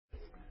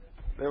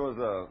There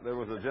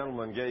was a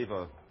gentleman gave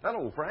a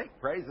hello Frank,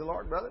 praise the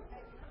Lord, brother.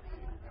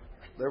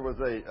 There was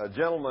a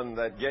gentleman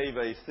that gave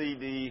a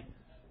CD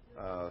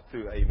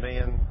to a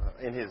man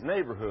in his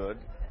neighborhood,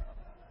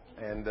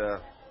 and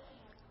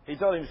he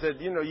told him, he said,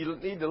 you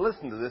need to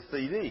listen to this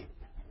CD.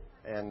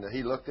 And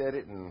he looked at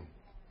it, and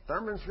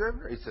Thurman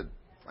Scrivener, he said,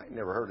 I ain't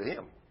never heard of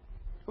him.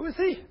 Who is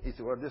he? He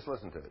said, well, just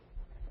listen to it.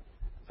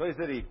 So he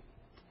said he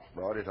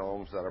brought it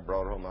home, said I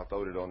brought it home, I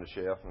throwed it on the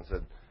shelf, and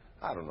said,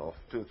 I don't know,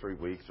 2 or 3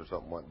 weeks or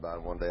something went by,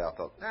 and one day I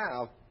thought,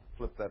 I'll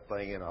flip that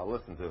thing in, I'll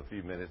listen to a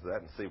few minutes of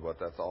that and see what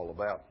that's all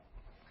about.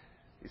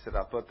 He said,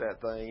 I put that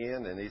thing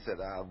in, and he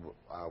said, I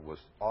was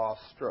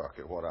awestruck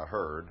at what I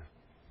heard.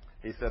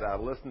 He said, I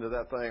listened to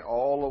that thing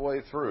all the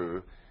way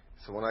through.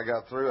 So when I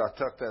got through, I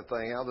tucked that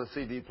thing out of the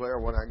CD player.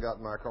 When I got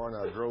in my car and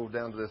I drove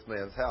down to this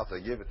man's house, I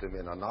gave it to me,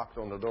 and I knocked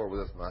on the door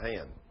with this in my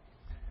hand.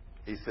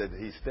 He said,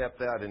 he stepped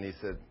out, and he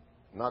said,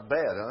 not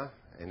bad, huh?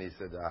 And he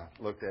said, I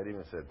looked at him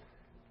and said,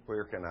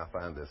 where can I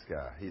find this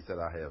guy? He said,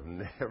 I have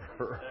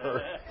never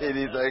heard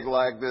anything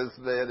like this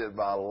man in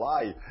my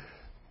life.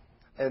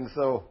 And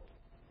so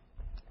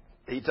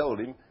he told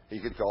him he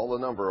could call the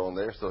number on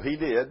there. So he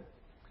did.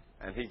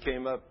 And he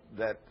came up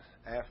that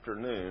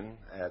afternoon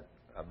at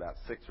about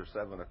 6 or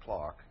 7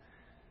 o'clock.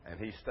 And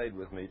he stayed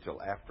with me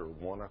till after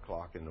 1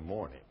 o'clock in the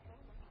morning.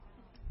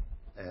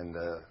 And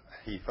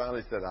he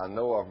finally said, I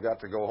know I've got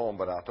to go home,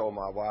 but I told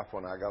my wife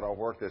when I got off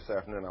work this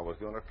afternoon I was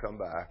going to come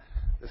by.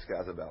 This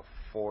guy's about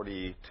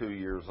 42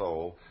 years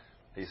old.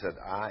 He said,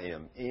 I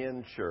am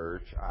in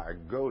church. I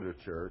go to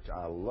church.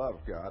 I love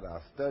God. I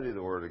study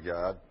the Word of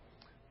God.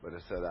 But he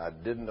said, I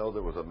didn't know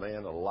there was a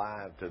man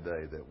alive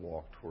today that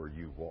walked where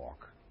you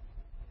walk.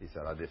 He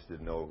said, I just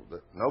didn't know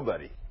that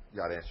nobody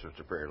got answers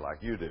to prayer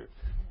like you do.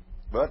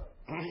 But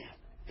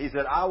he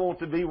said, I want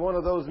to be one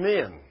of those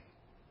men.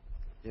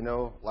 You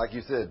know, like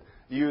you said,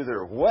 you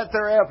either whet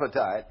their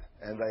appetite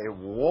and they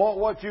want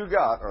what you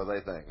got, or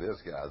they think,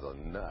 this guy's a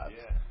nut.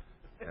 Yeah.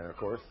 And, of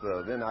course,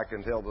 then I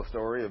can tell the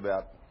story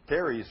about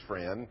Terry's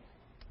friend,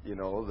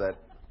 that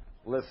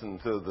listened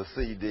to the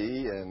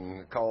CD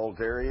and called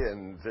Terry,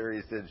 and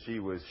Terry said she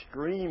was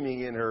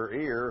screaming in her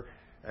ear.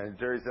 And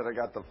Terry said, I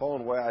got the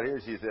phone way out here.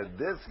 She said,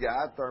 this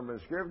guy,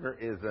 Thurman Scrivener,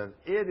 is an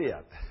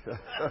idiot.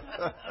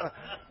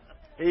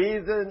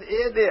 He's an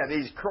idiot.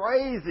 He's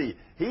crazy.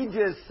 He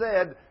just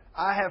said,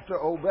 I have to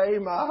obey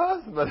my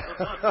husband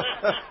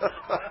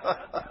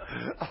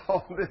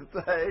on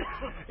this day.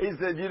 He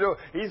said,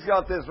 he's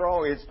got this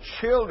wrong. It's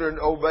children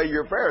obey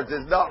your parents.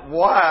 It's not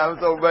wives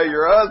obey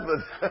your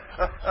husband.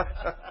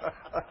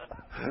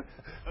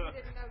 She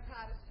didn't know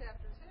Titus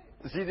chapter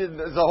 2. She didn't.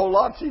 There's a whole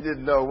lot she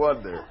didn't know,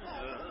 wasn't there?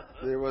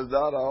 There was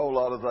not a whole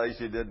lot of things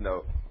she didn't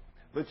know.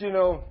 But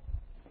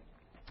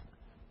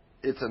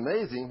it's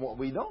amazing what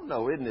we don't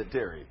know, isn't it,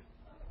 Terry?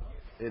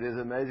 It is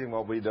amazing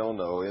what we don't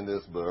know in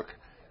this book.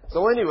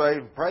 So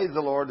anyway, praise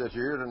the Lord that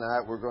you're here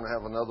tonight. We're going to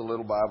have another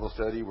little Bible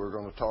study. We're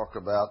going to talk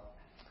about,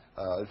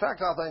 in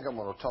fact, I think I'm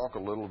going to talk a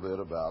little bit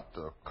about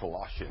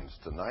Colossians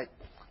tonight.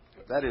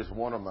 That is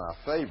one of my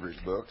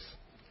favorite books.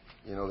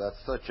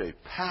 That's such a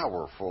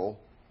powerful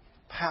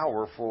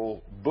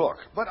book.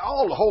 But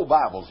the whole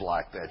Bible's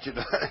like that. It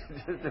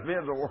just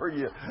depends on where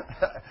you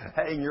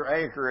hang your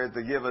anchor at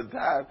the given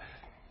time.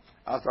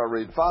 I'll start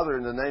reading. Father,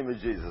 in the name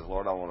of Jesus,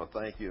 Lord, I want to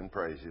thank you and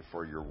praise you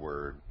for your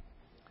word.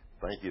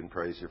 Thank you and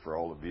praise you for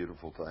all the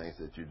beautiful things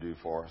that you do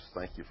for us.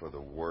 Thank you for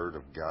the Word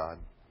of God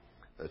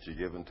that you've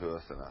given to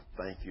us. And I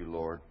thank you,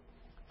 Lord,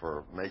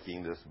 for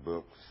making this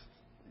book,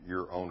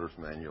 your owner's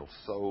manual,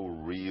 so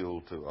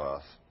real to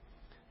us.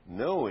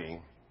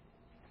 Knowing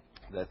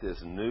that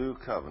this new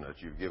covenant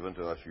you've given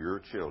to us,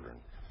 your children,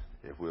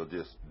 if we'll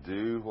just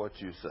do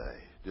what you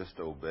say, just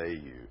obey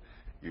you,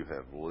 you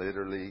have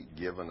literally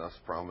given us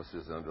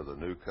promises under the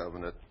new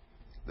covenant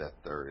that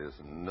there is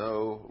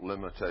no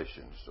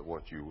limitations to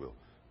what you will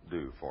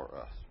do for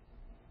us.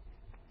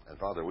 And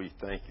Father, we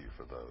thank you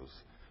for those,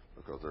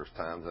 because there's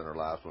times in our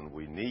lives when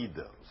we need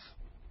those.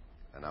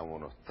 And I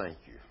want to thank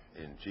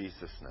you in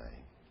Jesus'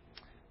 name.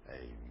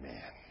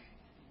 Amen.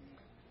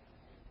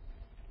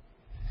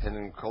 And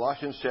in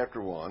Colossians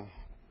chapter 1,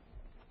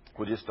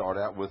 we'll just start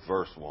out with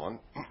verse 1.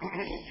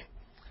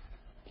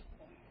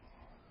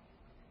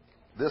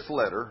 This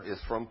letter is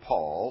from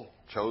Paul,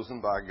 chosen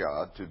by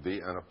God to be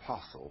an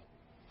apostle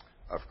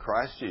of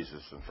Christ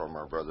Jesus, and from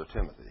our brother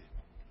Timothy.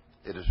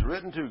 It is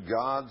written to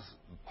God's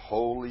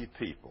holy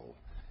people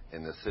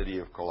in the city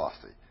of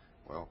Colossae.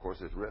 Well, of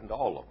course, it's written to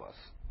all of us,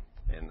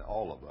 and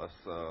all of us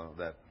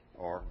that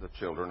are the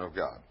children of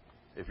God.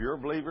 If you're a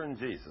believer in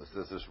Jesus,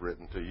 this is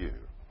written to you,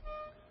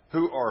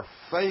 who are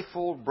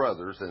faithful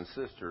brothers and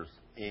sisters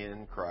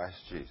in Christ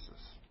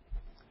Jesus.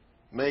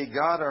 May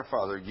God our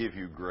Father give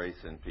you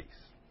grace and peace.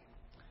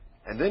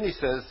 And then he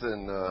says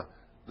in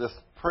this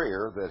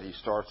prayer that he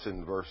starts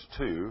in verse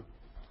 2,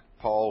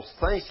 Paul's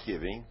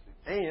thanksgiving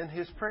and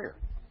his prayer.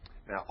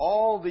 Now,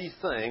 all these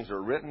things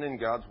are written in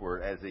God's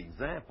Word as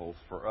examples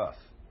for us.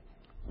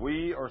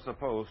 We are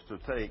supposed to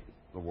take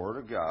the Word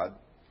of God,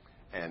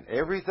 and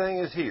everything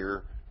is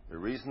here. The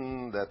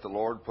reason that the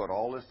Lord put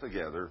all this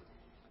together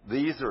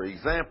these are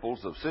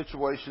examples of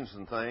situations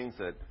and things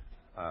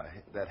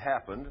that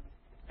happened,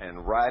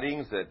 and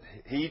writings that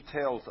he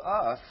tells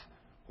us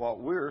what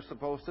we're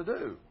supposed to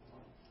do.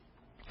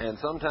 And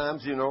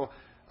sometimes,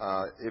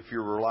 if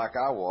you were like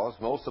I was,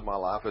 most of my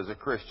life as a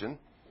Christian,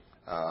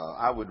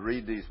 I would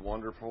read these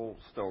wonderful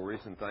stories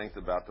and things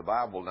about the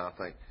Bible, and I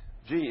think,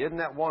 gee, isn't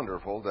that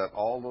wonderful that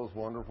all those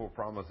wonderful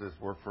promises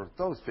were for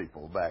those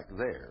people back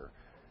there?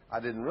 I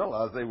didn't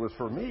realize they was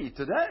for me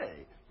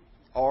today.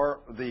 Or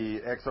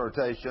the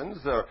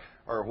exhortations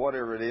or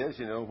whatever it is,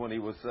 when he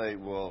would say,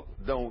 well,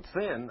 don't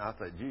sin, I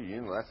thought, gee,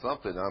 that's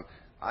something.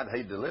 I'd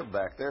hate to live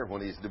back there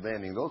when he's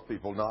demanding those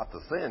people not to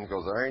sin,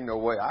 because there ain't no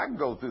way I can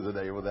go through the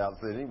day without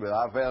sinning, but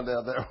I found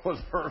out that was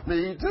for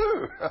me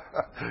too.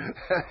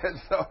 And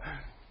so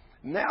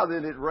now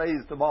that it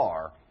raised the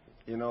bar,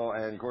 and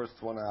of course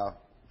when I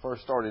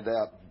first started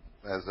out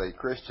as a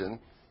Christian,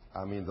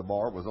 the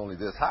bar was only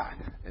this high,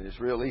 and it's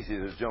real easy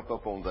to jump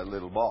up on that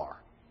little bar.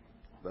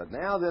 But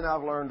now that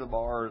I've learned the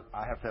bar,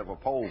 I have to have a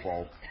pole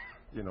vault,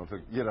 to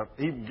get up,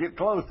 even get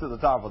close to the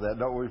top of that,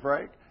 don't we,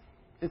 Frank?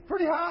 It's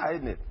pretty high,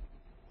 isn't it?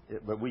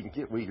 But we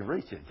can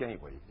reach it,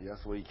 can't we? Yes,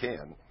 we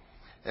can.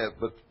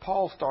 But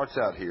Paul starts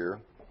out here.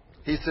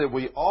 He said,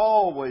 "We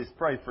always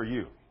pray for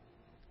you."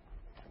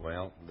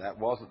 Well,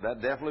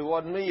 that definitely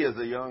wasn't me as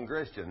a young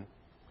Christian.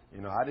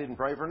 I didn't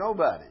pray for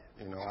nobody.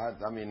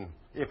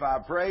 If I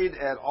prayed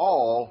at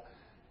all.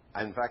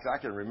 In fact, I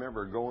can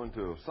remember going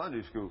to a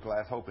Sunday school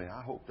class hoping,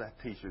 I hope that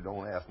teacher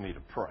don't ask me to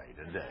pray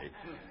today,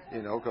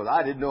 because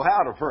I didn't know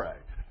how to pray.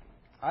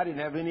 I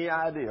didn't have any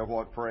idea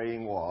what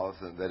praying was,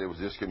 and that it was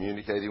just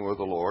communicating with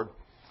the Lord.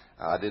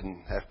 I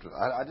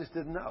just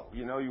didn't know.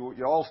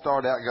 You all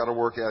start out, got to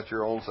work out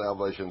your own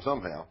salvation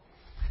somehow.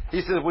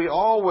 He says, "We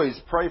always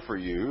pray for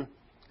you,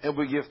 and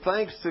we give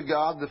thanks to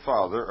God the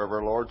Father of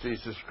our Lord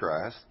Jesus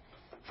Christ,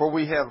 for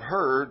we have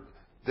heard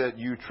that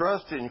you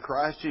trust in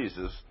Christ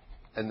Jesus,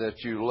 and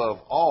that you love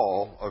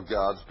all of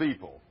God's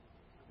people."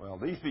 Well,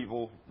 these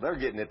people, they're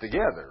getting it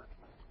together.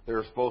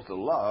 They're supposed to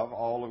love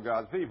all of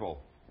God's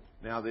people.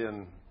 Now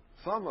then,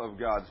 some of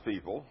God's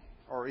people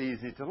are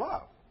easy to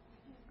love.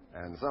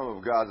 And some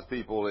of God's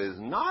people is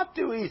not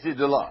too easy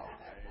to love.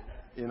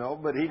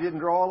 But he didn't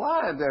draw a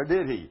line there,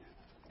 did he?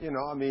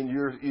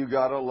 You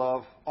got to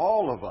love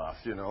all of us,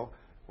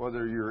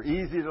 Whether you're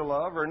easy to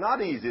love or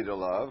not easy to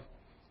love,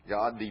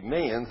 God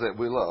demands that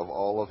we love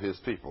all of his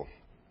people.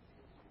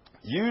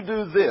 You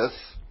do this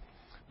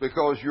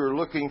because you're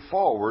looking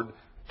forward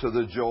to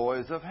the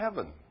joys of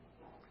heaven.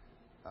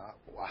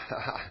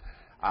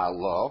 I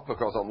love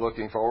because I'm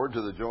looking forward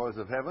to the joys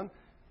of heaven.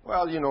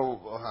 Well,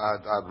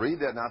 I'd read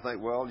that and I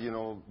think, well,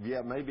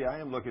 yeah, maybe I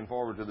am looking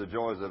forward to the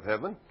joys of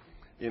heaven.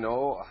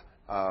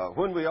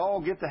 When we all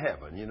get to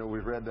heaven,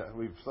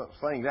 we've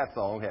sang that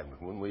song,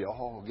 haven't we? When we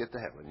all get to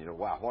heaven,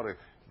 wow, what a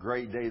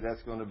great day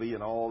that's going to be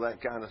and all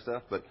that kind of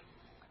stuff. But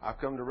I've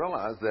come to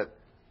realize that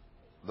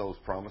those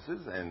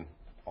promises and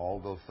all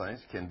those things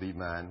can be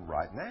mine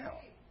right now.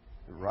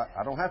 Right?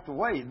 I don't have to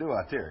wait, do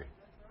I, Terry?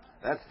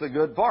 That's the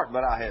good part.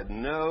 But I had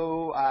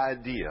no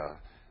idea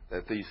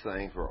that these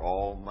things were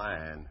all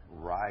mine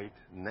right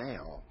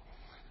now.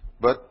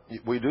 But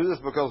we do this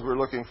because we're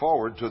looking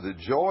forward to the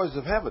joys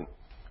of heaven.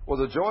 Well,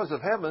 the joys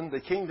of heaven, the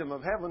kingdom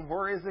of heaven,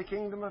 where is the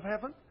kingdom of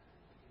heaven?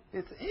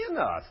 It's in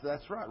us.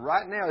 That's right.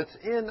 Right now, it's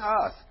in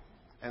us.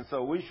 And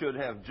so we should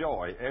have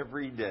joy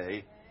every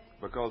day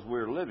because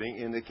we're living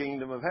in the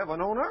kingdom of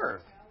heaven on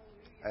earth.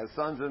 As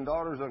sons and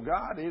daughters of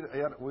God,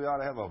 we ought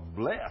to have a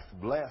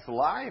blessed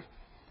life.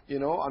 We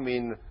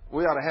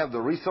ought to have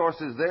the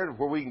resources there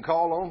where we can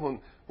call on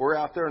when we're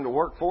out there in the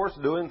workforce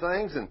doing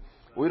things and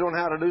we don't know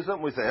how to do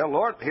something. We say, "Oh,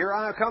 Lord, here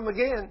I come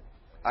again.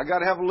 I got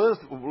to have a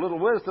little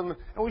wisdom."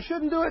 And we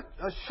shouldn't do it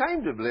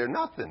ashamedly or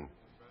nothing.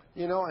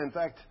 In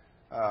fact,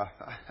 I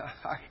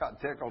got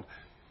tickled.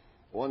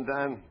 One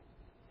time,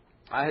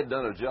 I had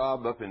done a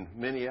job up in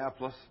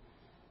Minneapolis,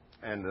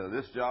 and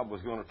this job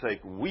was going to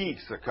take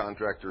weeks, the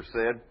contractor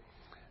said.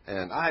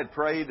 And I had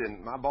prayed,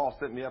 and my boss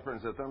sent me up there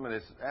and said, "Thurman,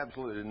 it's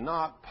absolutely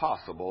not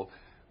possible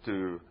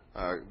to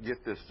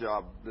get this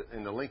job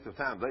in the length of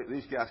time.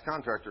 These guys,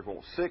 contractors,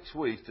 want 6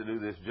 weeks to do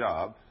this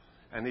job."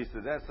 And he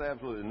said, "That's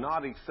absolutely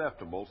not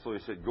acceptable." So he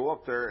said, "Go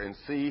up there and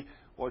see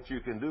what you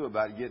can do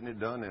about getting it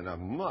done in a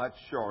much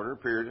shorter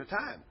period of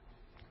time."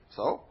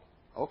 So,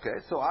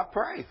 okay, so I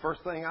pray.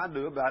 First thing I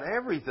do about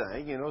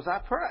everything, is I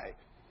pray.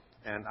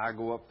 And I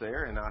go up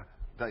there and I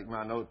take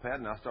my notepad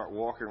and I start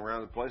walking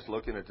around the place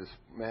looking at this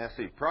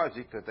massive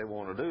project that they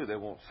want to do. They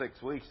want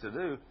 6 weeks to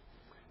do.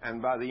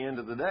 And by the end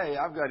of the day,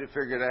 I've got it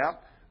figured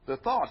out. The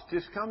thoughts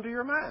just come to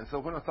your mind. So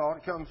when a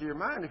thought comes to your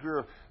mind, if you're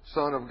a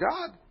son of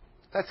God,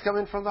 that's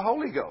coming from the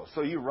Holy Ghost.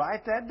 So you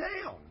write that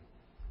down.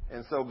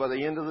 And so by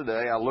the end of the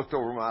day, I looked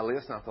over my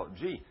list and I thought,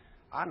 gee,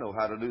 I know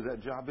how to do that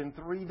job in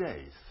 3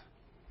 days.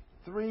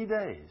 3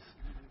 days.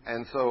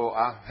 And so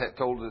I had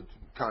told the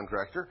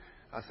contractor,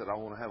 I said, "I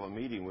want to have a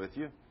meeting with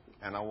you,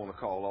 and I want to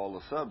call all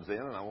the subs in,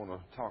 and I want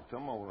to talk to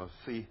them. I want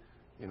to see,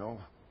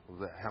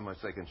 how much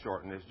they can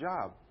shorten this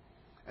job."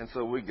 And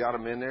so we got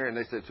them in there, and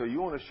they said, "So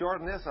you want to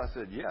shorten this?" I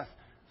said, "Yes."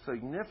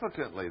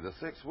 significantly. The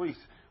 6 weeks,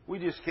 we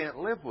just can't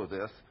live with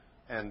this.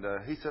 And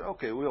he said,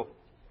 okay, we'll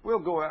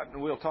go out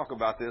and we'll talk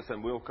about this,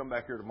 and we'll come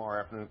back here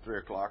tomorrow afternoon at 3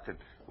 o'clock, and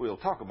we'll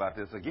talk about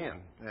this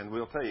again, and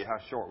we'll tell you how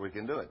short we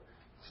can do it.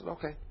 I said,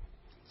 okay.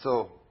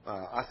 So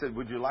I said,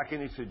 would you like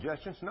any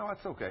suggestions? No,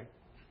 it's okay.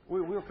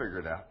 We'll figure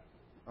it out.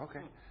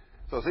 Okay.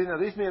 So see, now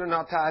these men are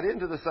not tied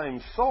into the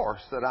same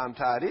source that I'm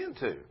tied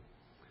into.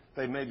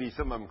 They may be,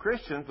 some of them,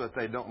 Christians, but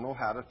they don't know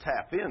how to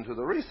tap into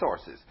the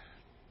resources.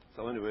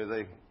 So anyway,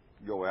 they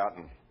go out,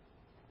 and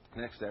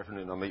next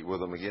afternoon I'll meet with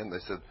them again. They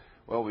said,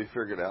 well, we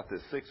figured out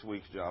this 6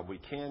 weeks job we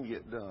can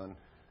get done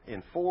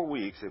in 4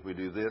 weeks if we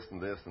do this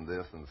and this and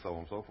this and so on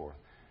and so forth.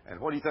 And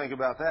what do you think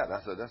about that?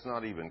 I said, that's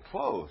not even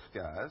close,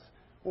 guys.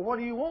 Well, what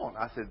do you want?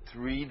 I said,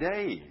 3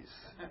 days.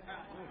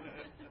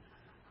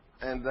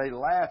 And they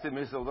laughed at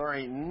me and said, well, there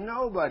ain't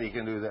nobody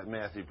can do that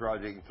massive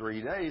project in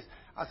 3 days.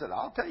 I said,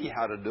 I'll tell you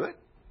how to do it.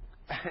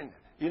 And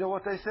you know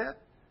what they said?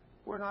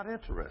 We're not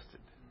interested.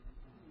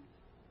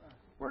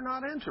 We're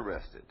not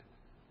interested.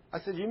 I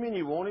said, you mean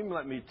you won't even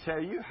let me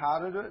tell you how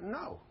to do it?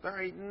 No.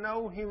 There ain't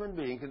no human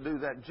being can do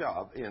that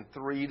job in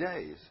 3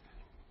 days.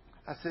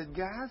 I said,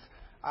 guys,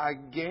 I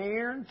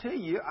guarantee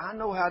you I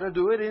know how to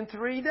do it in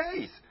 3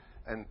 days.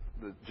 And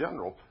the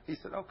general, he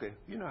said, okay,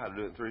 you know how to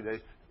do it in 3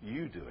 days.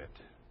 You do it.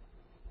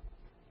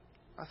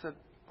 I said,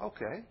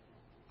 okay,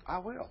 I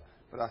will.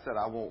 But I said,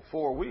 I want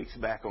 4 weeks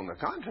back on the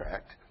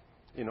contract.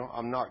 You know,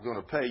 I'm not going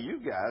to pay you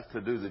guys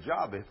to do the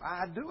job if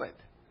I do it.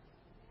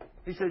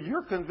 He said,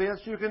 you're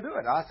convinced you can do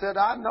it. I said,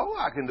 I know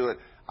I can do it.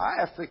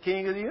 I asked the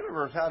King of the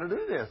universe how to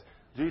do this,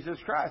 Jesus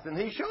Christ, and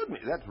he showed me.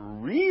 That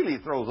really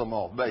throws them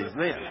off base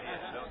then.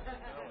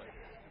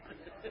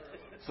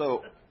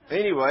 So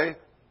anyway,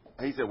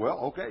 he said, well,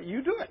 okay,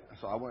 you do it.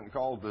 So I went and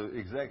called the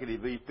executive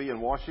VP in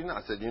Washington.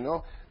 I said, you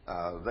know,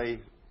 they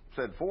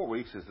said 4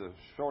 weeks is the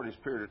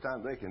shortest period of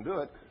time they can do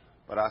it.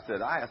 But I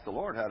said, I asked the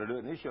Lord how to do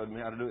it, and he showed me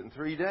how to do it in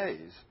 3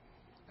 days.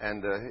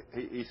 And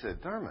he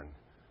said, Thurman,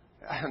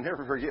 I'll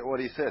never forget what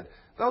he said.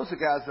 Those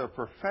guys are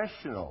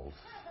professionals,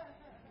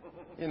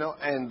 you know,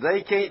 and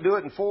they can't do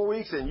it in 4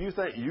 weeks, and you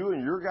think you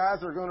and your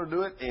guys are going to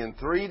do it in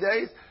 3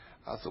 days?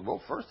 I said,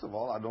 well, first of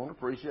all, I don't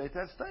appreciate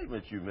that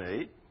statement you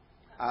made.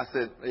 I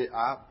said,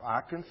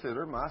 I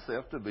consider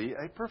myself to be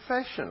a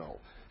professional,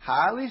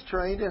 highly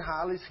trained and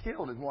highly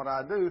skilled in what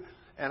I do,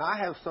 and I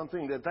have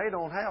something that they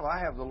don't have. I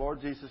have the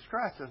Lord Jesus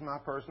Christ as my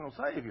personal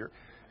Savior.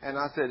 And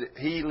I said,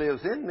 He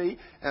lives in me,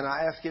 and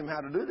I asked Him how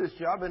to do this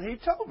job, and He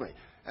told me.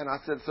 And I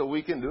said, so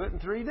we can do it in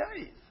 3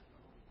 days.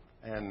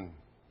 And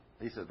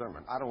he said,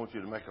 Thurman, I don't want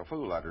you to make a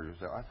fool out of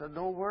yourself. I said,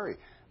 don't worry.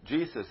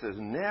 Jesus has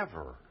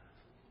never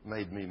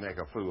made me make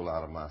a fool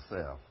out of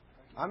myself.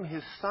 I'm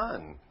His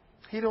son.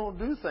 He don't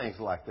do things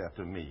like that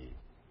to me.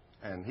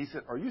 And he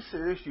said, are you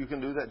serious you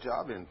can do that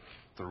job in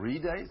 3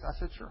 days? I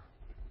said, sure.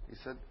 He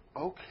said,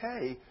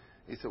 okay.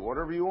 He said,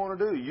 whatever you want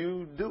to do,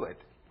 you do it.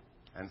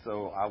 And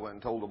so I went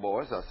and told the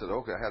boys. I said,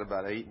 okay, I had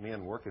about 8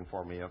 men working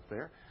for me up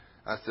there.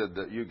 I said,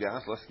 you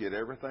guys, let's get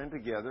everything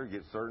together,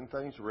 get certain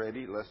things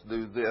ready. Let's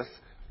do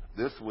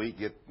this week,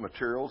 get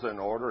materials in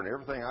order and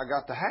everything I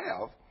got to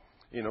have,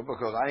 you know,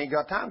 because I ain't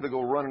got time to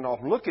go running off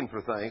looking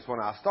for things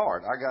when I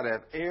start. I got to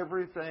have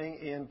everything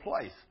in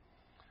place.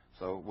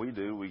 So we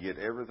do. We get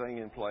everything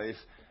in place,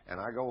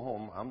 and I go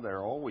home. I'm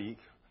there all week,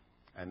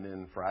 and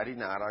then Friday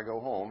night I go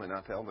home, and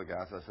I tell the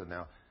guys, I said,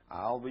 now,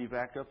 I'll be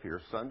back up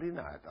here Sunday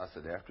night. I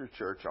said, after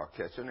church, I'll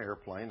catch an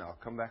airplane. I'll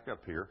come back up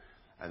here.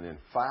 And then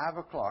 5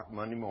 o'clock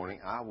Monday morning,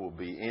 I will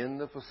be in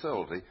the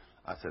facility.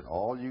 I said,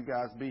 all you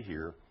guys be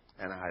here.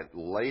 And I had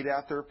laid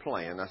out their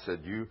plan. I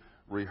said, you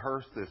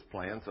rehearse this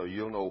plan so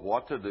you'll know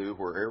what to do,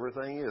 where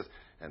everything is.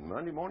 And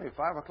Monday morning at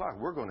 5 o'clock,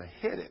 we're going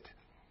to hit it.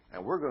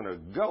 And we're going to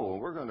go,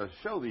 and we're going to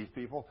show these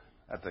people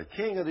that the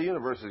King of the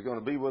universe is going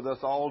to be with us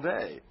all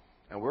day.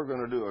 And we're going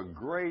to do a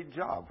great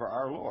job for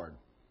our Lord.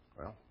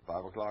 Well,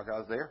 5 o'clock I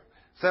was there.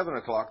 7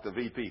 o'clock the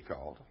VP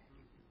called.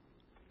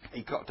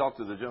 He talked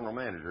to the general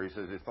manager. He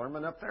said, is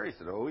Thurman up there? He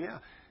said, oh, yeah.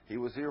 He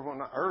was here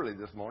early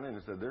this morning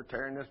and said, they're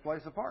tearing this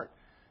place apart.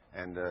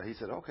 And he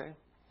said, okay.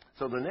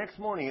 So the next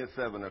morning at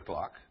 7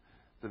 o'clock,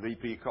 the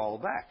VP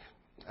called back.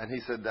 And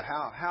he said,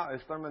 how is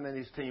Thurman and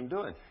his team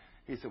doing?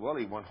 He said, well,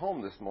 he went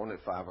home this morning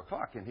at 5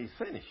 o'clock, and he's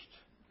finished.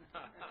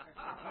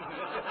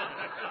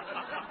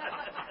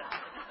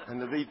 And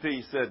the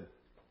VP said,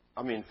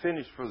 I mean,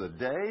 finished for the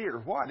day or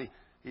what?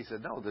 He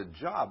said, no, the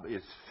job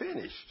is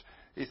finished.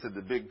 He said,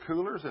 the big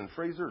coolers and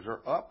freezers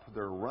are up,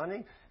 they're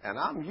running, and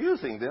I'm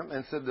using them.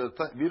 And said, the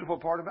beautiful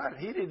part about it,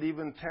 he didn't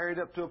even tear it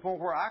up to a point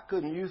where I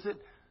couldn't use it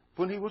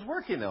when he was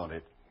working on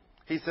it.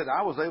 He said,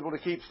 I was able to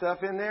keep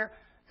stuff in there,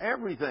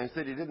 everything.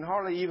 Said he didn't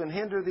hardly even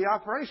hinder the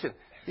operation.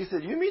 He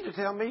said, you mean to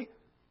tell me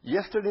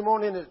yesterday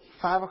morning at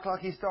 5 o'clock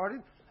he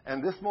started,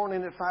 and this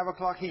morning at 5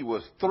 o'clock he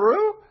was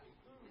through?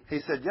 He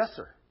said, yes,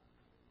 sir.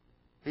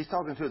 He's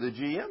talking to the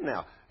GM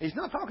now. He's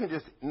not talking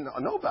just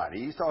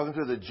nobody. He's talking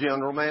to the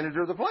general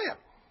manager of the plant.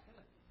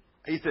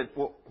 He said,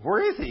 well,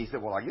 where is he? He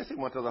said, well, I guess he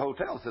went to the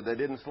hotel. Said they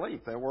didn't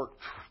sleep. They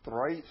worked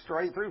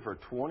straight through for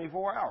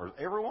 24 hours,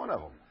 every one of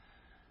them.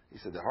 He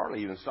said, they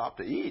hardly even stopped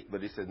to eat.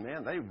 But he said,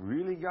 man, they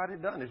really got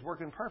it done. It's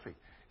working perfect.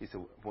 He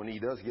said, when he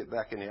does get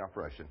back in the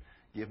operation,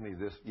 give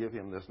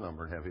him this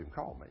number and have him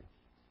call me.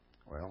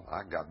 Well,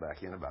 I got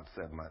back in about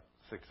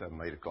 6, 7,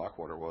 8 o'clock,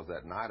 whatever it was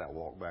that night. I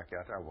walked back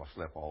out there. I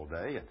slept all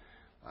day, and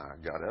I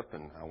got up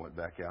and I went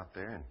back out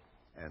there,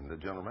 and the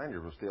general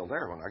manager was still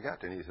there when I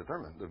got there. And he said,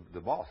 Thurman,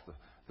 the boss,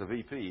 the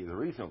VP, the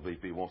regional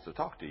VP wants to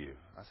talk to you.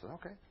 I said,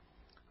 okay.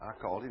 I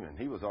called him, and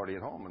he was already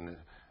at home. And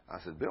I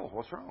said, Bill,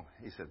 what's wrong?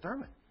 He said,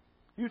 Thurman,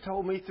 you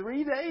told me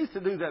 3 days to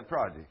do that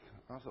project.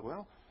 I said,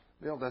 well,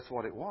 Bill, that's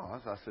what it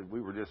was. I said,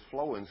 we were just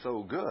flowing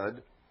so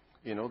good,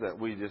 that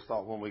we just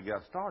thought when we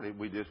got started,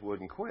 we just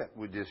wouldn't quit.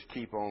 We'd just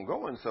keep on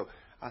going. So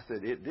I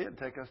said, it did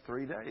take us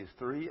 3 days,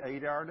 3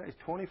 8-hour days,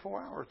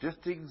 24 hours, just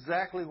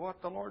exactly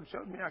what the Lord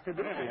showed me I could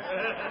do.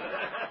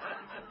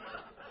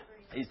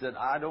 He said,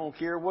 I don't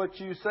care what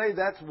you say.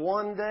 That's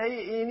one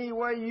day any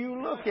way you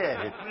look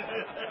at it.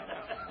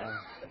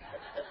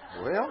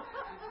 Well,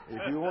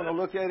 if you want to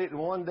look at it in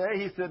one day,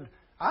 he said,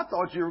 I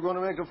thought you were going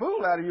to make a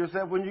fool out of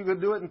yourself when you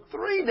could do it in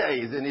 3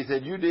 days. And he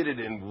said, you did it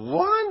in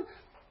one?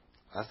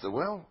 I said,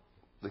 well,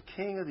 the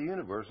King of the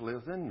universe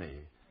lives in me.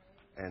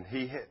 And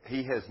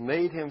he has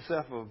made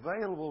himself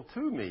available to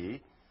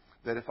me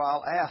that if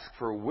I'll ask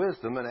for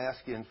wisdom and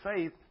ask in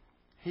faith,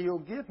 he'll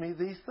give me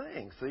these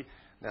things. See,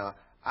 now,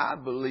 I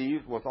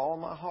believe with all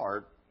my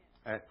heart,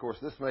 and of course,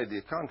 this made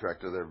the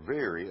contractor there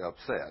very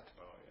upset.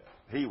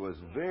 He was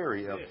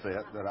very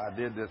upset that I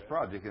did this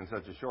project in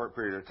such a short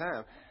period of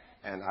time.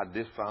 And I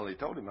just finally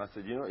told him, I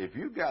said, if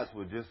you guys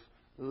would just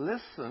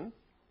listen,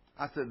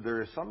 I said, there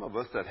are some of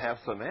us that have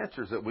some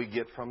answers that we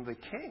get from the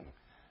King,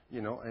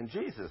 and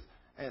Jesus.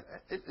 And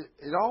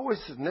it always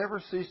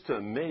never ceased to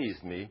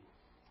amaze me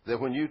that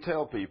when you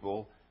tell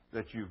people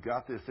that you've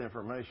got this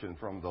information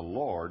from the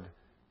Lord,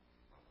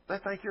 they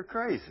think you're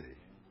crazy,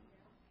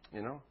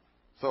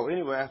 So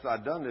anyway, after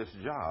I'd done this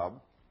job,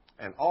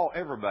 and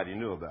everybody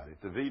knew about it.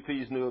 The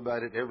VPs knew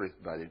about it.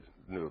 Everybody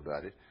knew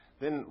about it.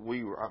 Then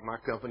my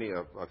company,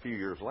 a few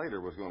years later,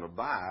 was going to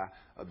buy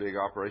a big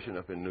operation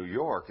up in New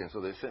York, and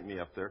so they sent me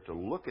up there to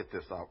look at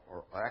this.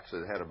 Or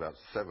actually, they had about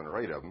 7 or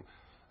 8 of them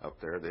up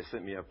there. They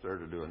sent me up there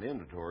to do an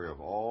inventory of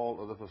all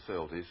of the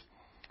facilities.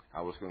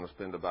 I was going to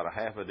spend about a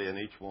half a day in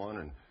each one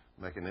and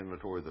make an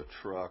inventory of the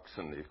trucks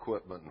and the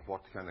equipment and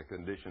what kind of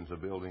conditions the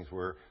buildings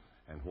were,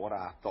 and what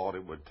I thought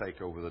it would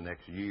take over the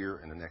next year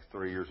and the next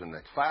 3 years and the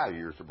next 5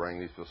 years to bring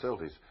these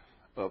facilities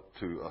up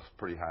to a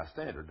pretty high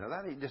standard. Now,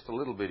 that ain't just a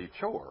little bitty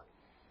chore.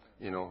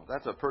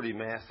 That's a pretty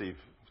massive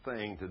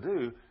thing to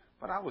do,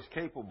 but I was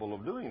capable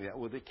of doing that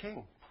with the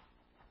King.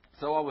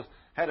 So I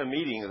had a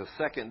meeting the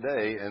second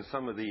day, and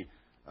some of the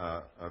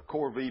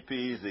core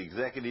VPs, the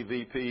executive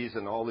VPs,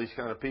 and all these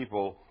kind of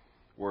people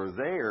were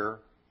there,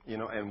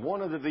 and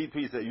one of the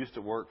VPs that used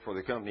to work for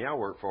the company I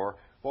work for,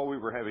 while we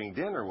were having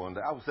dinner one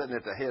day, I was sitting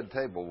at the head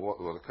table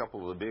with a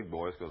couple of the big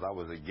boys because I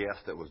was a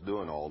guest that was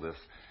doing all this.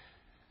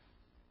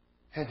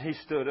 And he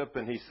stood up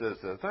and he says,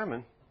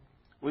 Thurman,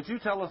 would you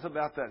tell us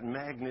about that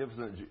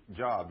magnificent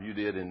job you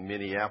did in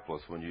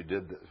Minneapolis when you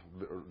did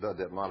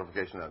that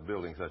modification of that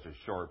building in such a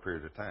short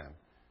period of time?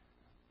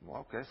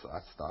 Well, okay, so I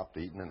stopped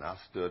eating and I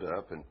stood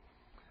up and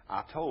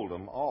I told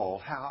them all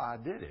how I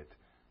did it,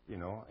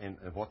 and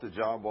what the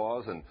job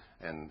was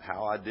and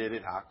how I did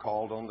it, how I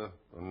called on the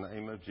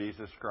name of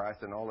Jesus Christ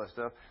and all that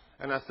stuff.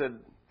 And I said,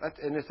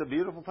 and it's a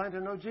beautiful thing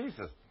to know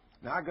Jesus.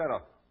 Now, I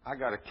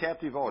got a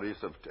captive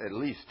audience of at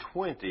least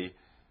 20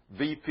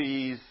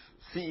 VPs,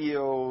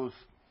 CEOs,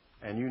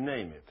 and you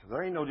name it.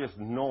 There ain't no just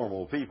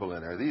normal people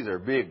in there. These are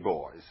big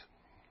boys.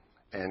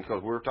 And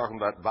because we're talking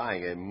about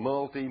buying a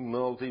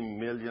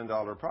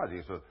multi-million-dollar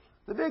project. So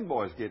the big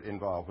boys get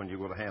involved when you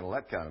go to handle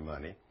that kind of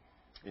money.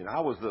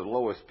 I was the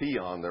lowest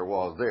peon there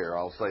was there.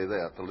 I'll say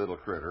that, the little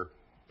critter,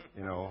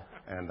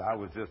 and I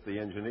was just the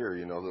engineer,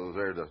 that was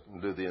there to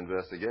do the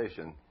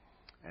investigation.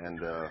 And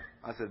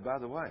I said, by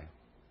the way,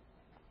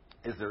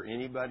 is there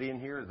anybody in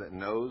here that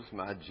knows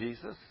my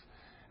Jesus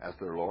as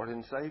their Lord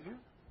and Savior?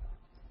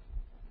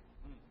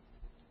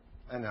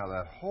 And now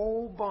that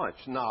whole bunch,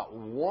 not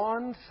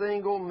one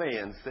single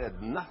man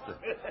said nothing.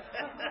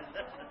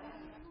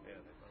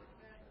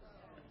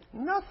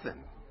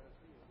 Nothing.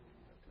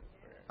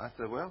 I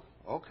said, well,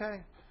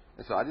 okay.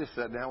 And so I just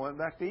sat down and went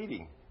back to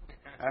eating.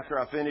 After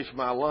I finished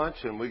my lunch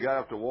and we got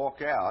up to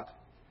walk out,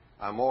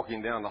 I'm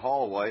walking down the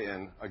hallway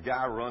and a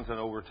guy runs and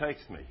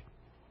overtakes me.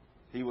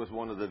 He was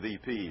one of the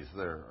VPs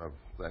there of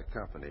that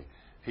company.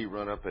 He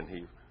run up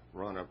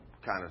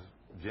kind of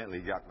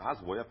gently. I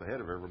was way up ahead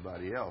of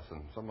everybody else,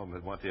 and some of them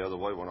had went the other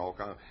way,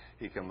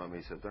 He come up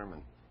and he said,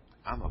 Thurman,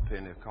 I'm a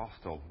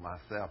Pentecostal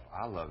myself.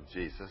 I love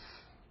Jesus.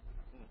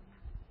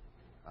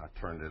 I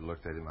turned and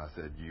looked at him. I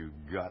said, you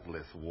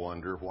gutless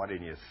wonder. Why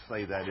didn't you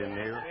say that in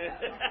there?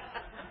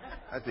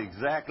 That's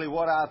exactly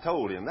what I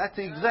told him. That's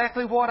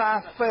exactly what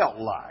I felt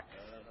like.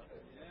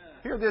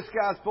 Here this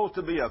guy's supposed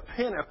to be a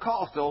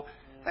Pentecostal.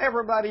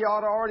 Everybody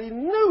ought to already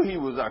knew he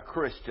was a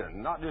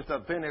Christian, not just a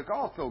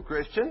Pentecostal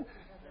Christian.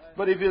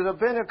 But if he's a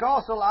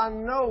Pentecostal, I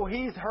know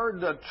he's heard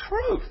the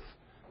truth.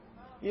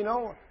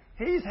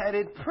 He's had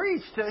it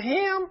preached to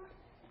him.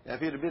 If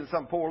he'd have been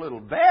some poor little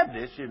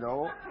Baptist,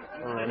 or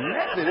a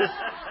Methodist,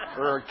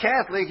 or a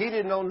Catholic, he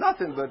didn't know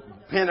nothing. But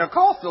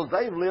Pentecostals,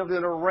 they've lived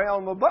in a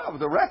realm above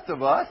the rest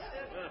of us.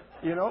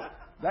 They've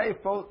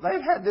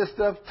had this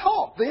stuff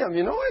taught them,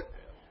 you know it?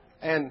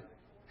 And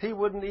he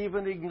wouldn't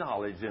even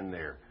acknowledge in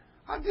there.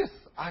 I just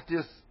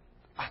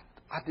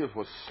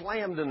was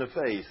slammed in the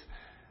face.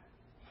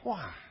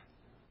 Why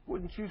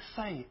wouldn't you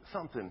say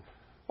something?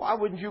 Why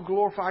wouldn't you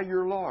glorify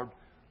your Lord?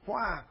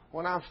 Why,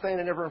 when I'm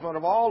standing there in front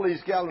of all these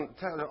gals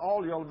telling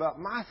all y'all about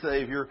my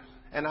Savior,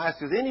 and I ask,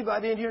 does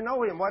anybody in here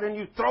know Him? Why didn't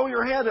you throw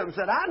your hand up and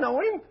say, I know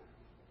Him?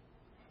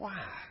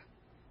 Why?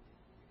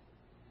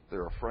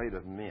 They're afraid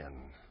of men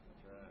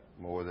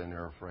more than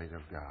they're afraid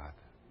of God.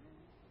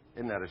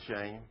 Isn't that a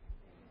shame?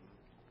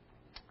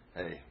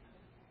 Hey,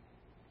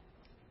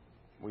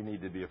 we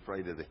need to be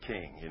afraid of the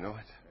King, you know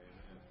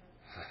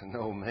it?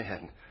 No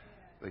man.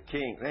 The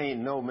King,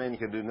 ain't no man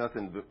can do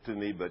nothing to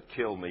me but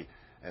kill me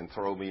and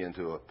throw me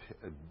into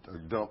a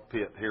dump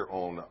pit here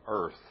on the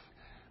earth.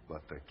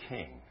 But the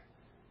King,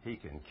 He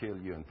can kill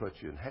you and put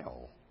you in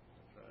hell.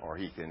 Or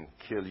He can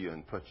kill you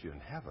and put you in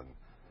heaven.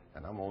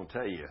 And I'm going to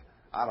tell you,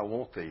 I don't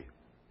want the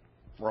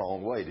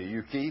wrong way. Do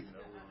you, Keith?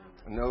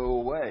 No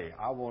way.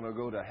 I want to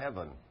go to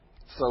heaven.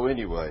 So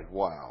anyway,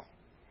 wow.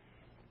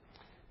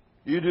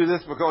 You do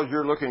this because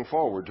you're looking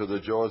forward to the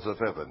joys of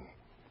heaven,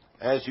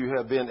 as you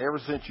have been ever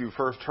since you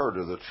first heard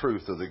of the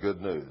truth of the good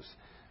news.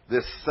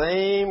 This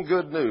same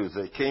good news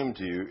that came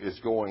to you is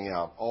going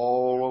out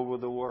all over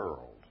the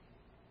world.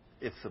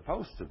 It's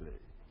supposed to be.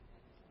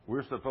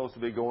 We're supposed to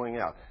be going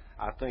out.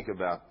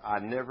 I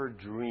never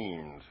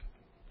dreamed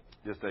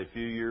just a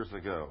few years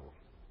ago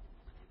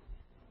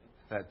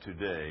that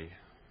today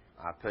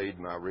I paid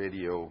my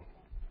radio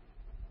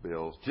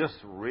bills, just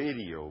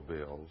radio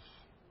bills,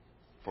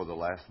 for the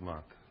last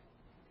month.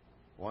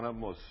 One of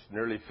them was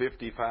nearly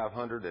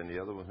 $5,500 and the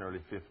other was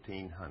nearly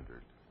 $1,500.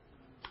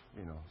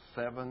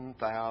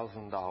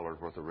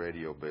 $7,000 worth of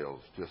radio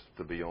bills just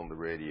to be on the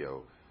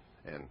radio.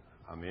 And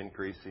I'm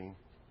increasing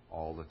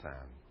all the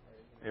time.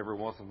 Every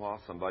once in a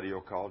while, somebody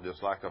will call,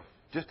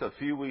 just a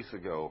few weeks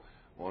ago,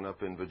 one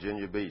up in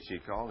Virginia Beach. He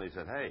called and he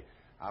said, hey,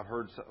 I've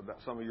heard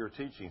about some of your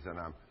teachings and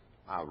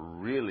I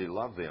really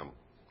love them.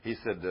 He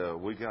said,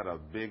 we got a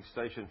big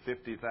station,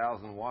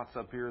 50,000 watts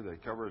up here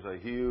that covers a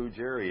huge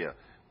area.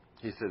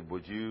 He said,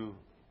 would you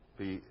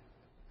be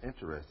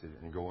interested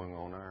in going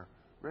on our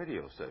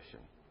radio station?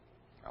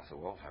 I said,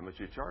 well, how much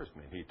you charge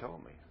me? He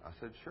told me. I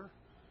said, sure.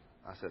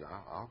 I said,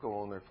 I'll go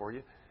on there for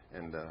you.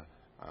 And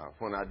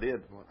when I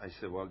did, I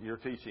said, well, your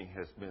teaching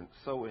has been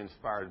so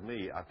inspired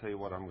me, I'll tell you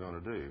what I'm going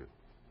to do.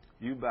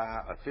 You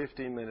buy a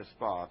 15-minute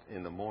spot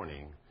in the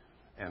morning,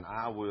 and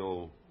I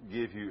will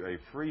give you a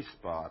free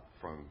spot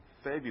from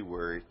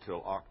February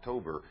till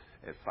October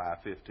at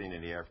 5:15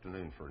 in the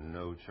afternoon for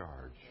no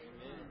charge.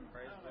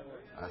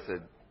 I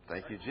said,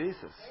 thank you,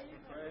 Jesus.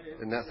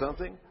 Isn't that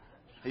something?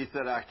 He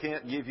said, I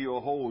can't give you a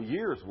whole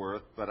year's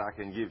worth, but I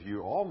can give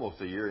you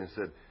almost a year. And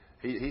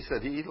he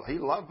said he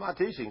loved my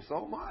teaching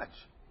so much.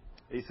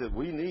 He said,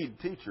 we need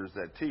teachers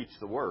that teach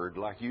the Word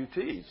like you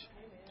teach.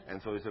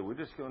 And so he said, we're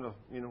just going to,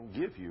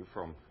 give you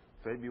from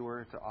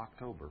February to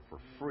October for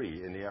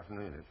free in the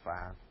afternoon at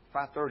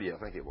 5:30, I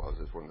think it was,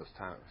 is when this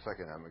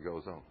second time it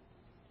goes on.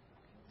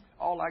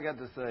 All I got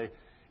to say,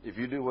 if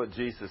you do what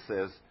Jesus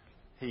says,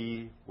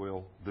 He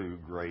will do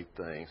great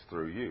things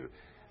through you.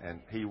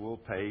 And He will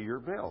pay your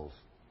bills.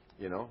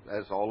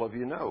 As all of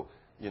you know.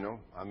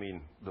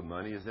 The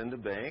money is in the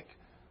bank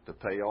to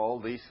pay all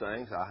these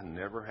things. I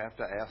never have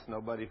to ask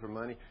nobody for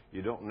money.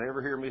 You don't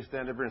never hear me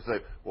stand up here and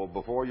say, well,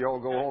 before y'all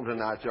go home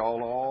tonight,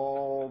 y'all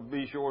all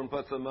be sure and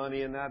put some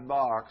money in that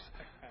box.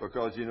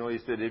 Because, He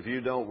said, if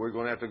you don't, we're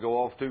going to have to go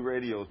off 2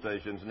 radio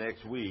stations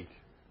next week.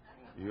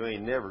 You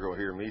ain't never going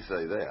to hear me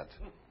say that.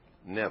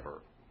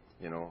 Never.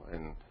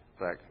 In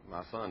fact,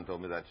 my son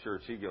told me that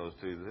church he goes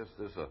to,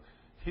 this is a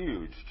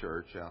huge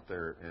church out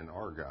there in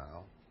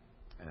Argyle.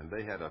 And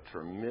they had a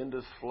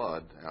tremendous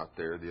flood out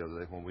there the other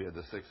day when we had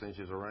the 6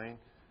 inches of rain.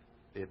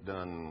 It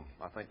done,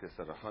 I think they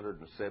said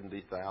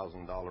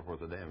 $170,000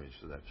 worth of damage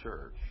to that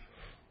church.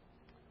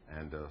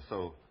 And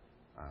so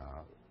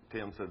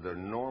Tim said their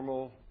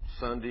normal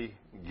Sunday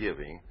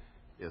giving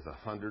is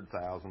 $100,000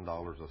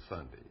 a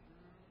Sunday.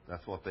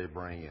 That's what they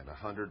bring in,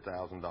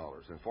 $100,000.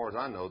 As far as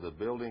I know, the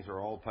buildings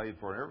are all paid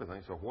for and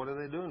everything, so what are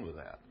they doing with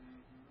that?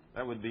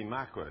 That would be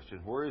my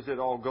question. Where is it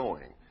all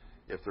going?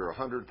 If they're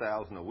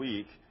 $100,000 a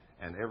week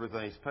and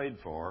everything's paid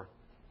for,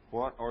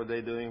 what are they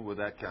doing with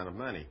that kind of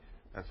money?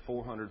 That's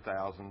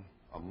 $400,000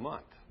 a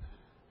month.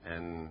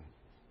 And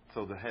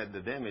so they had the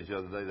damage the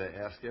other day. They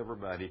asked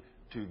everybody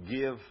to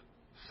give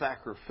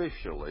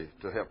sacrificially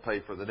to help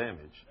pay for the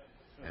damage.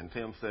 And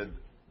Tim said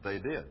they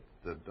did.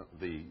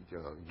 The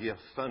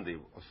gift Sunday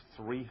was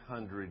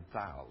 $300,000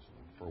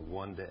 for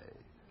one day.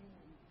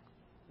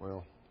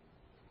 Well,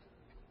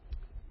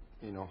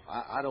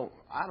 I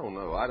don't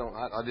know.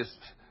 I just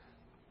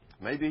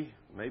maybe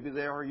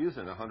they are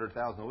using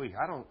 $100,000 a week.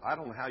 I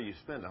don't know how you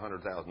spend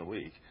 $100,000 a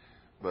week,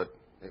 but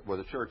Well,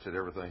 the church said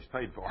everything's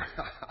paid for.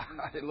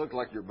 It looked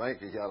like your bank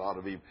account ought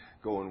to be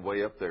going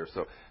way up there.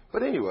 So,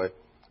 but anyway,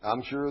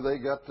 I'm sure they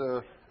got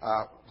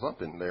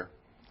something there.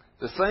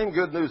 The same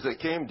good news that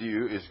came to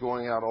you is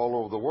going out all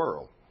over the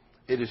world.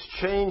 It is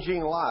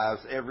changing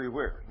lives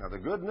everywhere. Now, the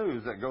good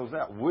news that goes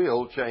out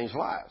will change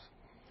lives.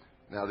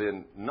 Now,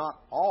 then,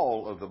 not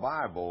all of the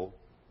Bible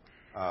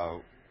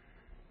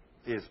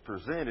is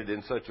presented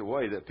in such a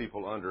way that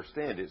people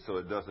understand it so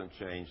it doesn't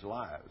change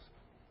lives.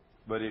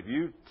 But if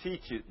you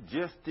teach it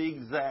just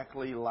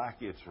exactly like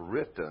it's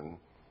written,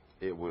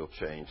 it will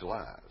change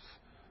lives.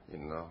 You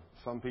know,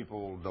 some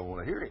people don't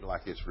want to hear it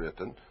like it's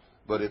written,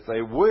 but if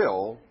they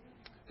will,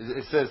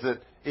 it says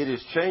that it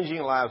is changing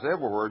lives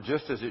everywhere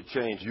just as it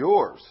changed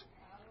yours.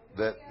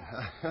 That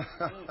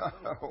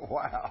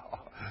wow.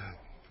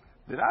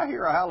 Did I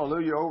hear a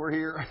hallelujah over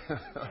here?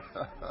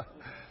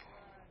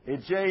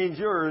 It changed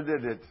yours,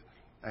 didn't it?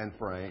 And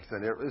Frank's.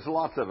 And there's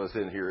lots of us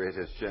in here it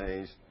has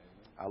changed.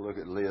 I look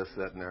at Liz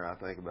sitting there. I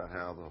think about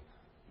how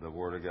the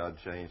Word of God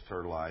changed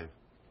her life.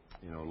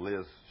 You know,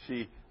 Liz,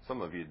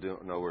 some of you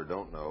don't know or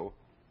don't know,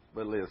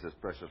 but Liz, this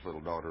precious little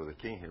daughter of the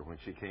King here, when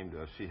she came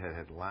to us, she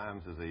had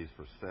Lyme's disease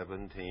for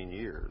 17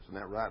 years. Isn't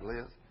that right,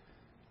 Liz?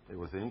 It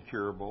was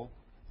incurable.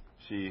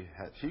 She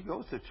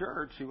goes to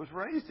church. She was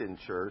raised in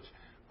church,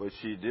 but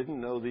she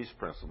didn't know these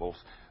principles.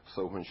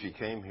 So when she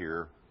came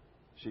here,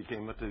 she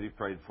came up to be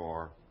prayed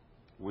for.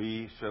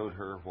 We showed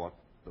her what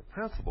the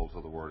principles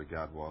of the Word of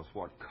God was,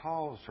 what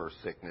caused her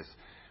sickness,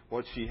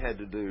 what she had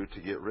to do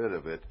to get rid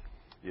of it,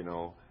 you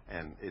know.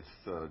 And it's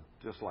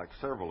just like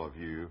several of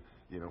you,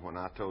 you know, when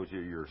I told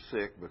you you're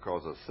sick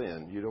because of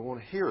sin, you don't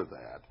want to hear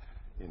that.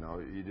 You know,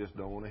 you just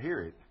don't want to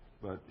hear it.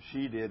 But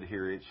she did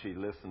hear it. She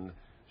listened.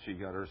 She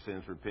got her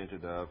sins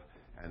repented of.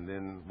 And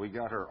then we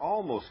got her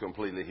almost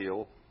completely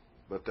healed.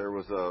 But there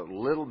was a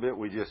little bit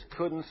we just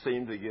couldn't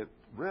seem to get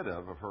rid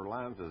of her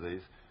Lyme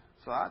disease.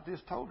 So I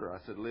just told her, I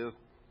said, Liz,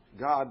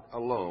 God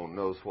alone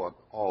knows what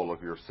all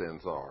of your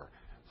sins are.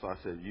 So I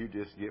said, you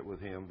just get with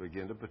Him,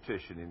 begin to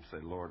petition Him, say,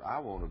 Lord, I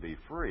want to be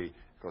free,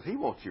 because He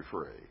wants you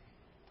free.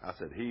 I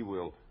said, He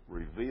will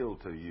reveal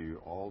to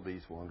you all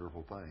these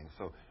wonderful things.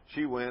 So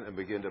she went and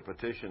began to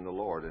petition the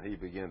Lord, and He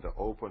began to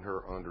open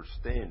her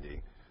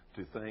understanding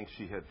to things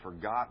she had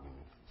forgotten,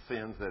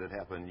 sins that had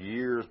happened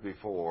years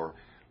before,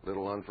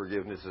 little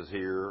unforgivenesses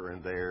here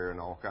and there and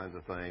all kinds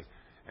of things.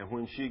 And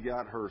when she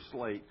got her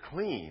slate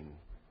clean,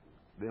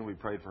 then we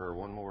prayed for her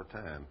one more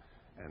time.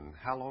 And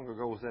how long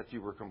ago was that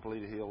you were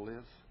completely healed,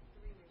 Liz?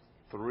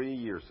 3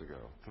 years ago.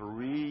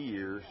 3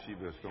 years she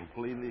was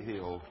completely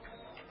healed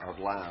of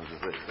Lyme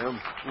disease. And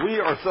we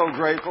are so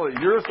grateful.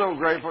 You're so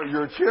grateful.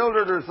 Your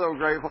children are so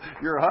grateful.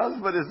 Your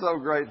husband is so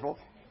grateful.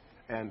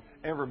 And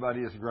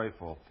everybody is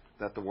grateful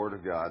that the Word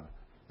of God,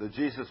 the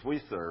Jesus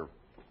we serve,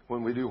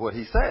 when we do what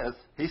He says,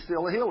 He's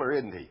still a healer,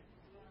 isn't He?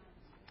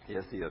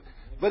 Yes, He is.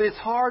 But it's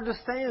hard to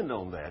stand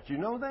on that. You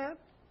know that?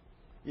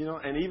 You know,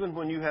 and even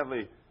when you have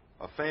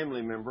a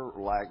family member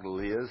like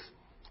Liz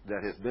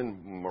that has been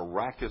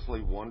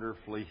miraculously,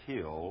 wonderfully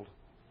healed,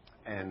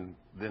 and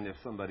then if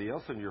somebody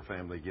else in your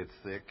family gets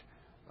sick,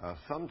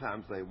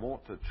 sometimes they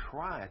want to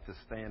try to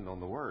stand on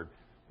the Word.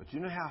 But you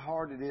know how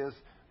hard it is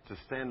to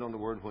stand on the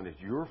Word when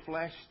it's your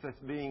flesh that's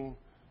being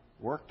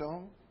worked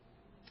on?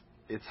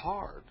 It's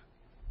hard.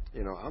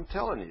 You know, I'm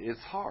telling you,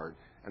 it's hard.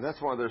 And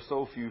that's why there's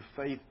so few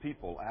faith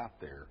people out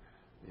there,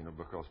 you know,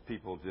 because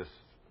people just,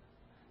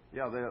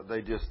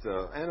 they just,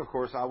 and of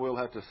course I will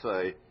have to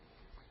say,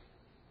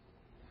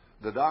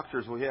 the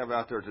doctors we have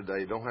out there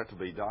today don't have to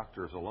be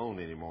doctors alone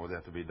anymore. They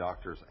have to be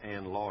doctors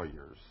and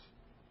lawyers,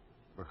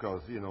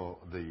 because, you know,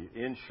 the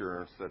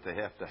insurance that they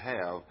have to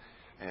have.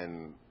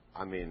 And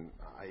I mean,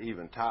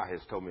 even Ty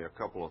has told me a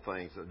couple of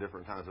things at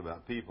different times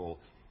about people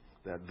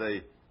that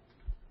they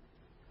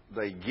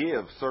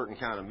give certain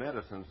kind of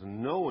medicines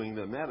knowing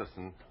the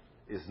medicine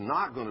is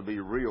not going to be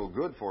real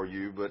good for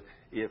you, but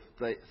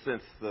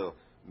since the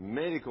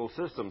medical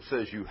system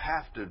says you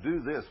have to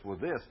do this with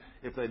this,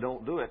 if they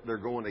don't do it, they're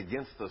going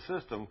against the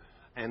system,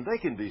 and they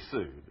can be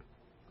sued.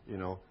 You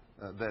know,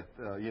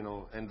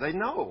 and they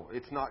know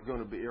it's not going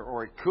to be,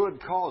 or it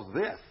could cause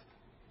this.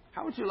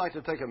 How would you like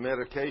to take a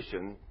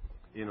medication,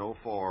 you know,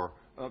 for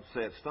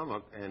upset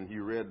stomach, and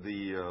you read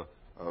the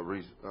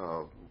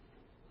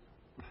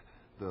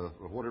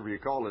whatever you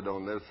call it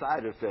on the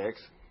side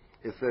effects?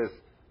 It says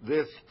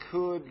this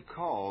could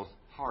cause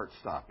heart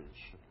stoppage.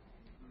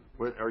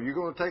 But are you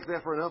going to take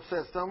that for an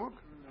upset stomach?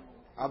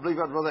 I believe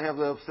I'd rather have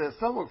the upset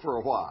stomach for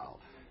a while.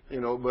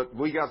 You know, but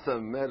we got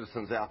some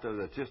medicines out there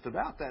that's just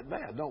about that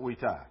bad, don't we,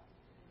 Ty?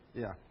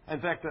 Yeah. In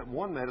fact, that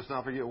one medicine,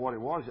 I forget what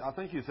it was. I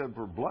think you said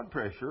for blood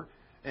pressure,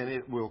 and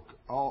it will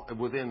all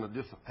within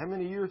just how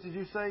many years did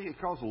you say it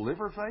caused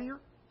liver failure?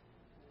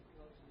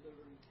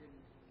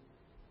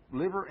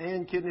 Liver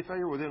and kidney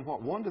failure within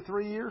what, 1 to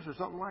 3 years or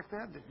something like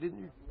that? Didn't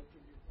you?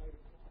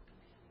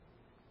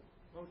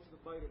 Most of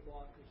the beta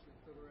blockers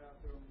that are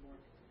out there on the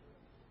market.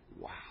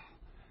 Wow.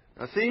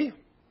 Now see,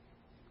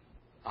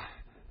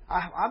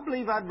 I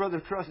believe I'd rather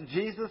trust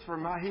Jesus for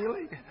my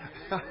healing.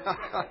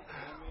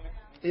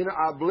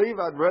 I believe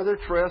I'd rather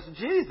trust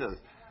Jesus.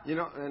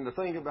 And the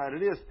thing about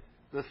it is,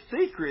 the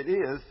secret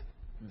is,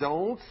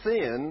 don't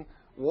sin,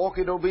 walk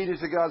in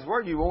obedience to God's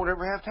Word. You won't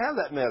ever have to have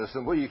that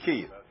medicine, will you,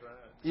 Keith? That's right.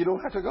 You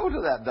don't have to go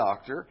to that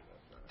doctor.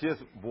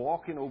 Just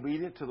walk in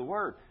obedience to the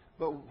Word.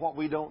 But what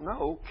we don't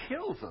know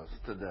kills us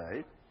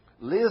today.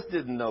 Liz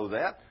didn't know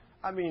that.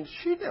 I mean,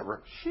 she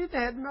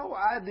had no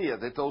idea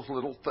that those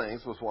little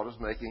things was what was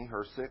making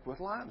her sick with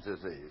Lyme's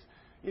disease.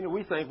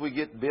 We think we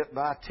get bit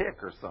by a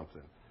tick or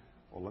something.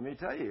 Well, let me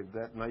tell you,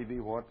 that may be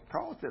what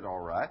caused it,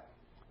 all right.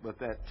 But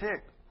that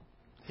tick,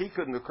 he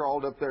couldn't have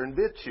crawled up there and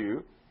bit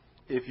you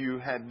if you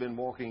had been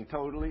walking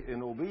totally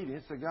in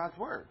obedience to God's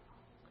Word.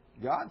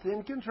 God's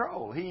in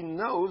control. He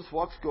knows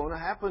what's going to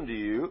happen to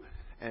you,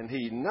 and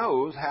He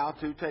knows how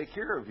to take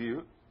care of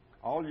you.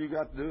 All you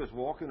got to do is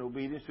walk in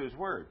obedience to His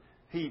Word.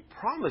 He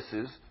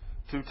promises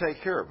to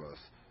take care of us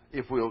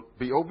if we'll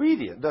be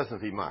obedient,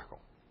 doesn't He, Michael?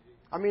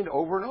 I mean,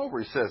 over and over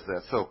He says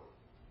that. So,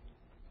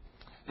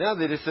 now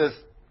that it says,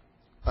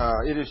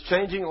 it is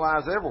changing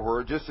lives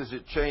everywhere, just as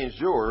it changed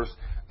yours,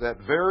 that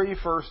very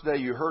first day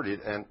you heard it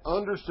and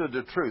understood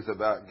the truth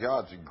about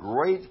God's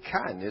great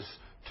kindness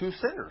to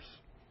sinners.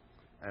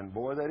 And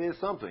boy, that is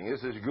something.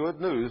 This is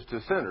good news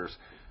to sinners.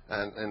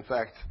 And in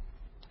fact,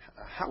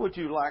 how would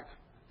you like,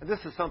 and this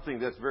is something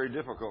that's very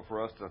difficult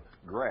for us to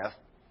grasp.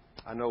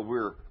 I know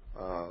we're,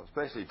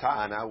 especially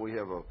Ty and I, we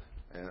have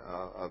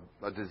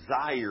a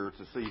desire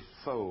to see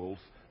souls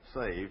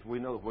saved. We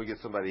know if we get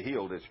somebody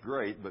healed, it's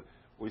great, but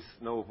we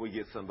know if we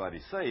get somebody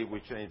saved,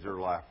 we change their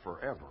life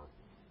forever.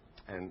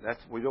 And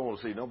we don't want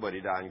to see nobody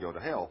die and go to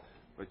hell.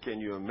 But can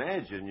you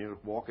imagine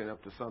walking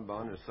up to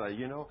somebody and say,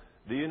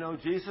 do you know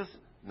Jesus?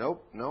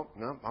 Nope,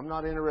 I'm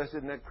not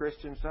interested in that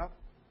Christian stuff.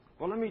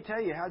 Well, let me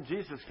tell you how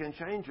Jesus can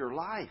change your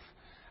life.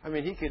 I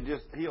mean,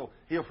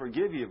 He'll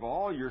forgive you of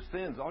all your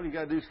sins. All you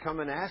got to do is come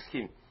and ask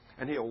Him,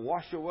 and He'll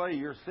wash away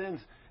your sins,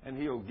 and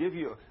He'll give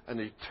you an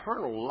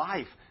eternal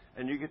life,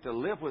 and you get to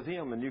live with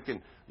Him, and you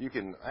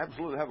can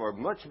absolutely have a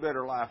much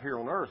better life here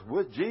on earth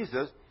with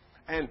Jesus,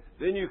 and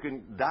then you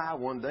can die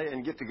one day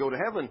and get to go to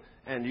heaven,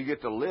 and you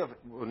get to live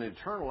an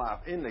eternal life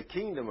in the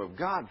kingdom of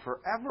God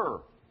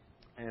forever.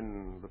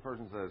 And the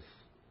person says,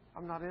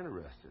 I'm not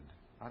interested.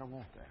 I don't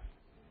want that.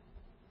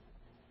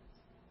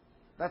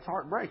 That's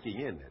heartbreaking,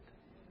 isn't it?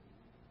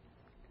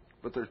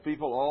 But there's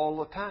people all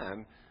the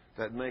time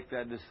that make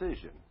that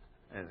decision.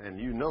 And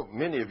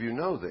many of you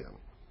know them.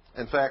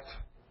 In fact,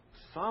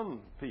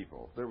 some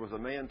people, there was a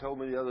man told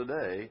me the other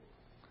day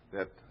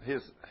that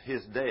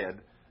his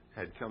dad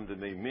had come to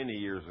me many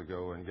years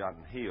ago and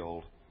gotten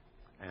healed,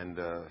 and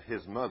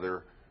his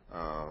mother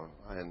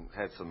and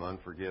had some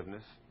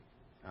unforgiveness,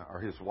 or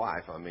his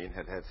wife,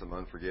 had some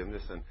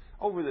unforgiveness, and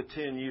over the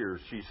 10 years,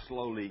 she's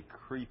slowly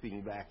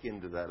creeping back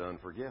into that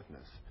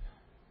unforgiveness.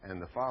 And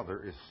the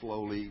father is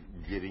slowly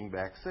getting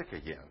back sick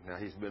again. Now,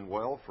 he's been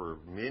well for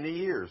many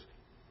years.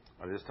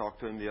 I just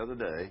talked to him the other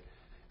day.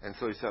 And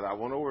so he said, I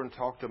went over and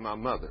talked to my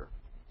mother.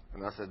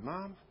 And I said,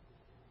 Mom,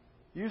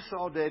 you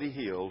saw Daddy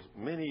healed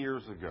many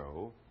years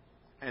ago,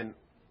 and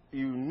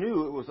you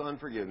knew it was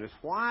unforgiveness.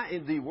 Why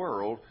in the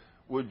world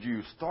would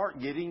you start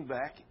getting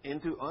back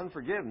into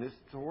unforgiveness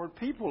toward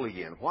people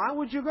again? Why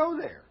would you go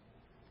there?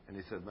 And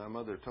he said, my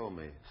mother told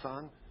me,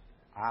 son,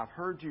 I've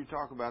heard you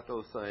talk about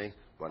those things,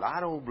 but I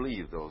don't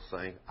believe those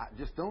things.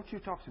 Just don't you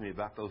talk to me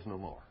about those no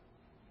more.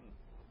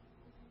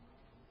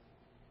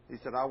 He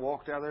said, I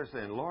walked out there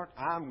saying, Lord,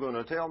 I'm going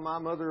to tell my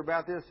mother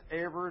about this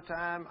every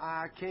time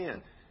I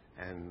can.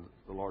 And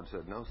the Lord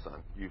said, no,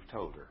 son, you've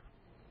told her.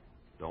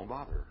 Don't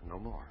bother her no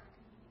more.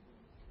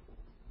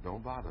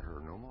 Don't bother her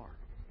no more.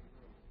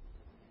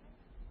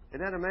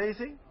 Isn't that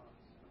amazing?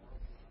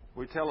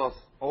 We tell us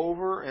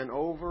over and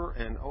over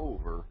and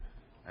over,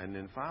 and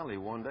then finally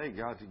one day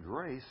God's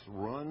grace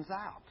runs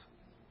out.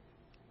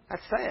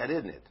 That's sad,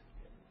 isn't it?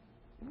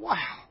 Wow.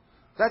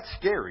 That's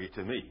scary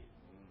to me.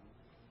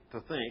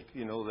 To think,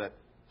 that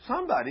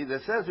somebody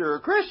that says they're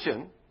a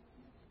Christian,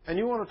 and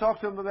you want to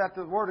talk to them about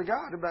the Word of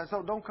God,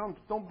 so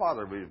don't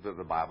bother me with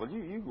the Bible.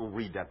 You go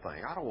read that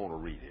thing. I don't want to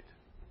read it.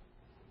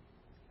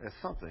 There's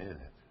something in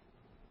it.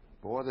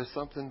 Boy, there's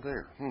something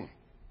there.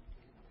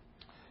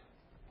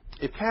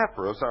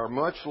 Epaphras, our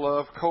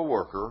much-loved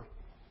co-worker,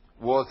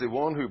 was the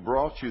one who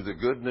brought you the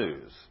good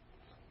news.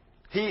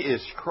 He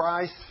is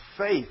Christ's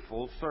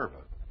faithful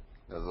servant.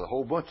 There's a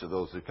whole bunch of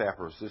those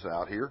Epaphrases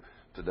out here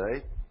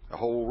today. A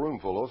whole room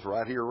full of us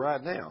right here,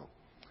 right now.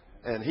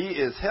 And he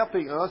is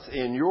helping us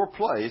in your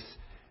place.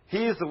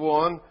 He is the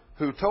one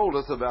who told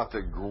us about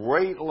the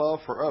great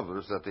love for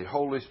others that the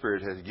Holy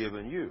Spirit has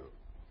given you.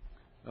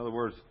 In other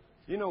words,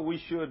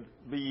 we should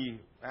be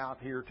out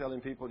here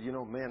telling people,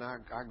 man,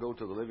 I go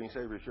to the Living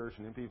Savior Church,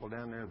 and them people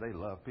down there, they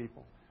love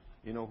people.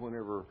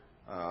 Whenever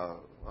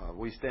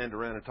we stand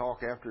around and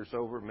talk after it's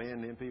over,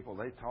 man, them people,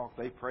 they talk,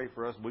 they pray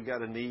for us. We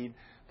got a need.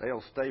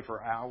 They'll stay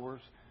for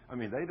hours.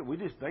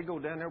 They go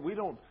down there. We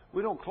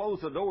don't close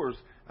the doors.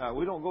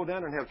 We don't go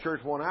down there and have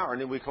church 1 hour,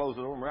 and then we close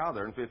the door and we're out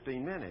there in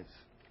 15 minutes.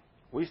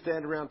 We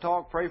stand around,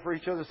 talk, pray for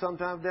each other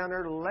sometimes down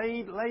there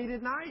late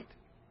at night.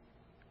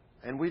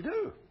 And we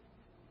do.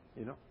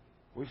 You know,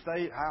 we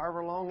stay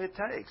however long it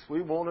takes.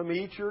 We want to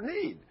meet your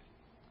need.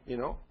 You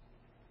know,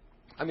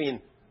 I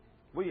mean,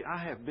 I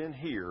have been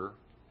here.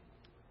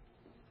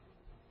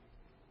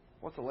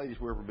 What's the latest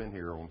we've ever been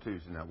here on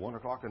Tuesday night? 1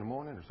 o'clock in the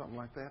morning or something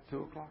like that?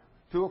 2 o'clock?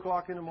 2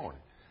 o'clock in the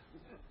morning.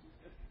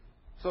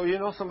 So, you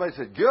know, somebody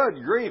said,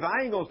 good grief,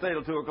 I ain't going to stay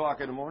till 2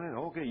 o'clock in the morning.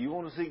 Okay, you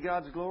want to see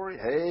God's glory?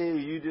 Hey,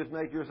 you just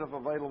make yourself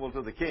available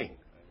to the King.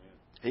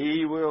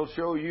 He will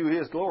show you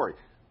His glory.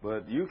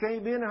 But you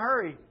can't be in a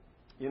hurry.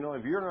 You know,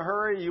 if you're in a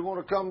hurry, you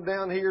want to come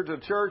down here to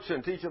church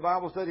and teach a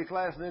Bible study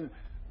class and then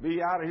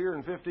be out of here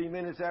in 15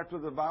 minutes after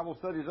the Bible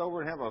study's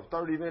over and have a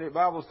 30-minute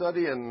Bible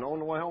study and on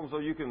the way home so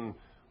you can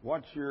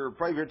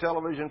pray your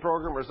television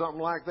program or something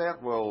like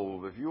that.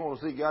 Well, if you want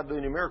to see God do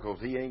any miracles,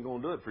 He ain't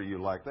going to do it for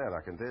you like that.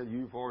 I can tell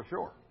you for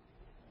sure.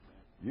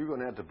 You're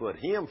going to have to put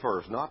Him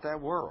first, not that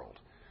world.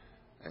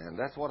 And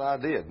that's what I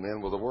did,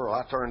 man, with the world.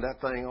 I turned that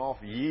thing off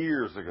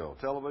years ago.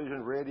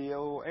 Television,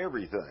 radio,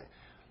 everything.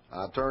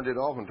 I turned it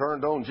off and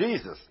turned on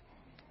Jesus.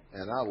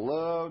 And I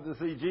love to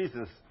see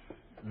Jesus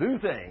do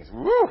things.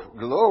 Woo!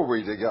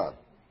 Glory to God.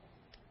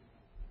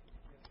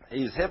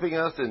 He's helping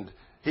us, and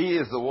He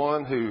is the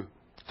one who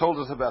told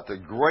us about the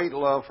great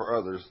love for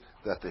others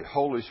that the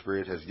Holy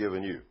Spirit has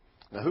given you.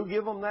 Now, who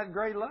gave them that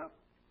great love?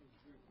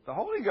 The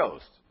Holy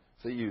Ghost.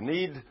 See, you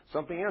need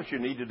something else you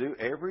need to do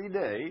every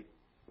day,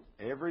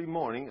 every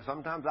morning.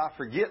 Sometimes I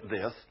forget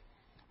this,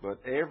 but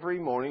every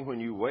morning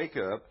when you wake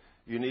up,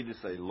 you need to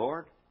say,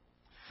 Lord,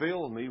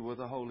 fill me with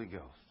the Holy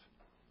Ghost.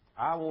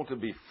 I want to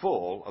be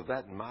full of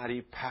that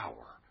mighty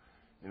power.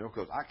 You know,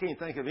 because I can't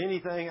think of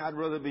anything I'd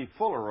rather be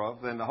fuller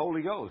of than the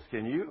Holy Ghost.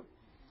 Can you?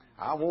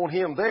 I want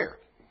Him there.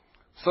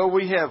 So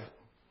we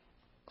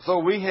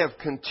have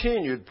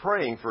continued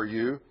praying for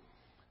you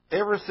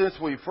ever since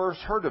we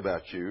first heard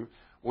about you.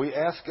 We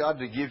ask God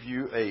to give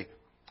you a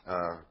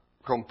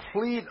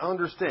complete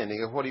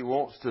understanding of what He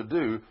wants to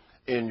do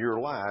in your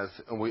lives,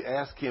 and we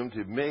ask Him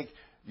to make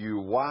you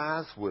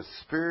wise with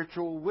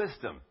spiritual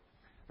wisdom.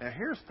 Now,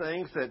 here's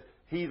things that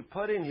He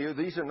put in here.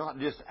 These are not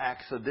just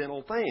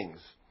accidental things.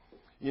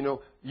 You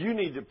know, you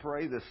need to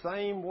pray the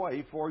same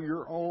way for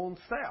your own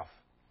self.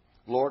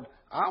 Lord,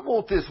 I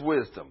want this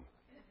wisdom.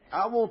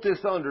 I want this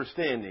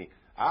understanding.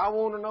 I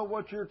want to know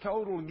what your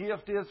total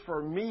gift is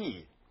for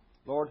me.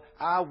 Lord,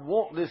 I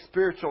want this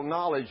spiritual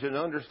knowledge and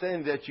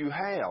understanding that you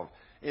have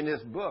in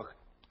this book.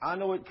 I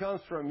know it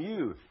comes from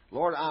you.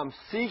 Lord, I'm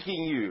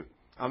seeking you.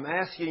 I'm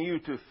asking you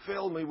to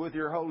fill me with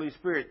your Holy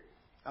Spirit.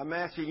 I'm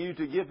asking you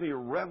to give me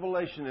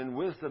revelation and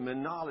wisdom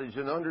and knowledge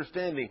and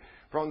understanding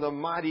from the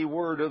mighty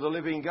Word of the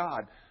living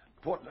God.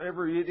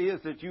 Whatever it is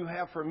that you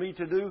have for me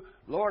to do,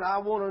 Lord, I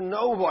want to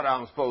know what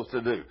I'm supposed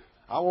to do.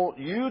 I want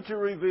you to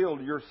reveal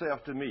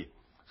yourself to me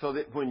so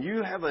that when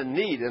you have a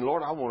need, and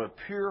Lord, I want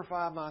to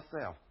purify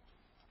myself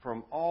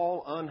from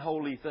all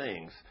unholy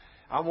things.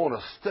 I want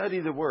to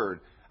study the Word.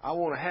 I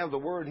want to have the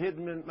Word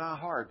hidden in my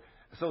heart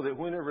so that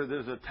whenever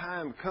there's a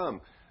time come,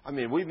 I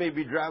mean, we may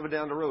be driving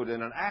down the road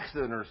and an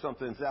accident or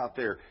something's out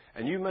there,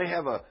 and you may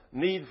have a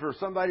need for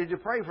somebody to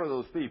pray for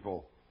those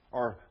people.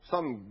 Or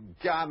some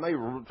guy may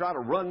try to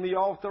run me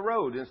off the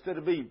road instead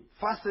of be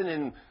fussing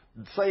and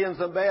saying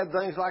some bad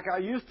things like I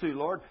used to,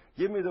 Lord.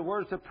 Give me the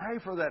words to pray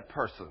for that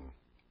person.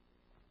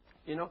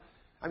 You know,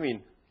 I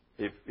mean,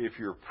 if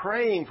you're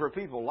praying for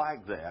people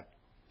like that,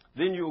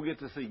 then you'll get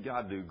to see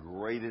God do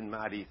great and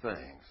mighty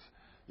things.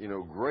 You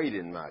know, great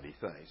and mighty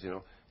things. You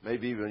know,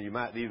 maybe even you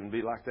might even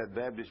be like that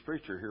Baptist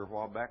preacher here a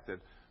while back that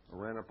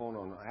ran up on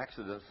an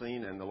accident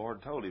scene, and the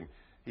Lord told him,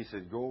 He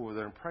said, go over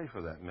there and pray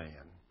for that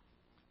man.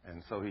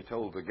 And so he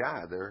told the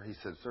guy there, he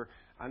said, sir,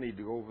 I need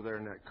to go over there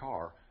in that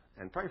car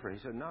and pray for him.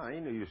 He said, no, I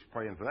ain't no use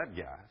praying for that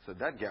guy. I said,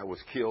 that guy was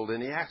killed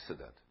in the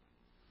accident.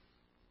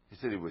 He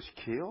said, he was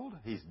killed?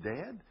 He's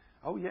dead?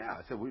 Oh, yeah.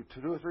 I said,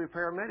 2 or 3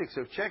 paramedics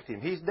have checked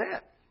him. He's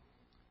dead.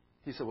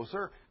 He said, well,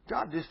 sir,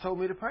 God just told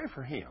me to pray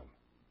for him.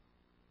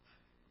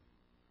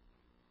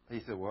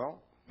 He said,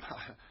 well,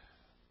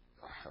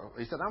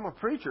 he said, I'm a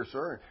preacher,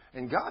 sir,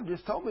 and God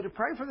just told me to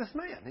pray for this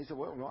man. He said,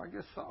 well, no, I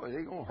guess so. It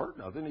ain't going to hurt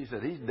nothing. He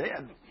said, he's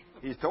dead.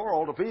 He's tore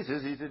all to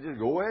pieces. He said, just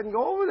go ahead and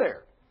go over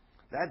there.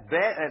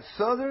 That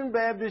Southern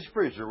Baptist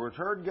preacher, which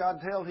heard God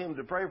tell him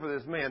to pray for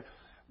this man,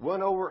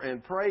 went over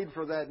and prayed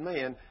for that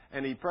man,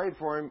 and he prayed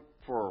for him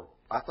for,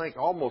 I think,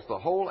 almost the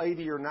whole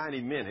 80 or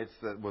 90 minutes.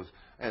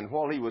 And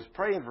while he was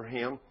praying for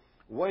him,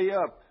 way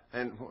up,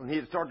 and when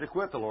he'd start to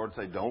quit, the Lord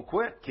said, don't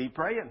quit. Keep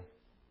praying.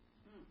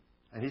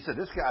 And he said,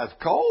 this guy's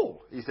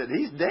cold. He said,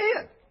 he's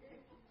dead.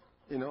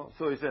 You know,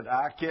 so he said,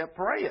 I kept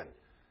praying.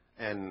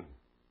 And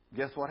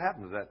guess what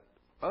happened to that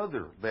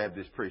other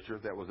Baptist preacher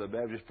that was a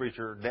Baptist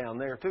preacher down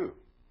there too?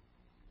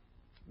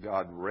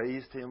 God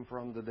raised him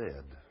from the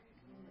dead.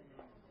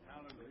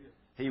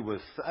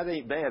 That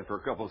ain't bad for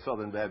a couple of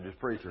Southern Baptist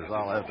preachers,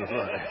 I'll have to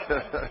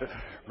say.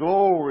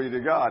 Glory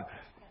to God.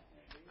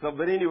 So,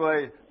 but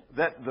anyway,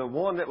 the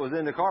one that was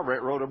in the car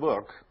wrote a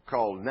book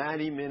called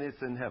 90 Minutes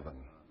in Heaven.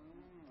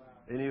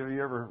 Any of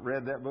you ever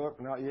read that book?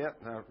 Not yet?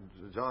 No,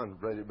 John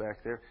read it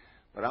back there.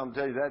 But I'm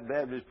telling you, that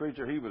Baptist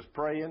preacher, he was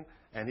praying,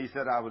 and he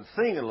said I would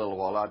sing a little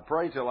while. I'd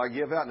pray till I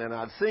give out, and then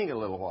I'd sing a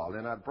little while.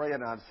 Then I'd pray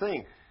and I'd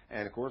sing.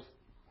 And, of course,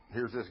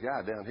 here's this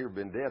guy down here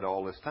been dead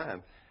all this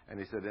time. And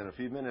he said, in a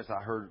few minutes,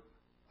 I heard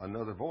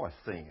another voice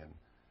singing.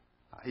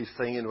 He's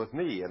singing with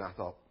me. And I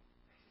thought,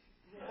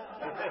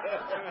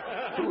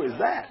 who is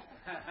that?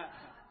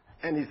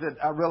 And he said,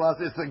 I realized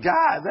it's the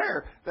guy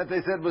there that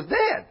they said was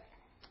dead.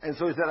 And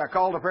so he said, I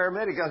called a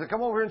paramedic. I said,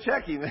 come over and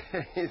check him.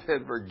 He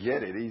said,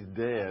 forget it. He's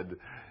dead.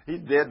 He's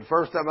dead the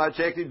first time I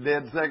checked him,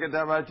 dead the second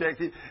time I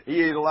checked him.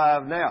 He ain't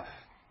alive now.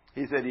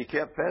 He said he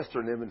kept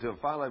pestering him until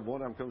finally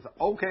one of them comes,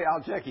 okay,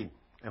 I'll check him.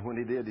 And when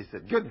he did, he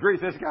said, good grief,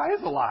 this guy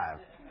is alive.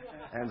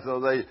 And so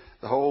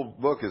the whole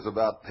book is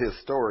about his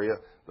story.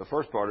 The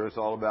first part of it's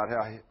all about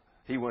how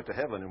he went to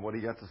heaven and what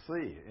he got to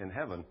see in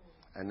heaven.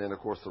 And then, of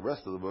course, the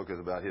rest of the book is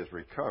about his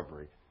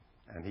recovery.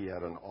 And he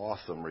had an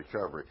awesome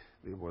recovery.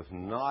 It was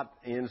not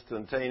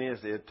instantaneous.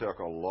 It took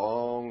a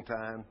long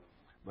time.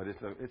 But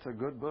it's a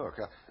good book.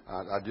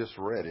 I just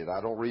read it.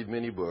 I don't read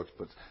many books,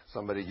 but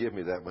somebody gave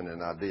me that one,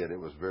 and I did. It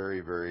was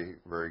very, very,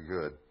 very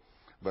good.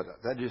 But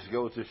that just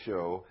goes to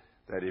show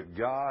that if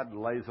God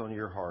lays on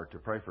your heart to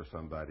pray for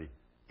somebody,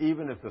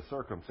 even if the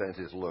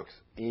circumstances looks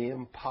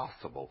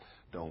impossible,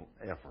 don't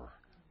ever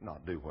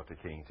not do what the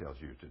King tells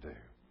you to do.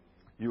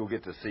 You will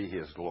get to see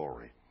His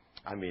glory.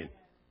 I mean,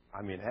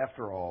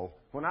 after all,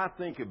 when I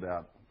think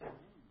about,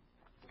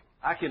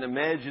 I can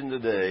imagine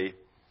today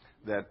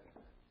that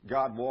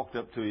God walked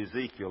up to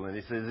Ezekiel and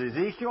He says,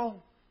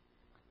 Ezekiel,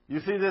 you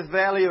see this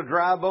valley of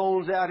dry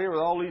bones out here with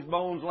all these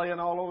bones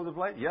laying all over the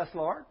place? Yes,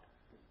 Lord.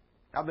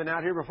 I've been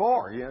out here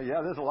before.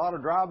 Yeah, there's a lot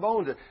of dry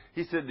bones.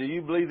 He said, do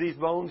you believe these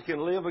bones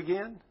can live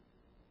again?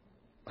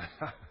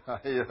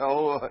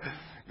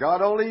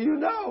 God only you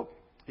know.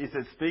 He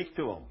said, speak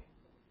to them.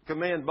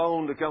 Command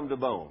bone to come to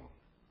bone.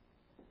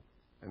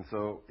 And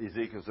so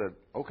Ezekiel said,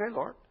 okay,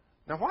 Lord.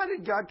 Now, why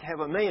did God have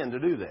a man to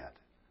do that?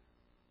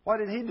 Why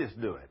did He just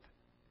do it?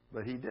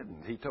 But He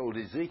didn't. He told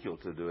Ezekiel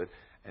to do it.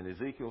 And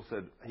Ezekiel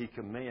said he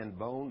commanded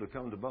bone to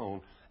come to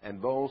bone.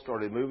 And bones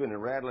started moving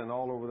and rattling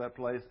all over that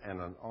place. And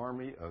an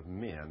army of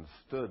men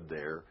stood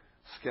there,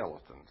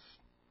 skeletons.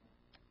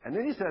 And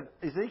then he said,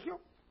 Ezekiel,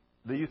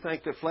 do you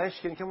think the flesh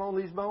can come on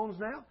these bones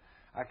now?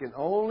 I can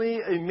only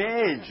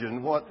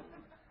imagine what...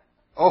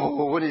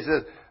 Oh, when he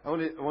said,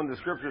 when the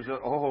scripture said,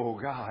 oh,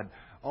 God,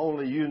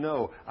 only you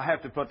know. I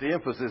have to put the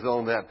emphasis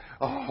on that.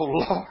 Oh,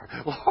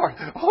 Lord,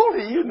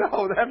 only you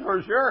know that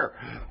for sure.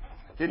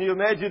 Can you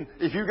imagine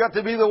if you got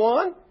to be the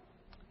one?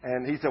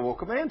 And he said, well,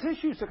 command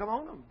tissues to come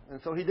on them. And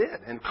so he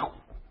did. And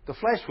the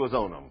flesh was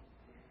on them.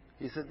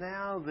 He said,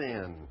 now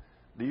then,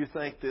 do you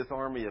think this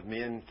army of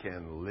men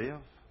can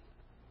live?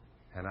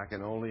 And I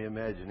can only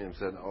imagine him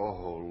saying,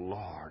 oh,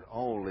 Lord,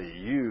 only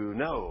you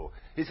know.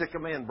 He said,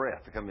 command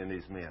breath to come in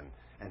these men.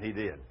 And he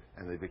did.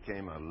 And they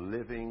became a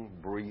living,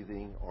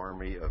 breathing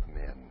army of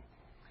men.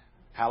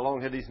 How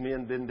long had these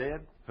men been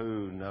dead?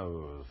 Who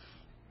knows?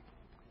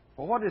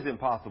 Well, what is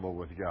impossible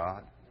with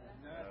God?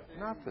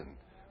 Nothing.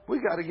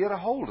 We've got to get a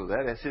hold of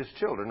that as His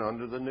children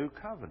under the new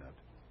covenant.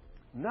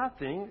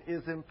 Nothing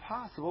is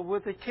impossible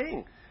with the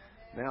King.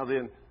 Now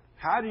then,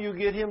 how do you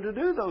get Him to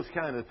do those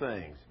kind of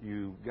things?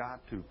 You've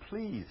got to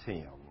please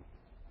Him.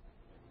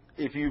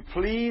 If you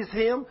please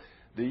Him,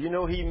 do you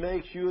know He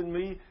makes you and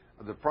me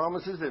the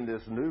promises in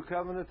this new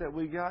covenant that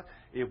we got?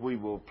 If we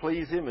will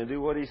please Him and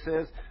do what He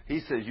says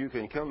you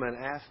can come and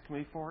ask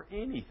me for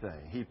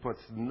anything. He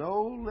puts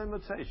no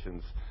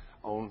limitations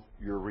on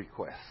your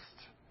request.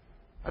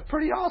 That's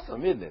pretty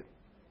awesome, isn't it?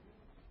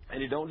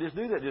 And He don't just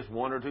do that just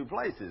one or two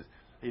places.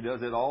 He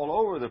does it all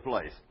over the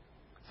place.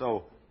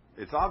 So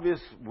it's obvious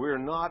we're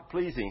not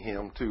pleasing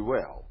Him too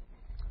well.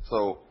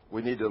 So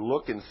we need to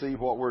look and see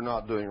what we're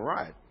not doing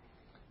right.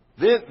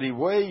 Then the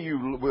way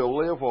you will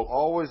live will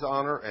always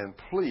honor and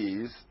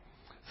please.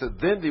 So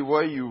then the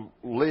way you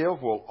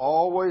live will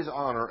always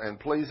honor and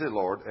please the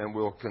Lord, and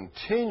will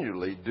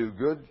continually do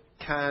good,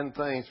 kind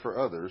things for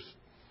others.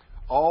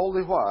 All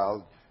the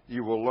while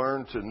you will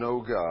learn to know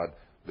God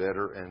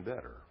better and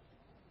better.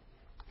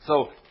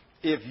 So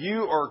if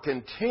you are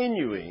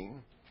continually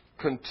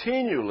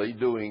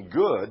doing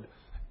good,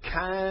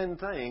 kind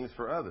things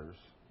for others,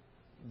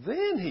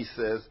 then He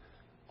says,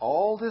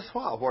 all this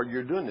while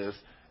you're doing this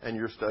and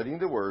you're studying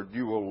the Word,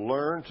 you will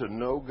learn to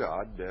know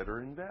God better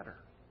and better.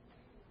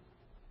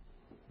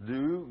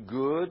 Do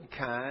good,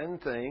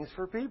 kind things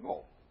for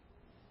people.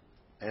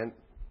 And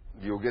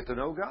you'll get to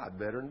know God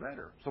better and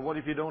better. So what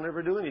if you don't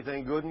ever do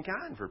anything good and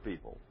kind for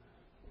people?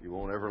 You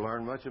won't ever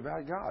learn much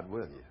about God,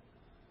 will you?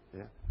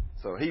 Yeah.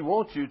 So He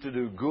wants you to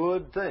do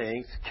good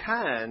things,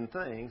 kind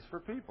things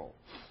for people.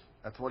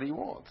 That's what He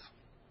wants.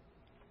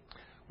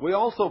 We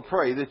also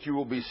pray that you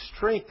will be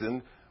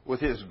strengthened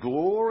with His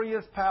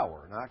glorious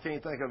power. Now, I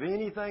can't think of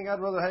anything I'd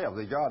rather have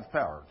than God's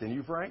power. Can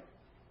you, Frank?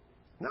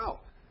 No.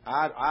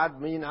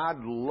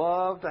 I'd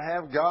love to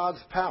have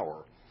God's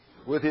power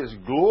with His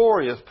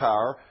glorious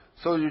power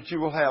so that you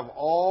will have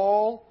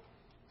all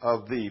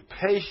of the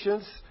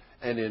patience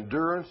and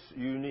endurance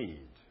you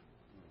need.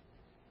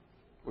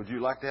 Would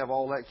you like to have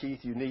all that, Keith,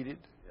 you needed?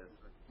 Yes,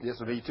 sir. Yes,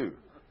 me too.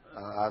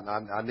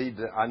 I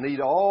need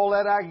all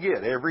that I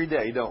get every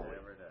day, don't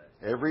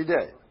we? Every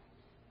day.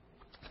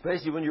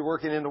 Especially when you're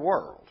working in the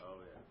world.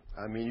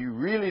 I mean, you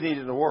really need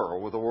it in the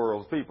world with the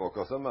world's people,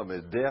 because some of them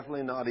is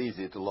definitely not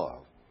easy to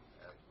love.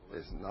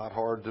 It's not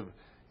hard to,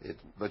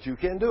 but you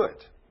can do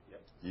it.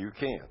 You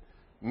can.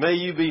 May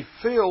you be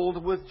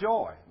filled with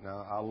joy.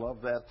 Now, I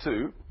love that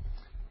too.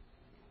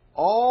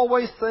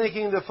 Always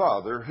thanking the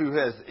Father who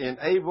has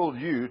enabled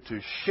you to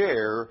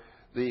share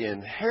the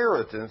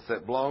inheritance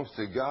that belongs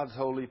to God's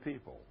holy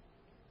people.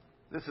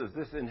 This is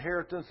this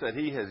inheritance that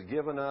He has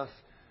given us.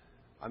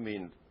 I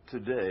mean,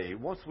 today,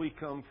 once we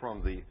come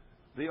from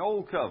the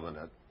old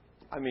covenant,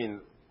 I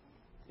mean,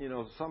 you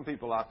know, some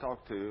people I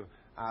talk to,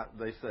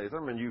 they say,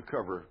 Thurman, you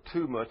cover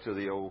too much of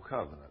the old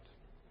covenant.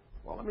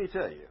 Well, let me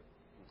tell you,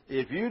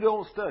 if you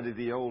don't study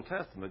the Old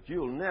Testament,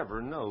 you'll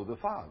never know the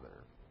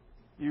Father.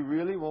 You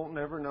really won't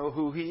never know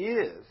who He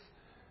is.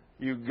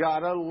 You've got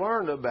to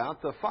learn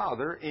about the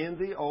Father in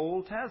the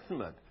Old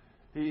Testament.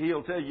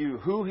 He'll tell you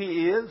who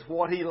He is,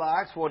 what He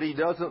likes, what He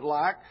doesn't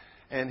like,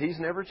 and He's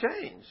never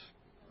changed.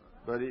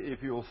 But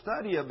if you'll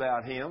study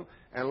about Him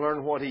and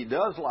learn what He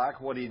does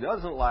like, what He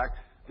doesn't like,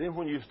 then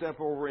when you step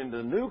over into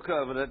the New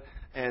Covenant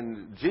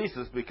and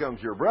Jesus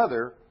becomes your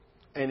brother,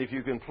 and if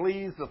you can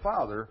please the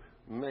Father,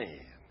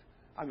 man,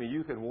 I mean,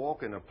 you can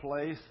walk in a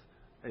place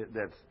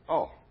that's,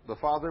 the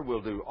Father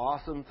will do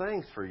awesome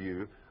things for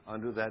you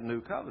under that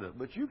new covenant.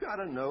 But you got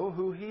to know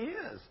who He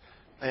is.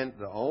 And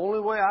the only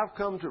way I've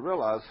come to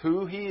realize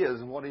who He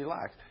is and what He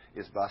likes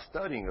is by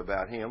studying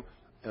about Him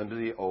under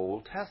the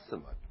Old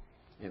Testament.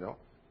 You know,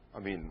 I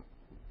mean,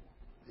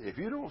 if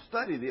you don't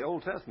study the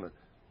Old Testament,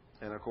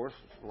 and of course,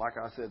 like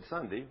I said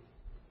Sunday,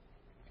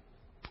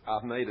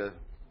 I've made a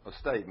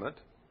statement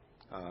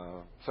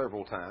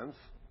several times,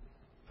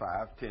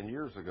 5, 10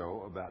 years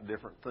ago, about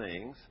different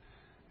things.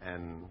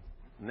 And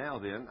now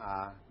then,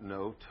 I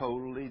know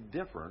totally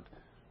different,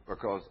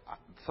 because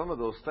some of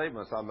those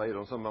statements I made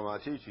on some of my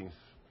teachings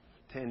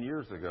 10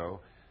 years ago,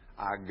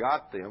 I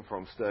got them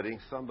from studying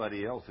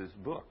somebody else's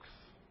books.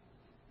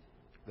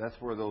 That's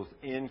where those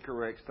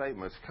incorrect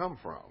statements come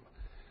from.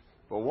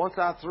 But once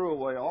I threw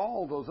away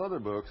all those other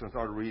books and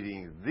started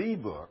reading the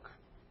book,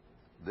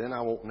 then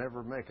I won't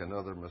never make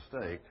another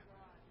mistake,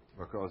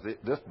 because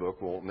this book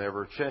won't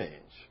never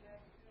change.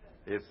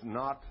 It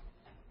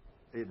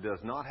does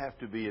not have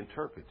to be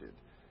interpreted.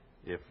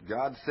 If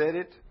God said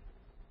it,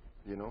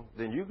 you know,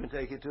 then you can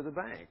take it to the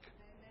bank.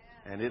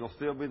 And it'll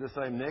still be the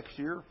same next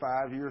year,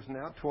 5 years from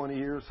now, 20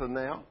 years from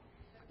now,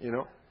 you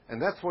know.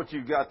 And that's what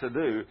you've got to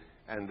do.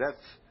 And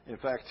that's, in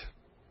fact,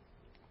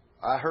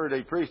 I heard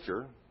a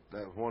preacher,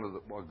 that one of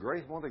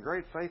the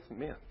great faith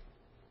men,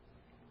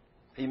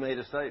 he made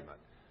a statement.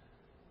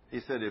 He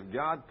said, if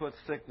God puts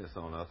sickness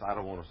on us, I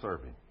don't want to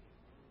serve Him.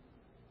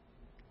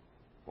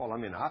 Well,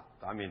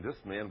 I mean, this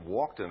man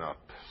walked in a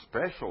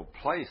special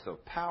place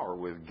of power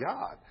with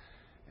God.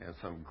 And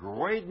some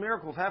great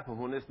miracles happened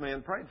when this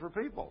man prayed for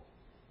people.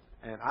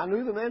 And I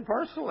knew the man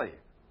personally,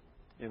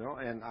 you know,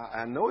 and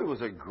I know he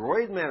was a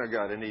great man of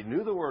God, and he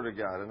knew the Word of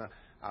God. And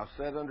I've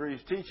sat under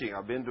his teaching.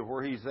 I've been to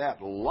where he's at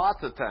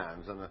lots of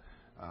times. And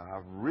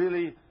I've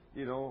really,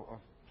 you know,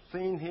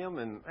 seen him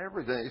and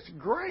everything. It's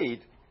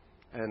great.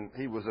 And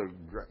he was a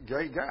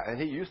great guy. And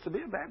he used to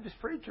be a Baptist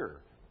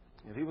preacher.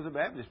 And he was a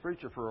Baptist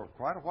preacher for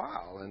quite a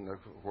while. And, of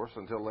course,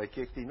 until they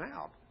kicked him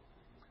out.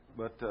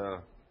 But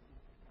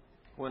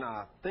when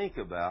I think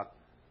about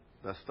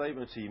the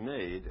statements he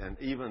made, and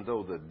even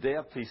though the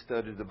depth he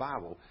studied the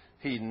Bible,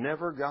 he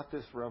never got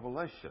this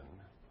revelation.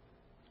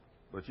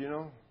 But, you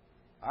know,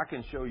 I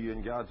can show you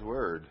in God's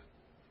Word,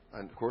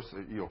 and, of course,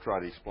 you'll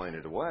try to explain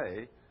it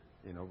away,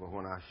 you know, but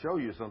when I show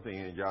you something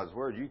in God's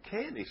Word, you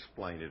can't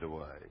explain it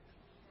away.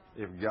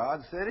 If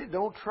God said it,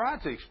 don't try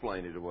to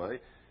explain it away.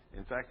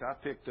 In fact, I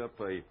picked up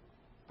a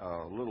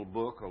little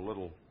book,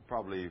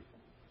 probably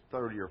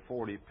 30 or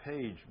 40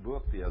 page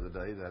book the other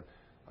day that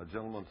a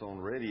gentleman's on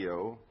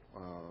radio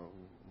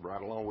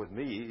right along with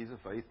me. He's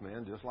a faith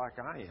man just like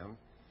I am.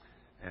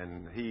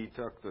 And he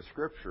took the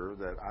scripture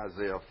that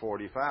Isaiah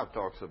 45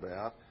 talks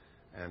about,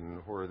 and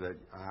where that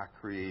I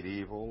create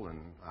evil and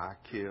I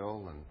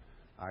kill and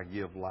I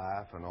give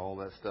life and all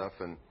that stuff.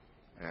 And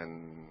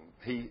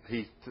he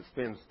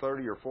spends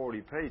 30 or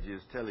 40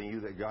 pages telling you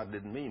that God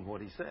didn't mean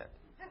what He said.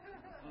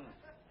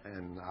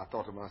 And I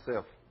thought to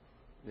myself,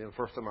 you know, the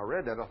first time I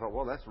read that, I thought,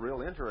 well, that's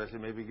real interesting.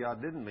 Maybe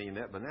God didn't mean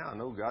that, but now I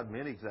know God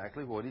meant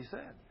exactly what He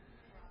said.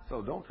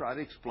 So don't try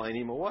to explain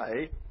Him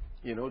away.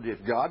 You know,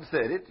 if God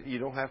said it, you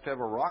don't have to have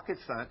a rocket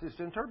scientist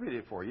to interpret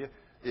it for you.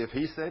 If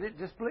He said it,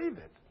 just believe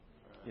it.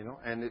 You know,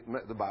 and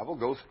the Bible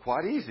goes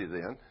quite easy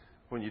then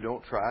when you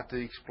don't try to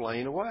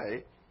explain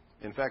away.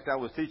 In fact, I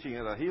was teaching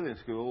at a healing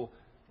school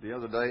the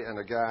other day, and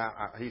a guy,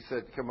 he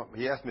said, come up,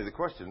 he asked me the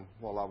question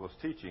while I was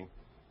teaching.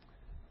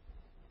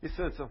 He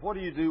said, so what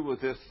do you do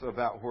with this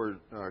about where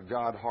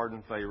God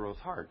hardened Pharaoh's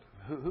heart?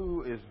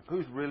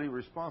 Who's really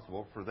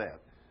responsible for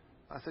that?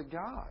 I said,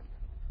 God.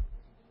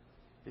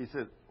 He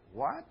said,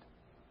 what?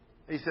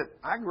 He said,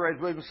 I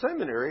graduated from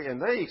seminary,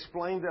 and they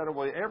explained that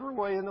away every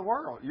way in the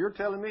world. You're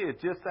telling me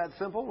it's just that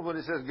simple when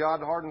it says God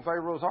hardened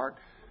Pharaoh's heart?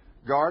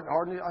 God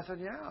hardened it? I said,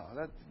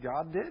 yeah,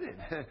 God did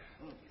it.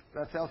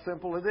 That's how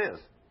simple it is.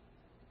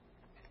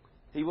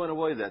 He went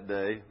away that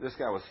day. This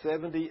guy was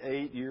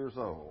 78 years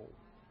old.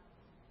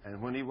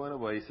 And when he went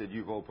away, he said,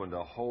 you've opened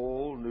a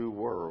whole new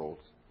world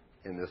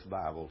in this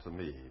Bible to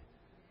me.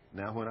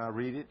 Now when I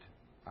read it,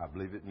 I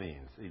believe it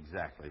means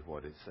exactly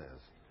what it says.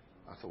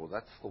 I said, well,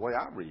 that's the way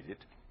I read it.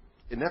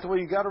 Isn't that the way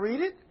you got to read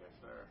it? Yes,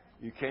 sir.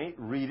 You can't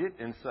read it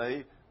and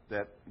say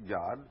that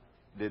God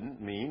didn't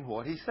mean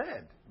what He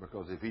said.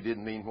 Because if He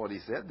didn't mean what He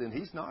said, then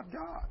He's not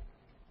God.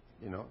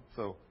 You know,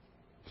 so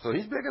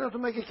He's big enough to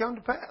make it come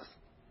to pass.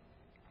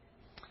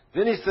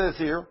 Then He says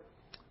here,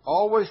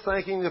 always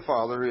thanking the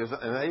Father who has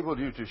enabled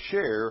you to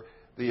share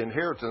the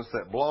inheritance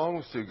that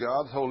belongs to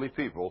God's holy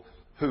people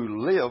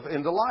who live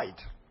in the light.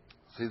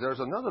 See, there's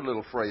another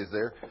little phrase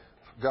there,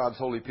 God's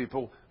holy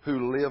people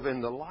who live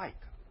in the light.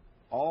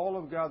 All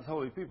of God's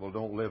holy people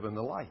don't live in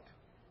the light.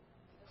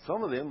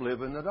 Some of them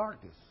live in the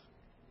darkness.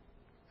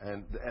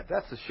 And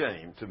that's a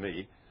shame to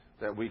me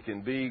that we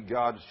can be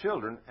God's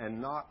children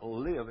and not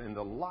live in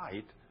the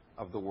light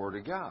of the Word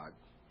of God.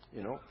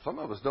 You know, some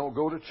of us don't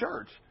go to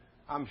church.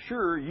 I'm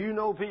sure you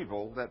know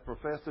people that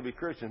profess to be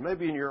Christians,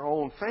 maybe in your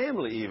own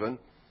family even,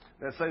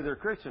 that say they're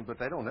Christian, but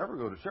they don't ever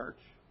go to church.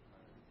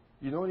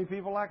 You know any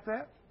people like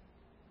that?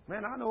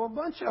 Man, I know a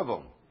bunch of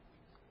them.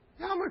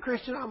 Yeah, I'm a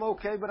Christian, I'm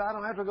okay, but I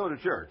don't have to go to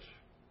church.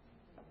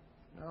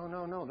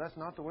 No, that's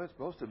not the way it's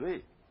supposed to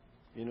be.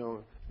 You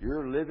know,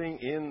 you're living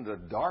in the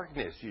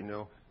darkness, you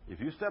know. If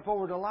you step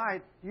over the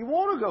light, you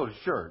want to go to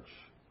church.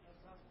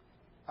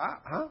 I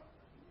said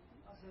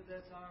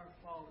that's our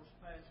fault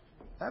as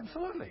pastors.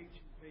 Absolutely.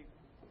 Teaching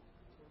people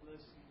to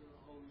listen to the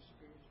Holy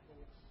Spirit's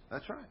voice.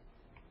 That's right.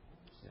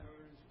 Discern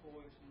His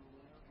voice and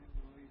allow Him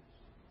to lead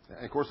us.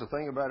 And of course, the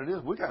thing about it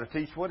is, we got to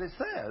teach what it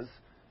says,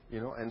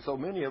 you know, and so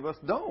many of us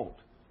don't.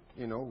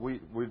 You know,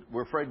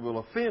 we're afraid we'll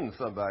offend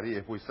somebody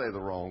if we say the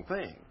wrong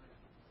thing.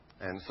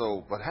 And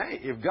so, but hey,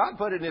 if God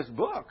put it in His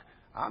book,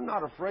 I'm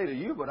not afraid of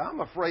you, but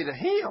I'm afraid of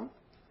Him.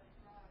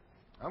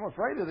 I'm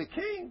afraid of the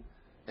King,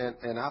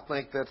 and I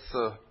think that's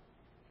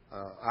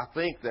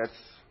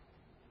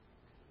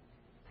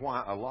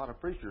why a lot of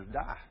preachers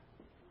die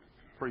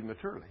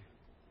prematurely.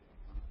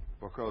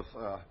 Because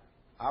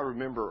I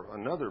remember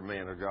another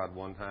man of God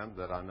one time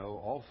that I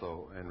know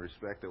also and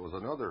respect. It was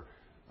another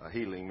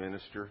healing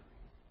minister.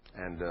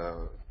 And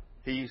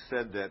he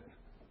said that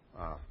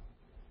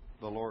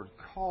the Lord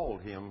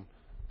called him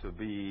to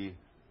be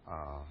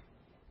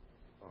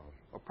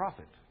a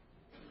prophet.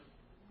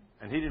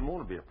 And he didn't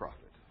want to be a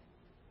prophet.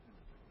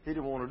 He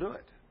didn't want to do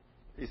it.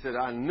 He said,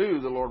 I knew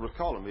the Lord was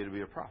calling me to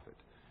be a prophet.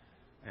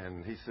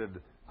 And he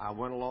said, I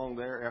went along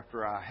there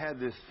after I had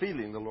this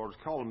feeling the Lord's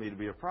calling me to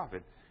be a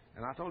prophet.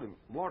 And I told him,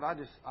 Lord, I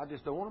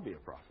just don't want to be a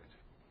prophet.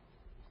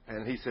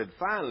 And he said,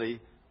 finally,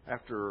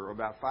 after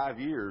about 5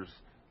 years,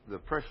 the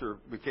pressure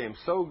became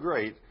so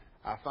great,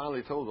 I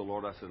finally told the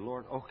Lord, I said,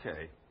 Lord,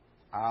 okay,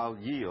 I'll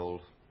yield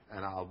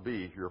and I'll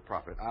be your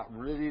prophet. I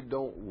really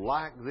don't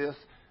like this,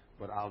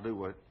 but I'll do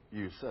what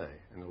you say.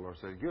 And the Lord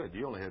said, good,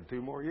 you only had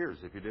 2 more years.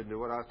 If you didn't do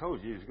what I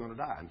told you, he was going to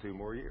die in 2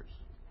 more years.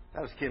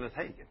 That was Kenneth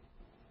Hagin.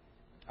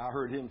 I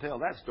heard him tell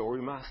that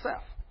story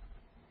myself.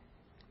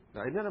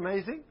 Now, isn't that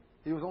amazing?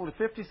 He was only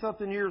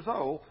 50-something years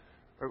old,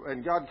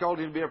 and God called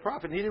him to be a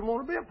prophet, and he didn't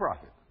want to be a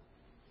prophet.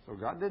 So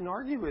God didn't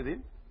argue with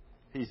him.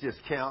 He's just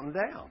counting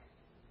down.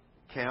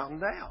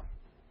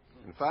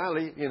 And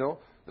finally, you know,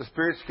 the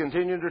Spirit's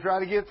continuing to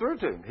try to get through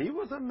to him. He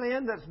was a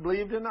man that's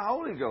believed in the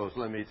Holy Ghost,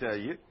 let me tell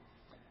you.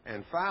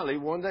 And finally,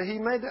 one day he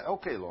made that,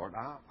 okay, Lord,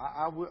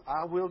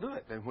 I will do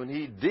it. And when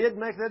he did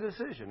make that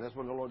decision, that's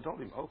when the Lord told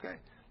him, okay,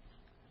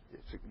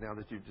 now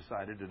that you've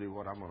decided to do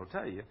what I'm going to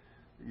tell you,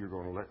 I'm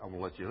going to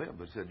let you live.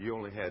 But he said, you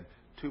only had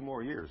 2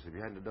 more years. If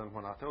you hadn't done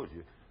what I told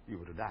you, you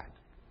would have died.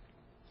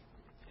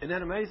 Isn't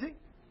that amazing?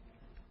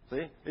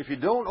 See, if you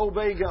don't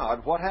obey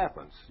God, what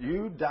happens?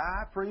 You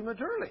die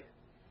prematurely.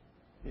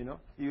 You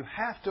know, you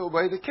have to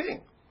obey the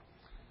King.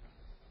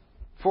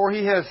 For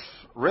He has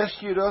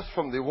rescued us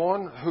from the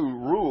one who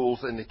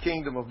rules in the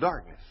kingdom of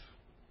darkness.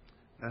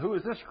 Now, who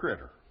is this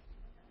critter?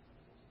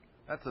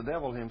 That's the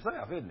devil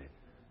himself, isn't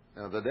he?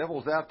 Now, the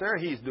devil's out there.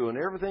 He's doing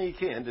everything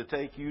he can to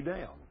take you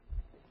down.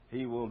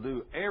 He will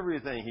do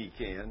everything he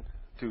can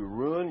to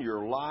ruin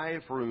your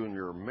life, ruin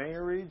your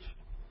marriage.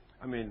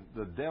 I mean,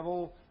 the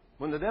devil...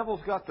 When the devil's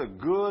got the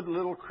good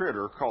little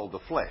critter called the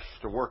flesh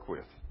to work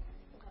with.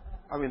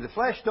 I mean, the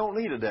flesh don't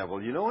need a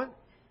devil, you know it?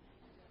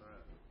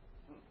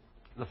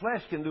 The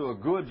flesh can do a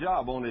good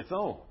job on its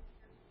own.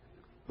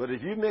 But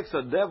if you mix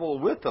a devil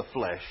with the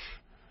flesh,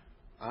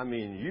 I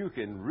mean, you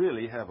can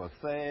really have a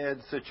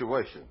sad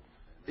situation.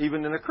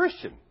 Even in a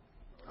Christian.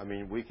 I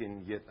mean, we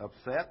can get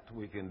upset.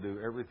 We can do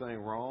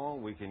everything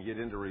wrong. We can get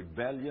into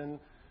rebellion.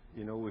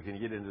 You know, we can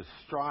get into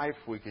strife.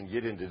 We can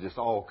get into just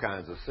all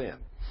kinds of sin.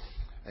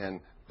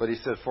 But he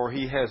said, for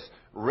He has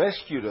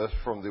rescued us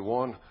from the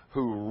one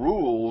who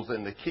rules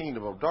in the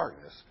kingdom of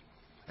darkness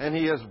and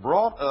He has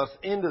brought us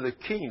into the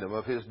kingdom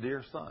of His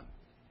dear Son.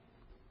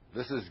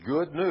 This is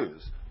good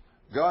news.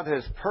 God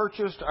has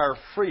purchased our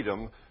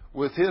freedom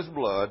with His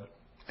blood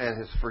and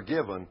has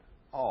forgiven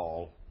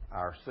all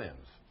our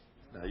sins.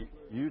 Now,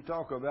 you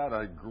talk about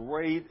a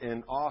great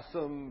and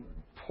awesome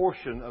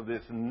portion of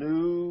this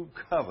new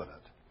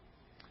covenant.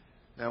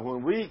 Now,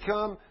 when we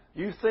come,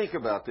 you think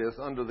about this,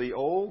 under the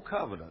old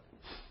covenant,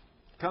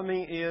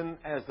 coming in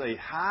as a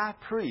high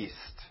priest,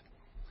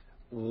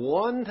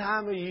 one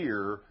time a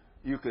year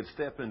you could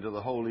step into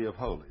the Holy of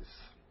Holies.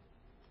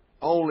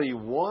 Only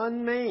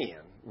one man,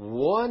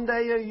 one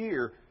day a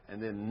year,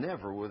 and then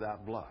never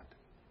without blood.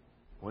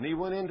 When he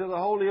went into the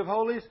Holy of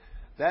Holies,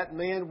 that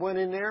man went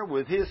in there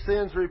with his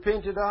sins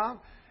repented of,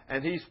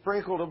 and he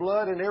sprinkled the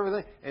blood and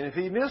everything. And if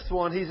he missed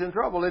one, he's in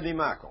trouble, isn't he,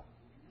 Michael?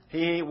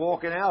 He ain't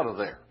walking out of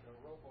there.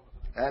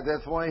 And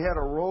that's why he had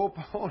a rope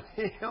on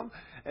him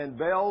and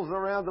bells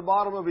around the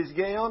bottom of his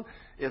gown.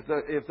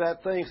 If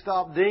that thing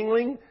stopped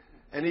dingling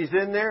and he's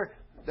in there,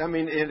 I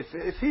mean,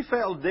 if he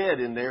fell dead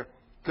in there,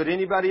 could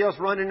anybody else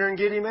run in there and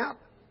get him out?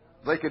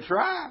 They could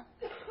try,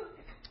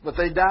 but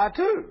they die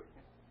too.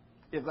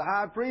 If the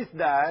high priest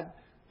died,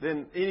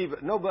 then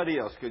nobody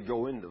else could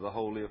go into the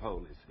Holy of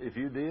Holies. If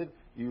you did,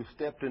 you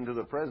stepped into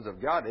the presence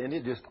of God, and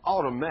it just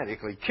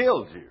automatically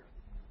killed you.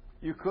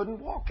 You couldn't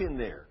walk in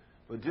there.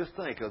 But just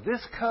think of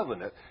this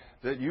covenant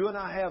that you and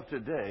I have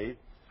today.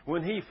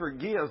 When He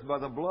forgives by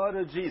the blood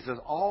of Jesus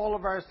all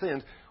of our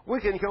sins, we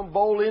can come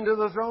boldly into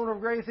the throne of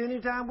grace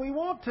anytime we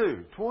want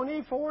to,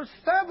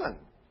 24/7.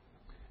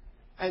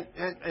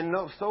 And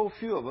so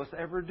few of us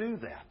ever do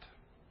that.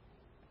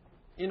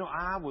 You know,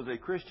 I was a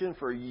Christian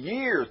for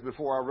years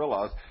before I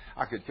realized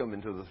I could come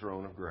into the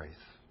throne of grace.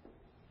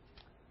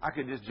 I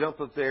could just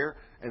jump up there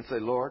and say,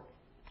 Lord,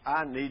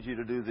 I need you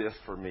to do this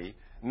for me,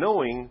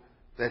 knowing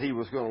that He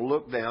was going to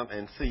look down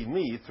and see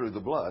me through the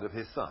blood of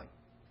His Son.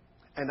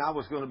 And I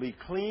was going to be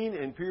clean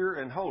and pure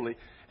and holy,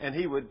 and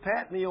He would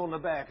pat me on the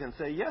back and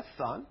say, yes,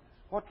 son,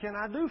 what can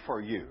I do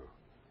for you?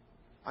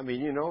 I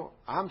mean, you know,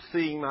 I'm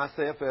seeing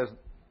myself as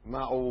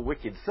my old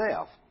wicked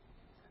self,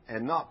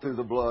 and not through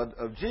the blood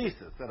of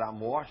Jesus, that I'm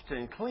washed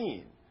and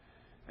clean.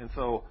 And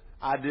so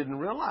I didn't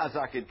realize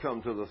I could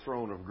come to the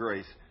throne of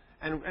grace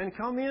and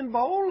come in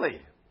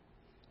boldly.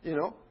 You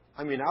know,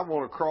 I mean, I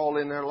want to crawl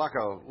in there like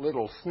a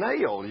little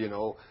snail, you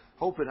know,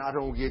 hoping I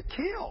don't get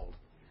killed.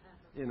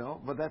 You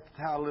know, but that's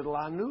how little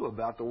I knew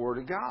about the Word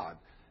of God.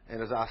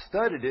 And as I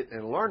studied it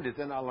and learned it,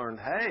 then I learned,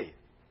 hey,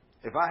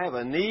 if I have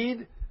a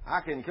need,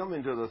 I can come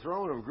into the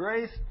throne of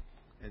grace.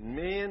 And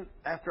man,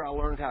 after I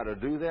learned how to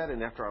do that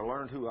and after I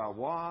learned who I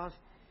was,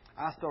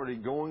 I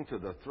started going to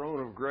the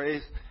throne of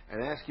grace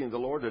and asking the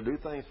Lord to do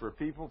things for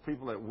people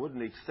that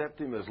wouldn't accept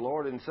Him as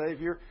Lord and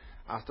Savior.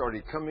 I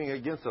started coming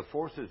against the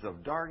forces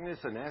of darkness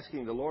and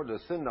asking the Lord to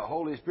send the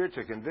Holy Spirit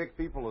to convict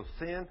people of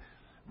sin,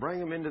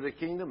 bring them into the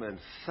kingdom and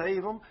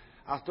save them.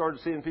 I started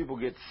seeing people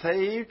get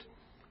saved.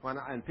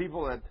 And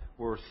people that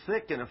were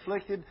sick and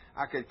afflicted,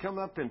 I could come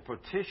up and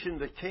petition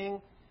the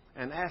King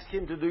and ask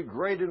Him to do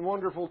great and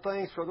wonderful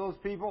things for those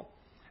people.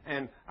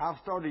 And I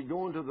started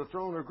going to the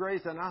throne of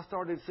grace, and I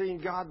started seeing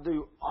God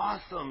do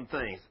awesome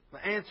things.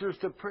 The answers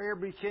to prayer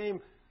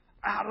became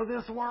out of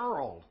this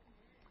world.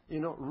 You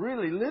know,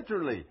 really,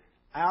 literally,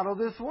 out of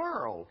this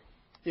world.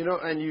 You know,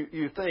 and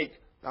you think,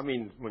 I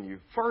mean, when you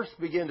first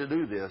begin to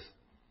do this,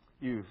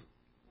 you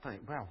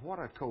think, wow, what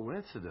a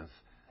coincidence.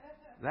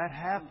 That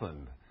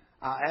happened.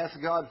 I asked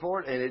God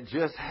for it, and it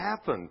just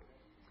happened.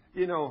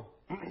 You know,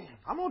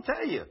 I'm going to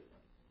tell you,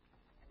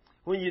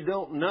 when you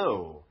don't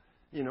know,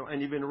 you know,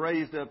 and you've been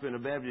raised up in a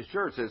Baptist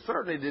church that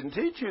certainly didn't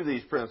teach you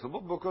these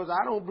principles, because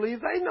I don't believe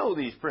they know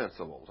these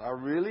principles. I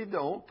really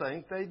don't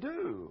think they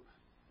do.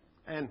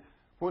 And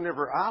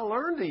whenever I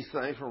learned these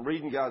things from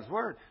reading God's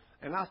Word,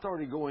 and I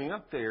started going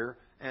up there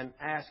and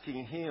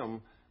asking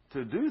Him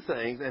to do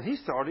things, and He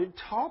started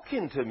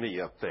talking to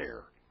me up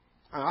there.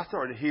 And I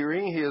started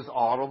hearing His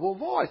audible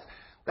voice.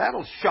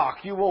 That'll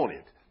shock you, won't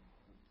it?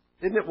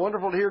 Isn't it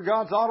wonderful to hear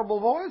God's audible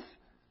voice?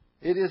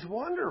 It is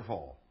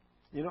wonderful.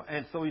 You know,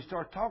 and so He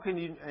starts talking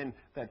to you, and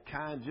that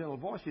kind, gentle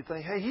voice, you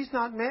think, hey, He's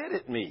not mad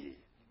at me.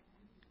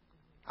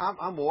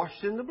 I'm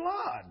washed in the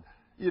blood,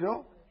 you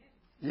know.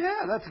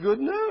 Yeah, that's good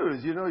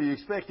news. You know, you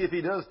expect if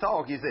He does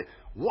talk, He say,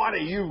 what do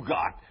you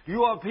got?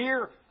 You up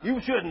here? You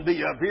shouldn't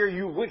be up here,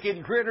 you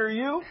wicked critter,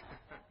 you.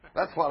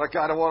 That's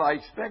kind of what I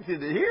expected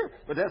to hear,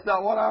 but that's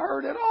not what I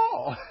heard at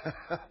all.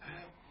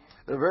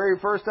 The very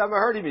first time I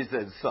heard Him, He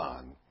said,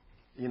 son.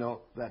 You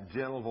know, that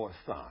gentle voice,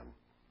 son.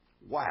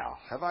 Wow,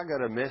 have I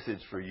got a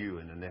message for you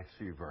in the next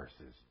few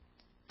verses?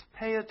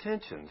 Pay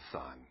attention,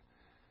 son.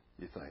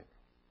 You think,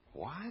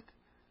 what?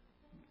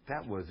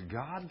 That was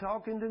God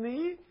talking to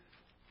me?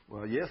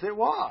 Well, yes, it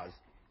was.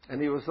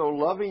 And He was so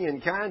loving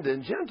and kind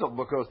and gentle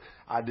because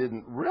I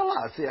didn't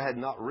realize, I had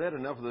not read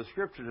enough of the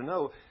Scripture to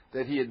know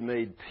that He had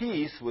made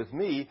peace with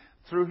me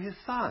through His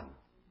Son.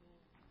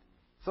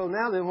 So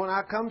now then, when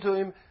I come to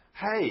Him,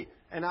 hey,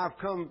 and I've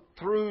come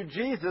through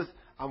Jesus,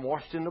 I'm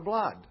washed in the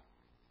blood.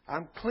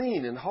 I'm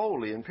clean and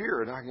holy and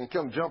pure, and I can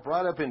come jump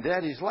right up in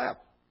Daddy's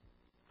lap.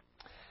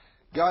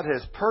 God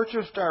has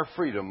purchased our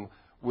freedom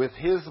with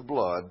His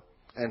blood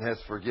and has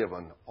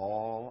forgiven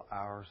all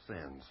our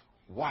sins.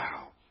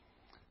 Wow.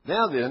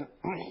 Now then,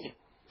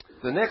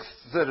 the next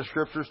set of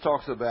scriptures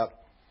talks about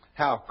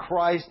how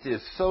Christ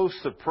is so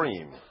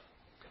supreme.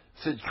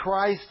 It said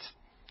Christ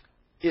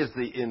is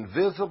the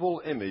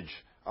invisible image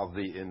of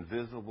the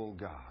invisible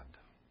God.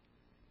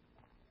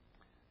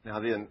 Now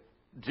then,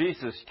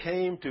 Jesus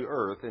came to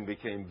earth and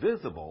became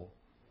visible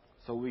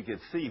so we could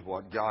see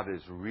what God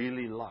is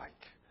really like.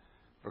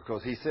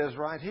 Because He says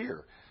right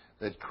here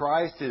that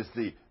Christ is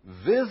the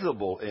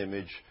visible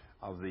image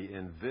of the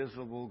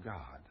invisible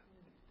God.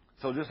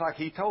 So just like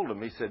He told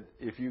them, He said,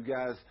 if you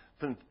guys,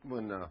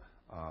 when, I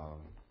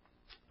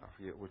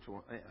forget which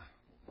one,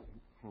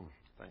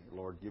 thank you,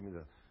 Lord, give me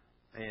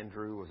the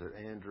Andrew, was it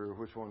Andrew?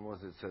 Which one was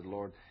it? Said,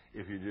 Lord,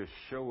 if you just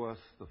show us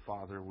the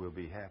Father, we'll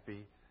be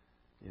happy.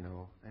 You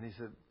know, and He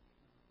said,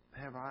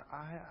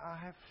 I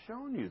have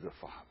shown you the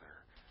Father.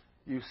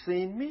 You've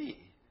seen me.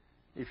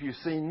 If you've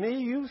seen me,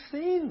 you've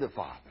seen the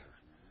Father.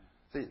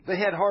 See, they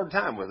had a hard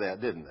time with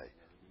that, didn't they?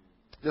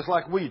 Just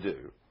like we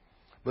do.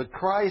 But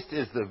Christ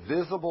is the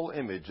visible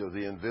image of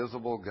the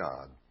invisible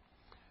God.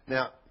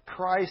 Now,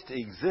 Christ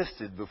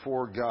existed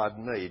before God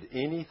made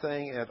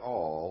anything at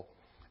all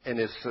and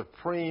is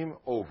supreme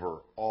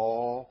over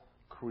all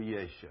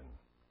creation.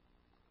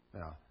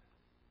 Now,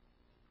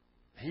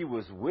 He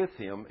was with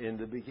Him in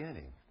the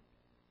beginning.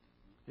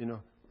 You know,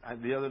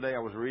 the other day I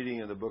was reading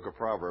in the book of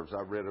Proverbs.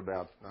 I've read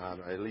about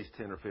at least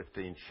 10 or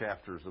 15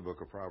 chapters of the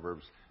book of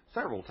Proverbs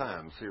several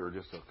times here.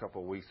 Just a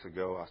couple of weeks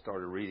ago, I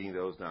started reading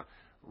those, and I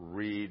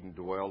read and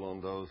dwell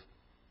on those.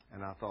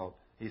 And I thought,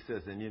 he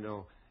says, and you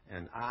know,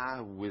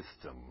 and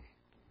wisdom,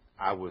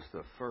 I was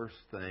the first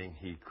thing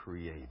He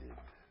created.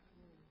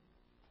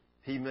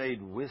 He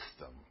made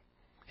wisdom.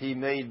 He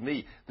made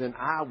me. Then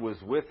I was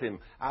with Him.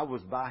 I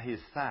was by His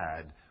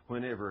side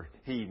whenever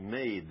He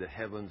made the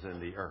heavens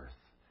and the earth.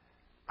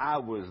 I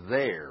was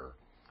there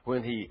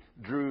when He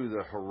drew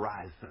the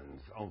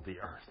horizons on the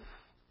earth.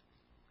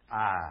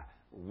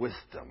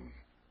 Wisdom,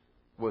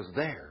 was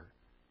there.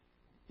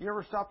 You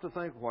ever stop to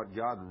think what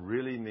God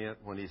really meant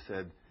when He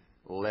said,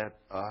 let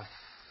us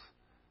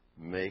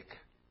make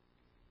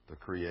the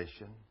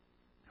creation?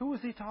 Who was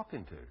He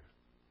talking to?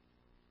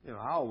 You know,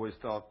 I always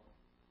thought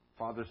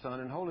Father, Son,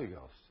 and Holy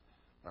Ghost.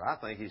 But I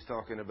think He's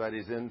talking about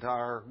His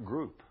entire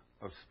group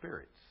of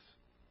spirits.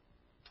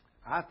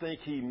 I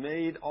think He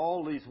made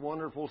all these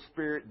wonderful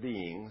spirit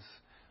beings,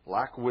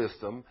 like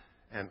wisdom,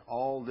 and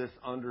all this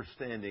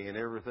understanding and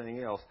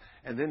everything else.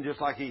 And then just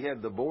like He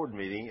had the board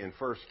meeting in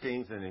 1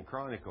 Kings and in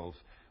Chronicles,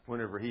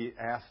 whenever He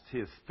asked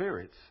His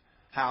spirits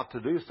how to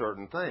do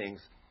certain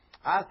things,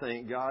 I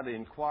think God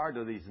inquired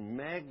of these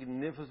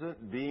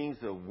magnificent beings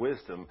of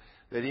wisdom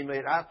that He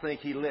made. I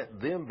think He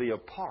let them be a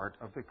part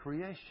of the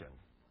creation.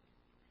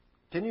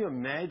 Can you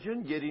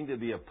imagine getting to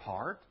be a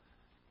part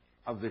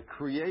of the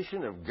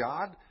creation of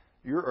God?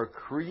 You're a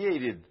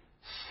created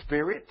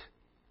spirit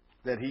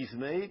that He's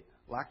made,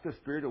 like the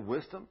spirit of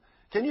wisdom.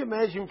 Can you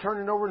imagine Him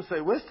turning over and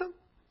say, wisdom,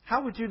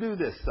 how would you do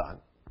this, son?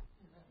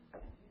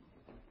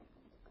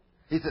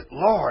 He said,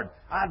 Lord,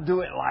 I'd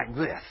do it like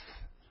this.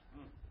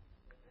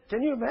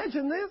 Can you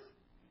imagine this?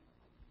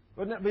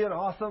 Wouldn't that be an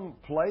awesome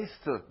place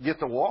to get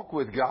to walk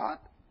with God?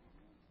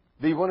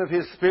 Be one of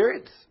His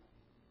spirits?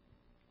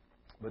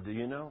 But do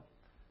you know,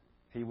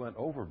 He went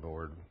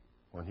overboard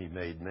when He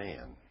made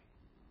man.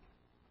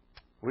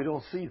 We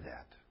don't see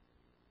that.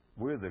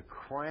 We're the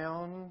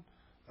crown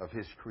of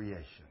His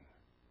creation.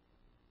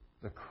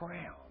 The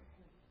crown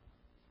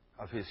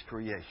of His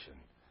creation.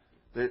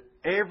 That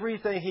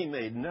everything He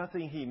made,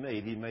 nothing He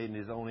made in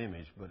His own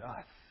image but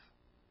us.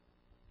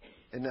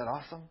 Isn't that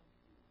awesome?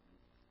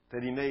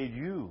 That He made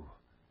you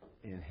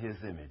in His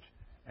image.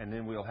 And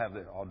then we'll have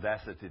the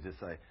audacity to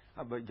say,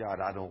 oh, but God,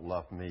 I don't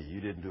love me.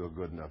 You didn't do a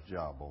good enough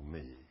job on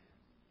me.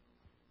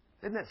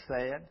 Isn't that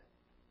sad?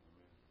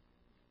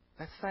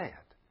 That's sad.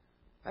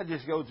 That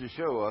just goes to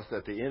show us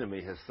that the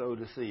enemy has so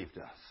deceived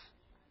us.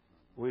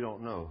 We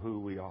don't know who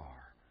we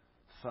are.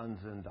 Sons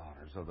and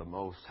daughters of the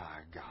Most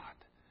High God.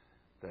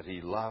 That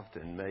He loved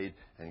and made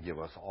and give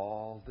us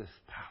all this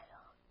power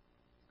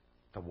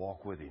to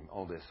walk with Him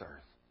on this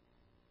earth.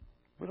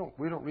 We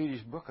don't read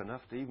His book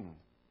enough to even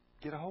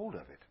get a hold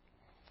of it.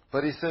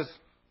 But He says,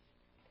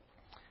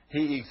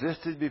 He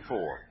existed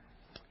before.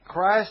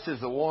 Christ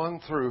is the one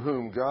through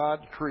whom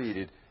God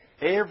created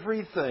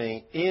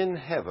everything in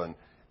heaven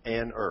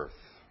and earth.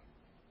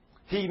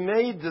 He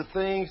made the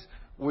things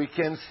we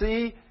can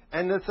see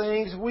and the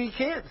things we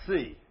can't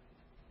see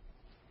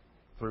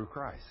through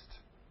Christ.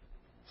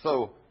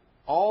 So,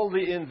 all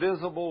the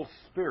invisible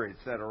spirits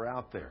that are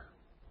out there,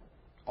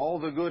 all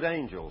the good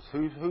angels,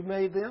 who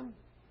made them?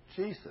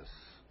 Jesus.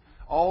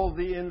 All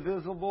the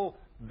invisible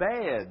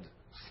bad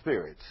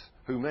spirits,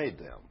 who made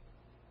them?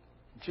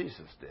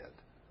 Jesus did.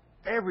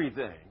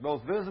 Everything,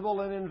 both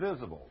visible and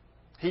invisible.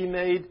 He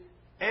made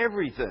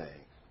everything.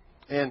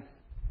 And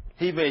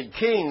He made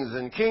kings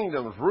and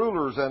kingdoms,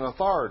 rulers and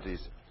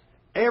authorities.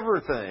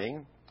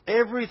 Everything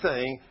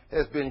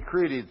has been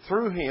created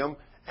through Him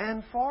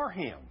and for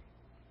Him.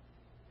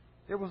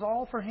 It was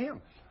all for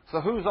Him. So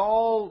who's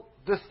all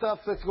this stuff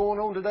that's going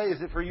on today?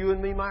 Is it for you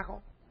and me,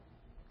 Michael?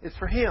 It's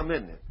for Him,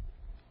 isn't it?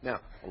 Now,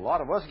 a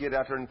lot of us get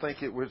out there and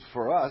think it was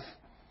for us.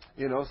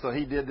 You know, so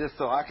He did this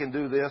so I can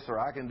do this or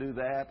I can do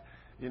that.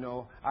 You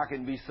know, I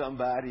can be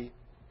somebody.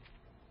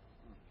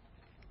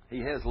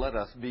 He has let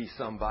us be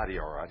somebody,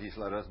 all right. He's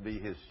let us be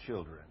His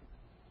children.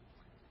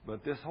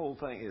 But this whole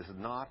thing is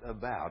not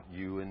about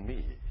you and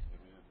me.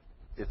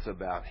 It's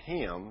about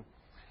Him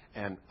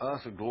and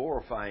us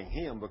glorifying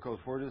Him, because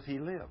where does He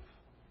live?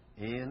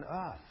 In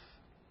us.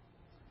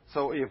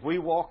 So if we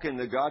walk in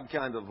the God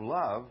kind of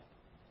love,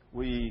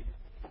 we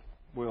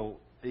will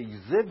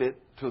exhibit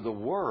to the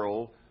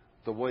world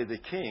the way the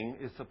King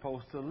is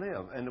supposed to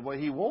live and the way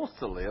He wants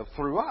to live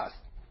through us.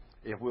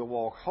 If we'll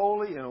walk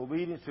holy and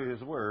obedient to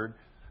His Word,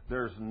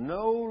 there's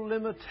no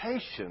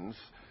limitations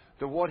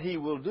to what He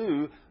will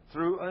do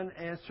through an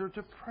answer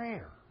to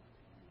prayer.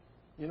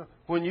 You know,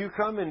 when you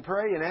come and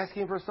pray and ask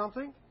Him for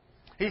something,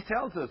 He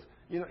tells us,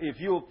 you know, if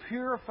you'll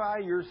purify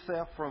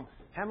yourself from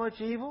how much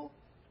evil?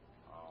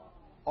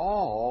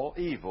 All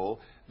evil,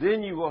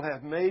 then you will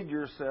have made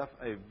yourself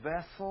a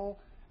vessel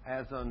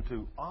as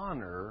unto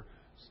honor,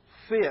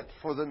 fit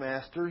for the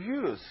Master's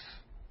use.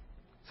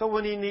 So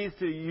when He needs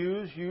to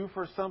use you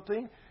for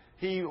something,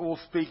 He will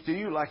speak to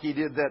you like He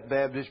did that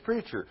Baptist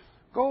preacher.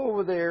 Go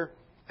over there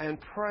and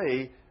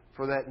pray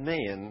for that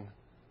man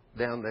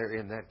down there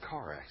in that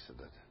car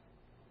accident.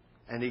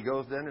 And he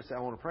goes down and says, I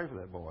want to pray for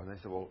that boy. And they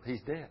said, well,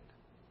 he's dead.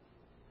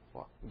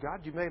 Well, God,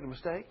 you made a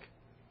mistake.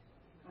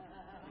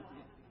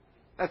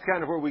 That's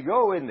kind of where we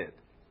go, isn't it?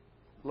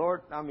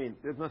 Lord, I mean,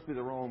 it must be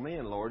the wrong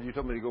man, Lord. You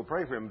told me to go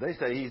pray for him. They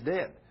say he's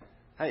dead.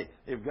 Hey,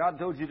 if God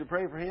told you to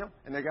pray for him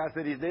and the guy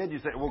said he's dead, you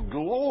say, well,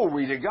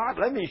 glory to God.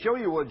 Let me show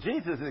you what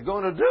Jesus is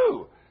going to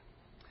do.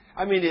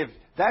 I mean, if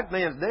that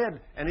man's dead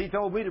and he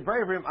told me to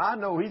pray for him, I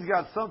know he's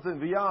got something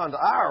beyond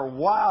our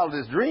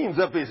wildest dreams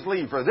up his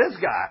sleeve for this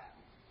guy.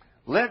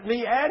 Let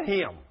me add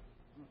him.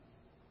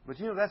 But,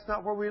 you know, that's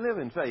not where we live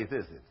in faith,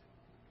 is it?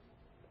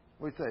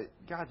 We say,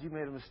 God, you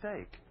made a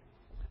mistake.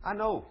 I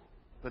know.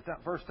 But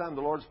that first time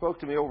the Lord spoke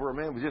to me over a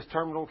man with just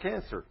terminal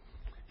cancer,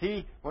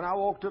 when I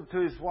walked up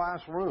to his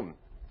wife's room,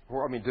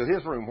 to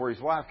his room where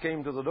his wife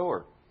came to the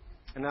door,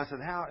 and I said,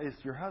 how is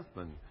your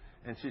husband?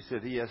 And she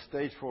said, he has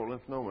stage 4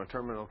 lymphoma,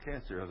 terminal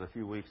cancer, has a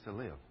few weeks to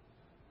live.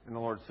 And the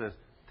Lord says,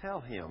 tell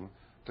him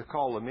to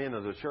call the men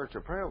of the church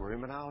to pray over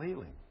him and I'll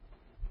heal him.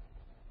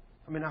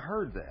 I mean, I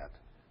heard that.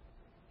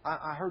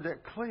 I heard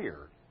that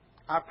clear.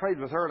 I prayed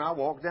with her and I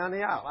walked down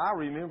the aisle. I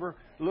remember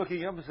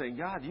looking up and saying,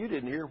 God, you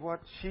didn't hear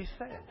what she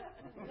said.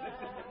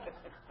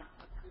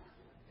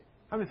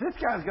 I mean, if this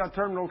guy's got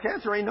terminal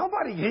cancer, ain't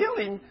nobody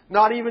healing,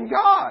 not even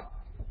God.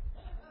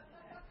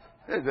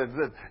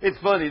 It's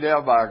funny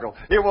now, Michael.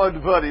 It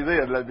wasn't funny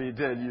then, let me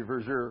tell you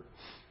for sure.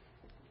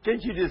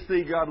 Can't you just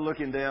see God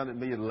looking down at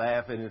me and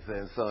laughing and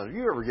saying, son, if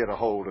you ever get a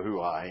hold of who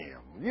I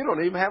am, you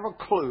don't even have a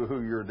clue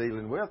who you're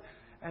dealing with.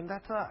 And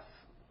that's us.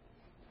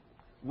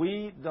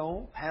 We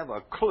don't have a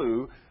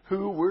clue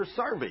who we're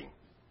serving.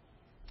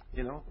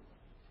 You know,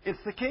 it's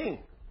the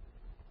King.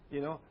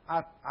 You know,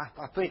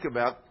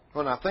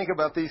 when I think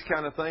about these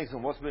kind of things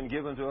and what's been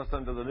given to us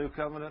under the new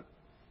covenant,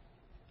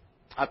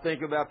 I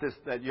think about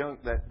that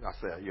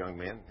young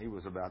man. He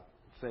was about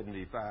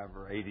 75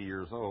 or 80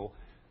 years old.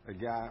 A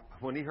guy,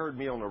 when he heard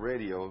me on the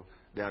radio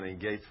down in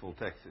Gatesville,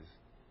 Texas,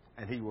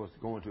 and he was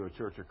going to a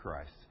Church of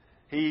Christ,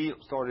 he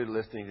started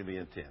listening to me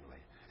intently.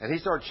 And he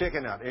started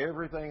checking out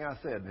everything I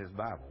said in his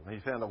Bible. And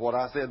he found that what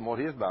I said and what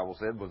his Bible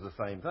said was the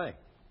same thing.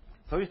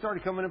 So he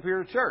started coming up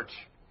here to church.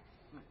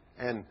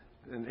 And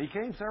he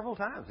came several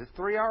times. It's a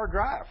 3-hour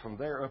drive from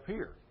there up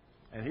here.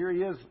 And here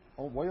he is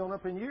way on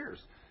up in years.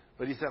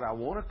 But he said, I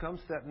want to come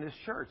sit in this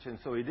church. And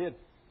so he did.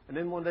 And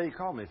then one day he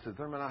called me and said,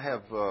 Thurman, I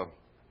have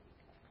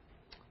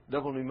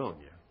double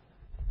pneumonia.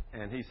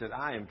 And he said,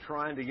 I am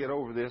trying to get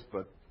over this,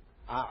 but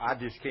I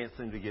just can't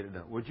seem to get it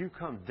done. Would you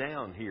come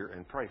down here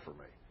and pray for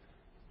me?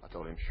 I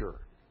told him,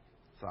 sure.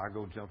 So I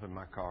go jump in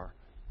my car,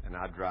 and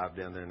I drive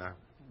down there, and I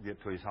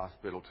get to his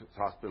hospital.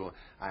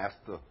 I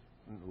asked the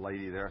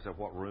lady there, I said,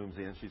 what room's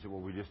in? She said,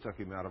 well, we just took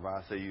him out of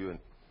ICU and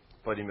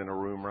put him in a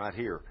room right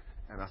here.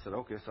 And I said,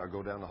 okay. So I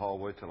go down the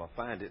hallway till I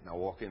find it, and I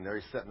walk in there.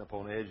 He's sitting up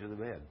on the edge of the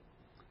bed.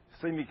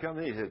 See me come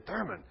in. He said,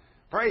 Thurman,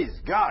 praise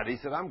God. He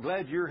said, I'm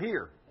glad you're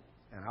here.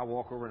 And I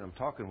walk over, and I'm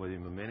talking with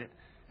him a minute,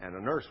 and a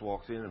nurse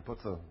walks in and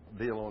puts a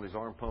deal on his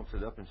arm, pumps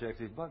it up, and checks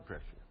his blood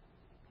pressure.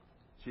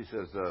 She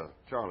says,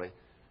 Charlie,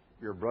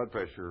 your blood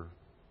pressure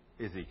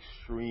is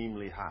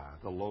extremely high.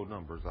 The low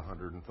number is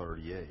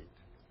 138.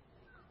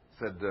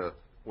 Said,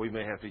 we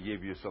may have to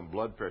give you some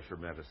blood pressure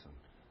medicine.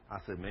 I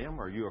said, ma'am,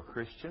 are you a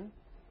Christian?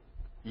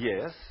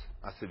 Yes.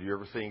 I said, you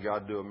ever seen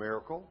God do a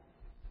miracle?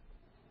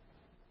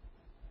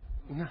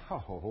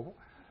 No.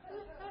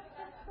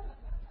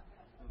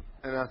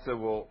 And I said,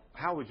 well,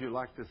 how would you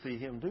like to see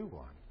him do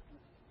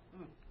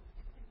one?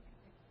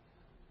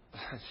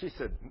 She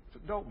said,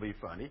 don't be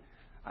funny.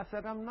 I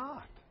said, I'm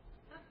not.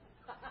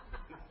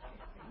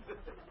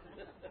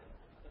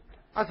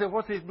 I said,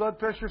 what's his blood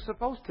pressure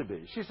supposed to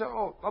be? She said,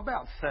 oh,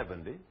 about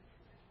 70.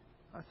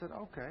 I said,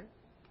 okay.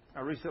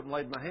 I reached up and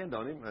laid my hand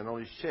on him and on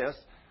his chest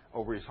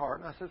over his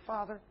heart. And I said,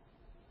 Father,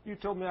 you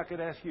told me I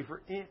could ask you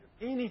for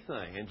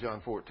anything in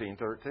John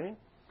 14:13.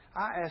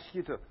 I asked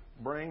you to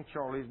bring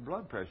Charlie's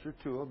blood pressure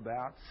to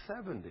about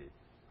 70.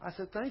 I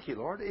said, thank you,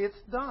 Lord. It's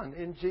done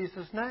in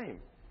Jesus' name.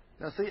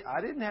 Now, see, I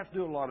didn't have to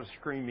do a lot of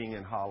screaming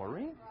and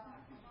hollering.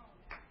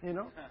 You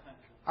know,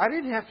 I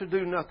didn't have to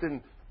do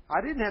nothing. I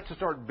didn't have to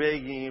start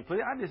begging and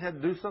pleading. I just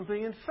had to do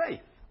something in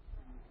faith.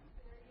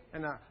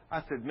 And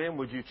I said, ma'am,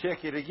 would you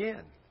check it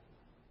again?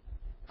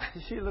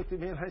 She looked at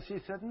me and she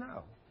said,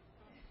 no.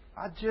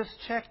 I just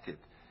checked it.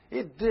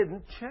 It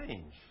didn't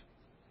change.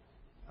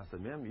 I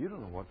said, ma'am, you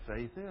don't know what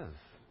faith is.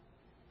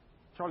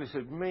 Charlie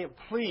said, ma'am,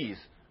 please,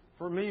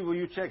 for me, will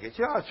you check it?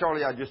 She said, oh,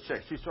 Charlie, I just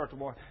checked. She started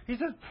to walk. He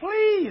said,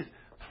 please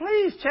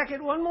check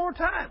it one more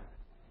time.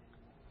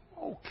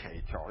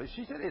 Okay, Charlie.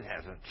 She said, it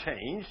hasn't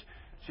changed.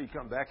 She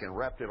come back and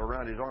wrapped it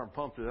around his arm,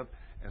 pumped it up,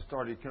 and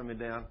started coming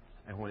down.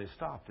 And when it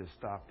stopped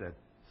at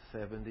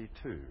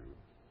 72.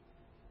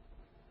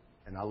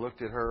 And I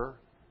looked at her,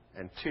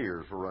 and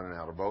tears were running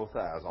out of both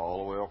eyes,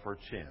 all the way off her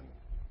chin.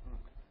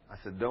 I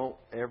said, don't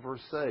ever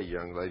say,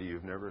 young lady,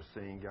 you've never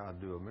seen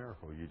God do a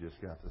miracle. You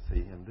just got to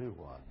see Him do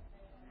one.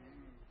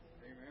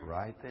 Amen.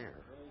 Right there.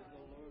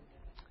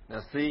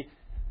 Now, see,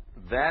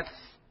 that's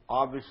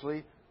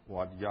obviously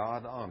what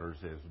God honors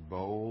is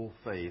bold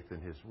faith in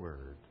His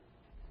Word.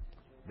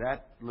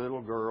 That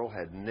little girl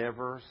had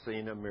never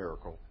seen a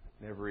miracle,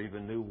 never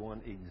even knew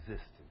one existed.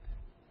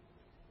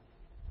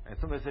 And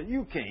somebody said,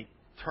 you can't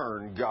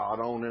turn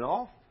God on and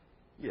off.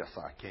 Yes,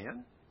 I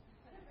can.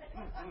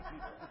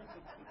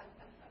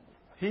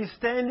 He's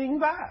standing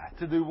by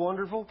to do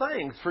wonderful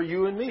things for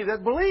you and me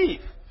that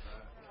believe.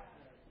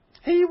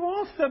 He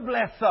wants to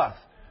bless us.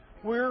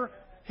 We're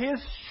His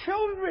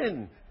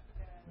children.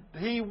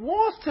 He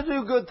wants to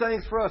do good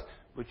things for us.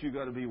 But you've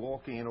got to be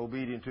walking and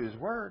obedient to His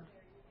Word.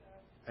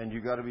 And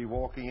you've got to be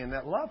walking in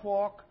that love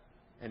walk.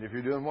 And if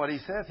you're doing what He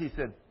says, He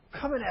said,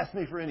 come and ask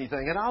me for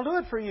anything and I'll do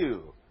it for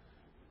you.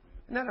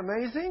 Isn't that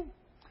amazing?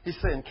 He's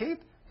saying, Keith,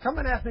 come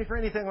and ask me for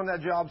anything on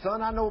that job,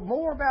 son. I know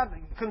more about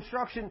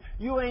construction.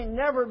 You ain't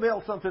never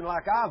built something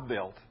like I've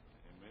built.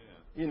 Amen.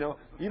 You know,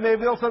 you may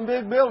build some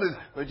big buildings,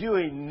 but you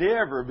ain't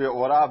never built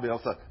what I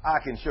built, so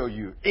I can show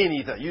you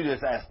anything. You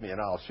just ask me and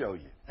I'll show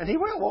you. And He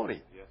will, won't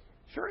He? Yes.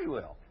 Sure He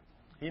will.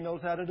 He knows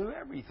how to do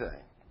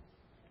everything.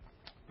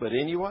 But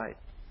anyway,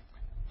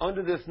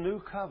 under this new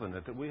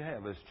covenant that we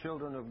have as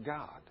children of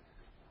God,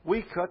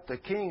 we cut the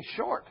king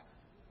short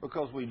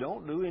because we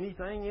don't do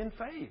anything in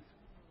faith.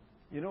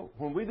 You know,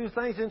 when we do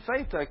things in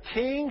faith, the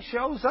King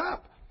shows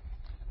up.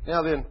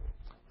 Now then,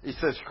 he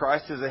says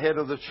Christ is the head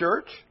of the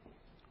church,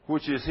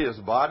 which is His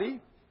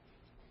body.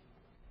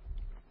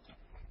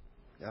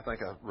 I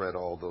think I've read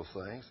all those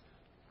things.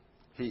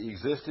 He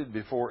existed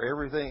before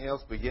everything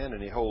else began,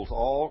 and He holds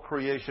all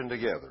creation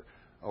together.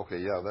 Okay,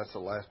 yeah, that's the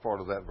last part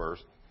of that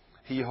verse.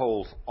 He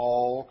holds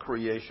all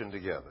creation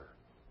together.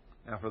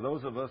 Now, for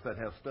those of us that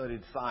have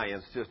studied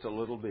science just a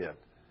little bit,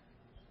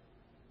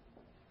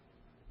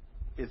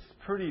 it's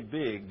pretty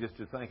big just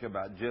to think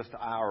about just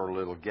our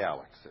little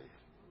galaxy.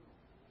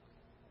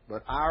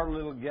 But our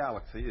little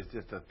galaxy is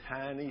just a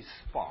tiny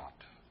spot.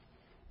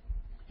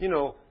 You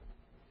know,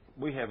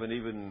 we haven't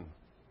even,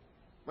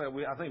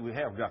 I think we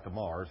have got to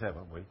Mars,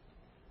 haven't we?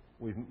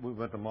 We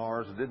went to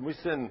Mars. Didn't we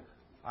send,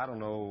 I don't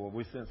know,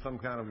 we sent some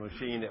kind of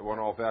machine that went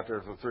off out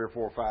there for 3 or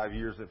 4 or 5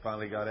 years that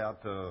finally got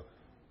out to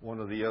one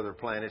of the other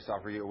planets.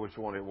 I forget which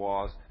one it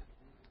was.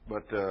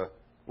 But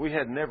we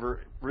had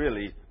never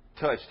really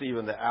touched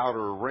even the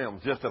outer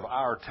realms just of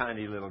our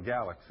tiny little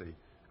galaxy.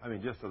 I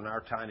mean, just on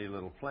our tiny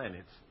little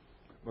planets.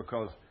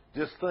 Because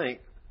just think,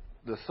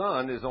 the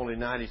sun is only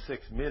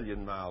 96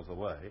 million miles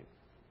away.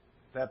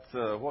 That's,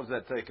 what does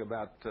that take?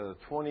 About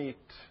 20,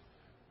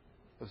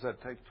 does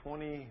that take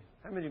 20,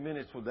 how many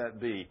minutes would that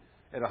be?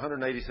 At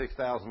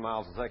 186,000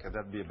 miles a second,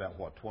 that'd be about,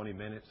 what, 20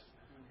 minutes?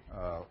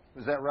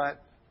 Is that right?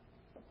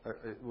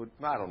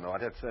 I don't know.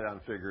 I'd have to sit down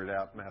and figure it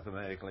out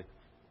mathematically.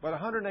 But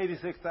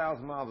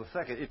 186,000 miles a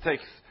second, it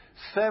takes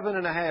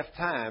 7.5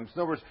 times.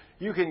 In other words,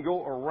 you can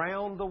go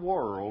around the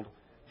world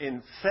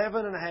in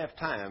 7.5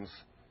 times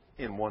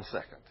in 1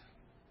 second.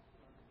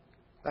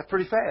 That's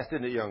pretty fast,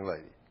 isn't it, young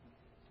lady?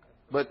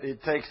 But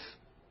it takes,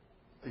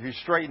 if you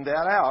straighten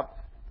that out,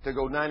 to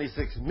go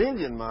 96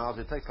 million miles,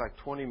 it takes like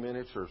 20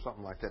 minutes or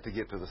something like that to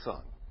get to the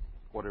sun,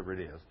 whatever it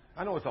is.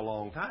 I know it's a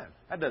long time.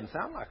 That doesn't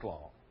sound like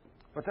long.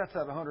 But that's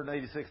at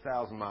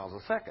 186,000 miles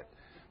a second.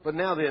 But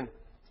now then,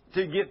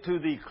 to get to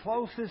the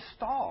closest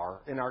star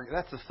in our,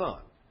 that's the sun.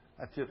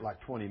 That's it, like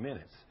 20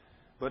 minutes.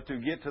 But to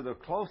get to the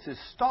closest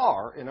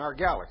star in our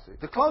galaxy,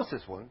 the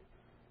closest one,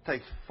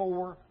 takes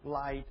 4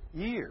 light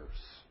years.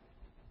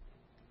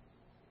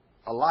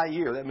 A light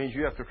year, that means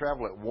you have to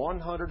travel at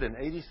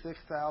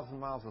 186,000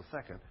 miles a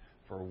second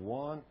for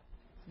 1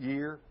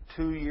 year,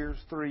 2 years,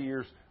 3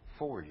 years,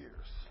 4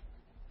 years.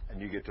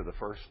 And you get to the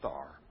first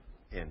star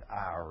in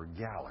our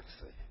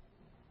galaxy.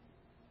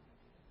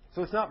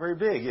 So it's not very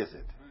big, is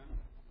it?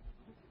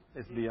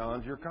 It's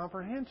beyond your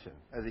comprehension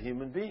as a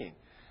human being.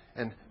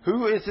 And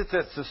who is it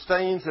that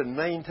sustains and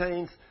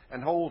maintains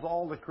and holds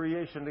all the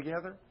creation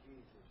together?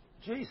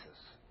 Jesus.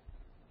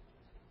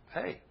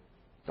 Hey,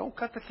 don't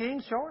cut the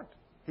king short.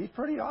 He's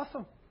pretty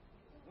awesome.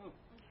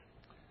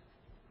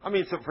 I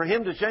mean, so for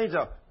him to change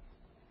the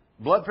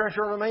blood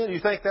pressure on a man, you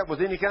think that was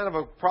any kind of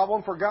a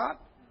problem for God?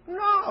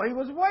 No, he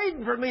was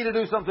waiting for me to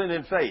do something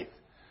in faith.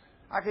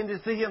 I can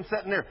just see him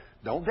sitting there.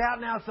 Don't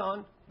doubt now,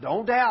 son.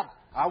 Don't doubt.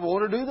 I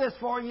want to do this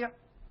for you.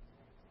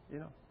 You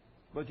know.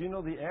 But you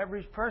know, the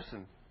average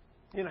person,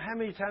 you know, how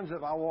many times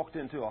have I walked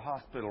into a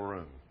hospital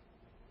room?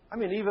 I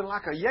mean, even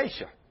like a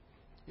Yesha,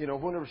 you know,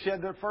 whenever she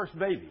had their first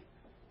baby,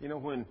 you know,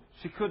 when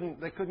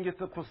they couldn't get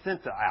the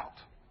placenta out,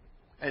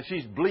 and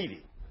she's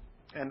bleeding,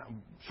 and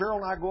Cheryl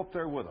and I go up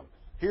there with them.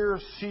 Here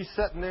she's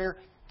sitting there,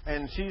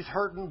 and she's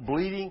hurting,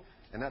 bleeding,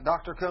 and that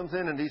doctor comes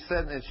in, and he's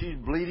sitting, and she's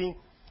bleeding,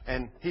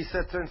 and he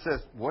sits there and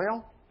says,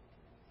 well,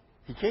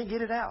 he can't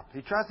get it out.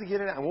 He tries to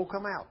get it out, and it won't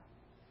come out.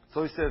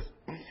 So he says,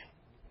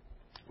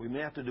 we may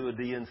have to do a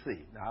DNC.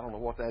 Now, I don't know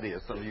what that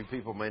is. Some of you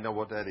people may know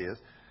what that is.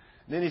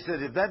 And then he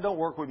said, if that don't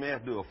work, we may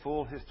have to do a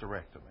full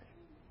hysterectomy.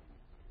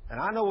 And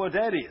I know what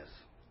that is.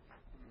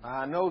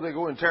 I know they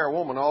go and tear a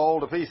woman all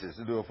to pieces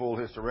to do a full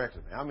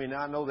hysterectomy. I mean,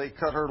 I know they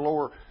cut her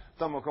lower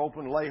stomach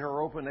open, lay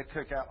her open. They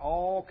cook out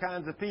all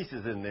kinds of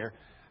pieces in there.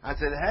 I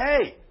said,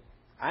 hey,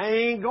 I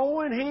ain't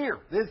going here.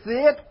 This is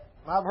it.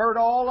 I've heard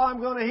all I'm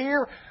going to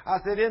hear. I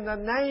said, in the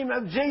name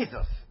of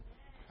Jesus.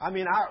 I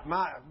mean,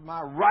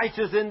 my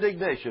righteous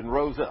indignation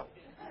rose up.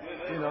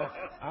 You know,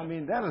 I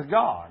mean, that is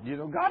God. You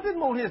know, God didn't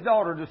want His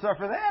daughter to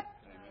suffer that.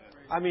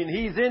 I mean,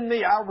 He's in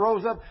me. I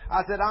rose up.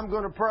 I said, I'm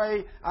going to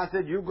pray. I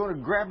said, you're going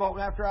to grab hold.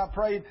 After I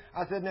prayed,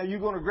 I said, now you're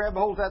going to grab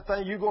hold of that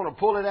thing. You're going to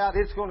pull it out.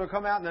 It's going to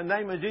come out in the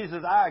name of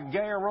Jesus. I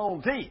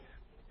guarantee.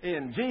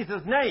 In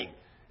Jesus' name.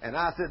 And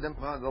I said,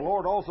 the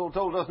Lord also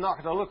told us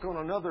not to look on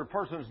another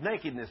person's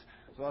nakedness.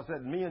 So I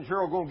said, me and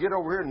Cheryl are going to get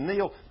over here and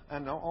kneel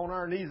and on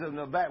our knees in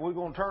the back. We're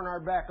going to turn our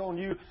back on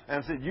you.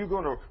 And I said, you're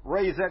going to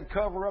raise that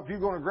cover up. You're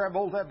going to grab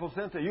hold of that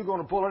placenta. You're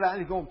going to pull it out.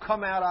 And it's going to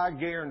come out, I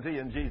guarantee,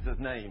 in Jesus'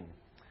 name.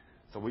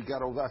 So we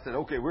got over there. I said,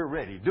 okay, we're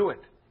ready. Do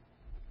it.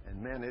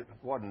 And man, it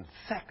wasn't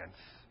seconds.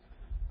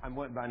 I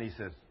went by and he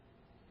says,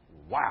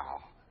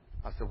 wow.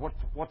 I said,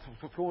 what's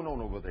going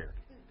on over there?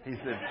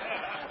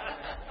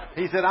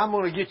 He said, I'm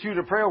going to get you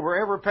to pray over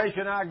every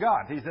patient I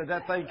got. He said,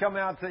 that thing come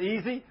out so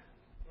easy.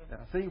 Now,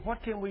 see,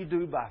 what can we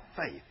do by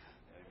faith?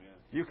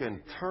 You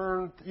can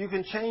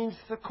change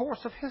the course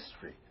of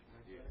history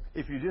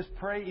if you just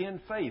pray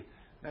in faith.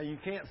 Now, you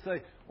can't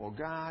say, well,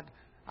 God,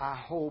 I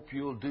hope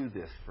you'll do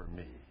this for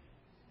me.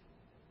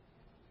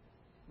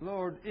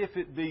 Lord, if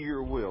it be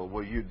your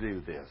will you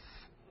do this?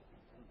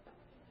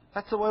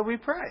 That's the way we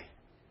pray.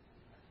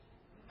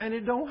 And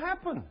it don't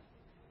happen.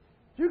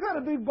 You got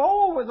to be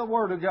bold with the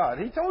Word of God.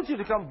 He told you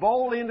to come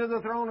boldly into the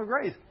throne of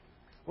grace.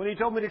 When He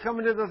told me to come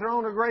into the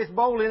throne of grace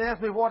boldly and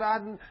ask me what I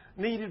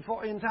needed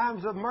for in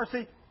times of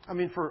mercy,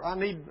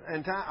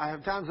 I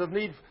have times of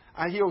need,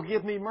 He'll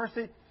give me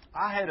mercy.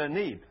 I had a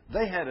need.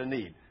 They had a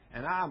need.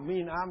 And I'm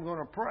going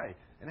to pray.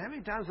 And how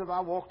many times have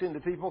I walked into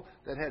people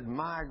that had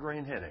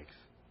migraine headaches?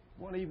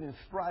 One evening,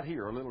 right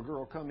here, a little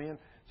girl come in.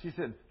 She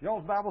said,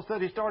 y'all's Bible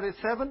study start at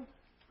 7?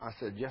 I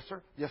said, yes,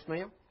 sir. Yes,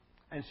 ma'am.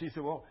 And she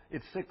said, well,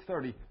 it's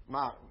 6:30.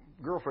 My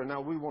girlfriend,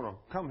 now we want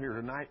to come here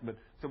tonight, but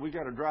so we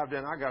got to drive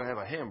down. I got to have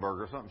a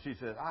hamburger or something. She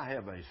said, I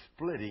have a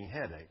splitting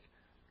headache.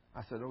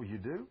 I said, oh, you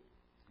do?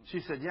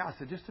 She said, yeah. I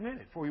said, just a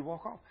minute before you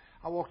walk off.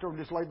 I walked over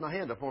and just laid my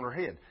hand up on her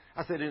head.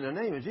 I said, in the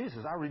name of Jesus,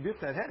 I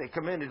rebuke that headache.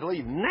 Commanded to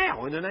leave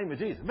now in the name of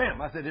Jesus.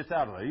 Ma'am, I said, it's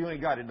out of there. You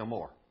ain't got it no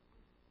more.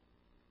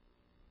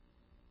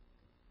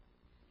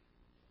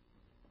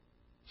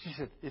 She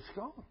said, it's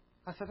gone.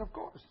 I said, of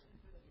course.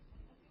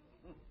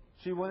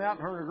 She went out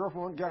and her and her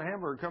girlfriend went and got a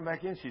hamburger and come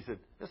back in. She said,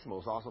 this is the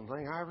most awesome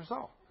thing I ever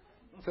saw.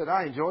 I said,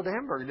 I enjoyed the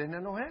hamburger. Didn't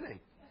have no headache.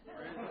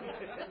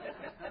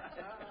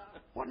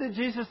 What did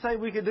Jesus say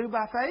we could do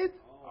by faith?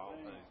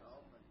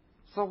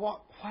 So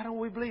why don't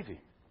we believe Him?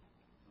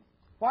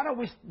 Why don't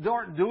we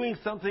start doing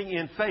something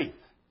in faith?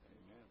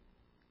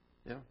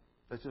 You know,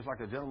 that's just like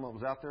a gentleman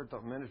was out there at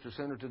the Minister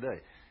Center today.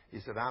 He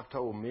said, I've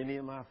told many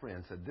of my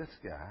friends, said, this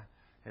guy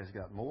has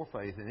got more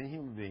faith than any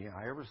human being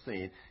I ever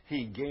seen.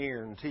 He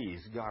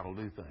guarantees God will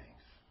do things.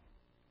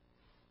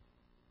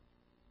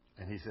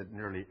 And he said,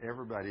 nearly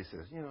everybody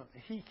says, you know,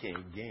 he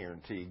can't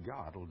guarantee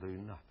God will do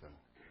nothing.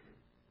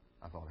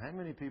 I thought, how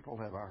many people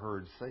have I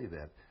heard say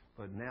that?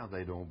 But now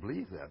they don't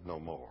believe that no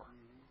more.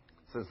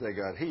 Since they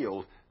got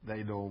healed,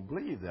 they don't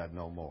believe that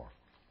no more.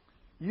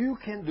 You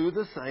can do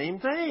the same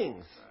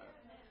things.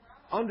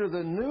 Under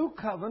the new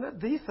covenant,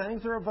 these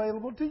things are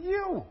available to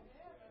you.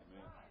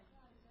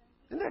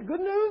 Isn't that good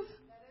news?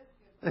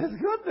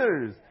 It's good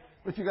news.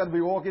 But you got to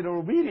be walking in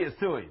obedience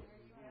to Him.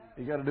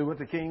 You got to do what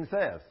the King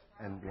says.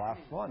 And life's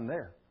fun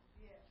there.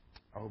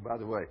 Oh, by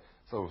the way,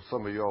 so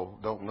some of y'all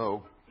don't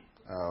know,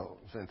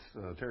 since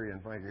Terry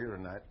and Frank are here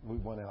tonight, we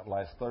went out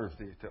last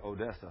Thursday to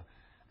Odessa,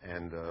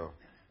 and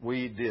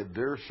we did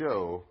their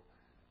show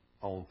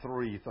on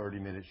 3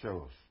 30-minute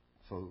shows.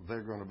 So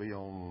they're going to be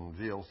on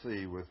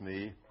VLC with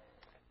me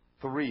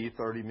 3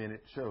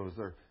 30-minute shows.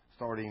 They're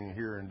starting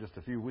here in just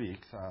a few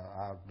weeks.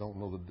 I don't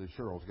know that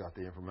Cheryl's got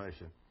the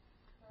information.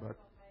 But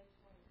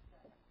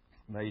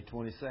May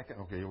 22nd?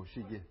 Okay, well,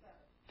 she get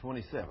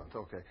 27th,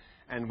 okay.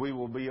 And we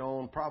will be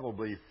on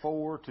probably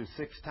 4 to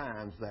 6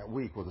 times that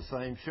week with the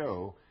same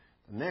show.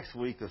 Next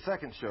week, the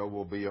second show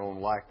will be on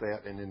like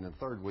that, and then the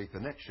third week, the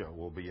next show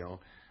will be on.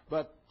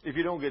 But if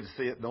you don't get to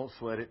see it, don't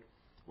sweat it.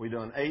 We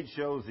done 8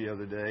 shows the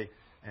other day,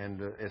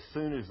 and as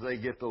soon as they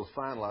get those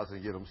finalized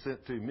and get them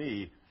sent to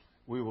me,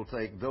 we will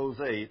take those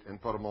 8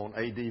 and put them on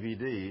a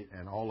DVD,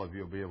 and all of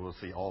you will be able to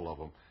see all of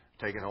them.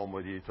 Take it home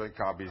with you, take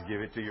copies,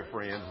 give it to your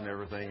friends and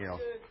everything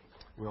else.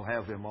 We'll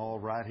have them all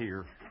right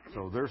here.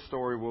 So their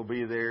story will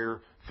be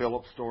there.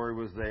 Philip's story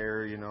was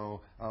there, you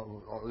know.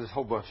 There's a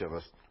whole bunch of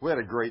us. We had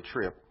a great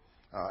trip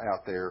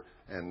out there.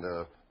 And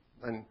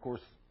of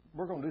course,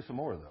 we're going to do some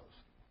more of those.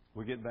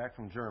 We get back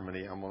from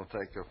Germany, I'm going to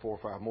take 4 or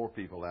 5 more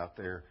people out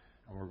there,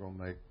 and we're going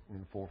to make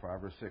 4,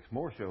 5, or 6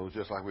 more shows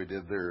just like we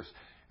did theirs.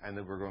 And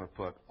then we're going to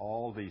put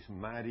all these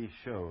mighty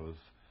shows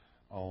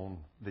on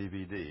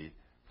DVD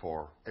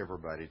for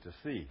everybody to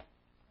see.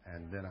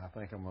 And then I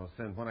think I'm going to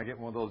send, when I get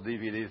one of those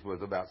DVDs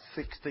with about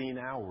 16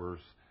 hours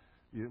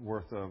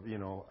worth of,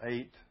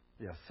 8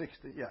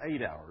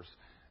 hours,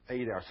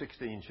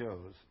 16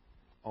 shows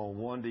on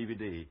one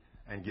DVD,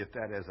 and get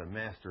that as a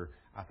master,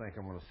 I think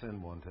I'm going to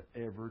send one to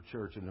every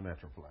church in the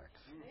Metroplex.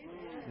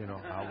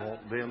 I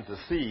want them to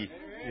see,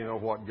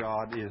 what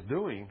God is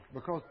doing,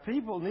 because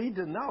people need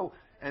to know.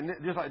 And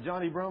just like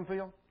Johnny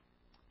Brumfield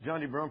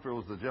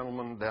was the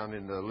gentleman down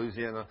in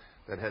Louisiana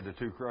that had the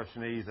 2 crushed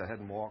knees, that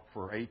hadn't walked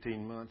for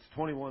 18 months,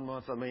 21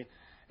 months,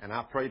 and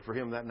I prayed for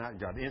him that night and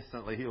got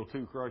instantly healed,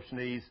 2 crushed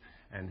knees,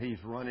 and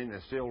he's running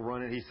and still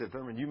running. He said,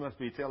 Thurman, you must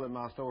be telling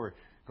my story,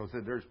 because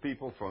there's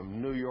people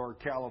from New York,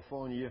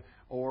 California,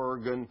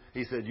 Oregon.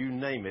 He said, you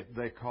name it,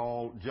 they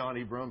call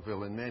Johnny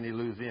Brumfield in Manny,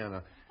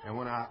 Louisiana. And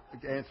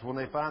when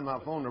they find my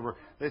phone number,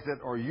 they said,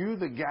 are you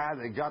the guy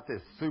that got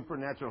this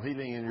supernatural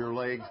healing in your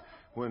legs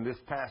when this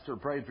pastor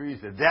prayed for you?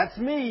 He said, that's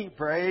me.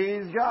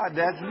 Praise God.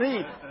 That's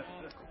me.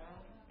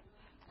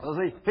 Well,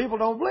 see, people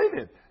don't believe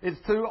it. It's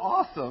too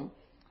awesome.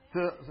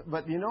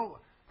 But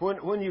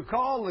when you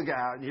call the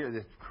guy and you hear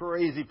this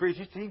crazy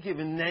preacher, he's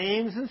giving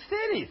names and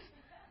cities.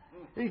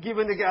 He's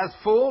giving the guy's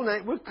full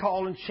name. We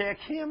call and check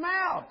him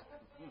out.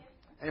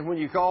 And when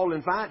you call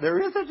and find, there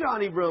is a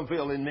Johnny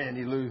Brumfield in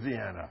Manny,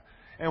 Louisiana.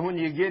 And when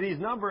you get his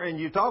number and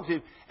you talk to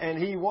him, and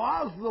he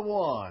was the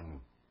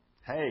one,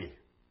 hey,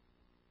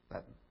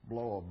 that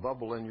blow a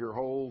bubble in your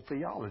whole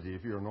theology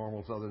if you're a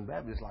normal Southern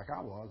Baptist like I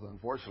was,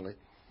 unfortunately,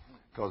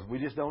 because we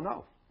just don't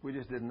know. We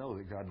just didn't know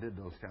that God did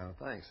those kind of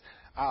things.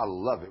 I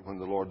love it when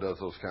the Lord does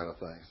those kind of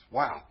things.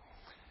 Wow.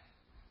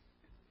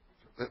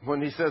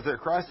 When he says that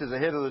Christ is the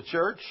head of the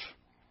church,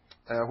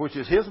 which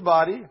is his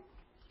body,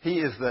 he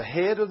is the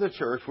head of the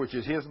church, which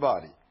is his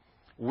body.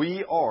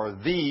 We are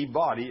the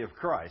body of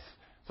Christ.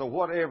 So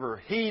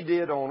whatever he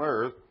did on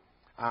earth,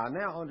 I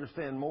now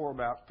understand more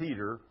about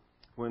Peter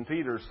when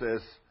Peter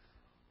says,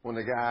 when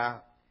the guy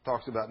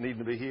talks about needing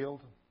to be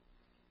healed,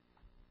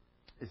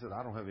 he said,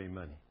 I don't have any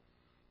money.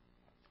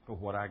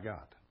 But what I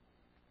got,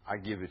 I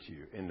give it to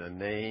you. In the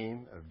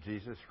name of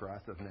Jesus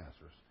Christ of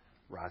Nazareth,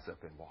 rise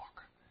up and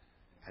walk.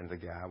 And the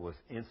guy was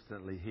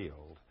instantly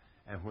healed.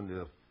 And when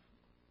the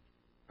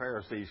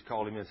Pharisees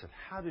called him in and said,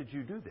 how did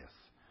you do this?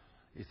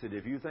 He said,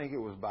 if you think it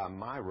was by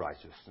my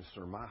righteousness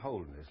or my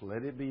holiness,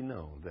 let it be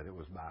known that it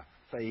was by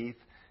faith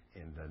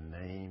in the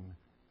name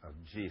of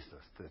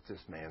Jesus that this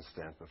man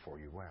stands before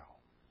you well.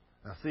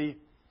 Now see,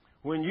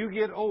 when you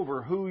get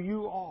over who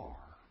you are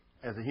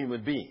as a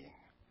human being,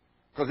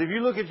 because if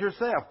you look at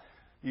yourself,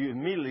 you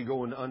immediately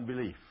go into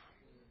unbelief.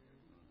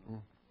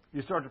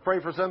 You start to pray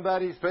for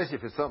somebody, especially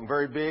if it's something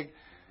very big,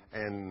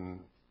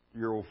 and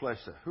your old flesh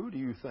says, who do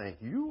you think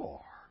you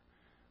are?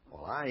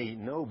 Well, I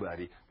ain't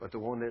nobody, but the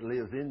one that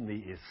lives in me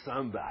is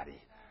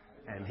somebody.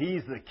 And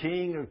he's the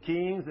King of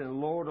kings and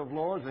Lord of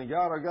lords and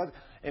God of gods.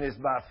 And it's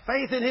by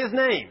faith in his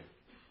name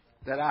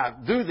that I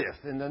do this,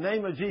 in the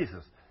name of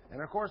Jesus.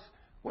 And, of course,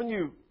 when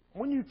you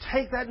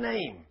take that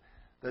name,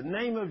 the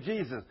name of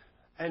Jesus,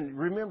 and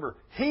remember,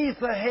 he's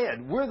the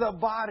head, we're the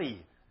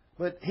body,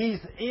 but he's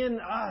in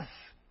us.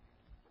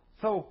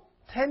 So,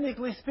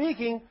 technically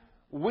speaking,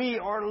 we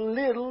are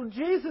little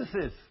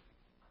Jesuses.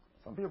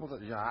 Some people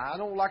say, I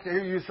don't like to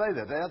hear you say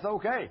that. That's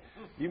okay.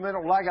 You may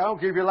not like it. I don't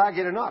care if you like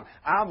it or not.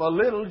 I'm a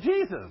little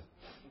Jesus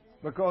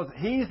because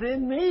he's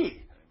in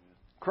me.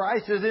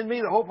 Christ is in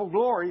me, the hope of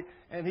glory.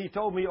 And he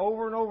told me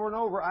over and over and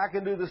over, I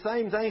can do the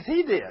same things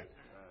he did.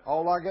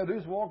 All I got to do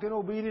is walk in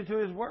obedience to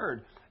his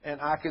word.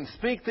 And I can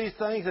speak these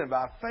things, and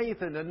by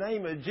faith in the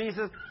name of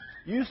Jesus,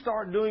 you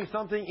start doing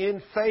something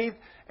in faith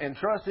and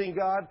trusting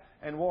God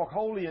and walk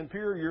holy and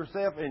pure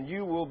yourself, and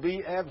you will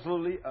be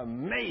absolutely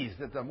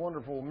amazed at the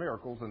wonderful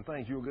miracles and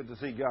things you'll get to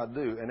see God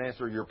do and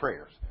answer your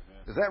prayers.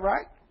 Amen. Is that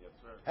right? Yes,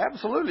 sir.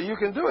 Absolutely, you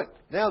can do it.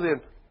 Now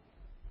then,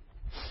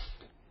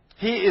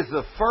 he is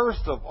the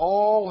first of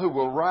all who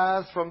will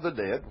rise from the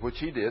dead, which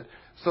he did.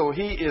 So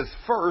he is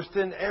first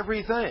in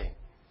everything.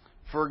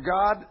 For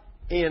God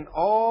in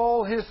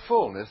all His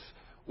fullness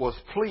was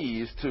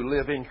pleased to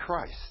live in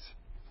Christ.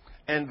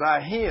 And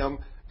by Him,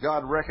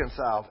 God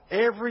reconciled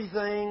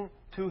everything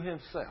to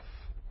Himself.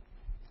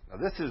 Now,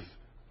 this is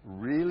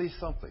really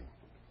something,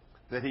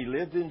 that He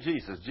lived in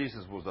Jesus.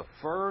 Jesus was the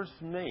first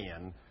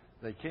man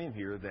that came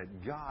here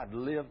that God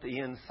lived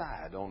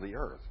inside on the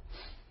earth.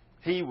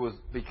 He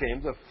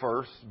became the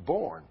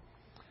firstborn.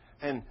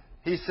 And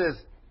He says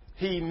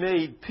He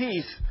made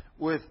peace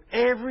with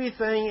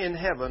everything in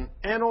heaven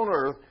and on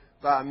earth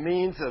by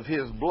means of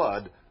His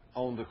blood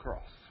on the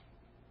cross.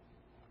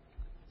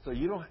 So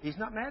He's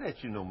not mad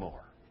at you no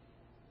more.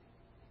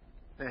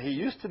 Now, He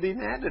used to be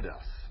mad at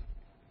us.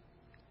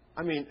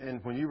 I mean,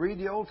 and when you read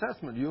the Old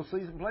Testament, you'll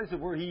see some places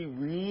where He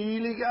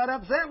really got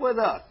upset with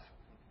us.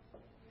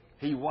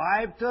 He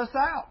wiped us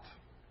out.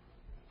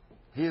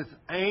 His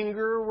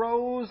anger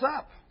rose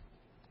up.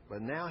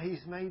 But now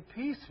He's made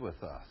peace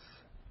with us.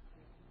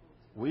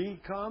 We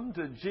come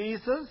to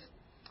Jesus,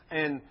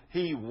 and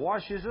He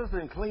washes us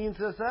and cleans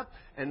us up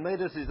and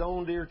made us His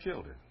own dear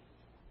children.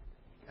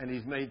 And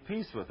He's made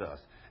peace with us.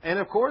 And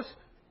of course,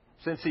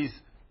 since He's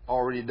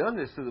already done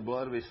this through the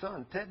blood of His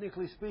Son,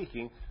 technically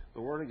speaking,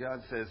 the Word of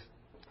God says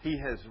He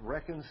has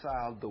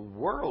reconciled the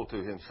world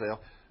to Himself,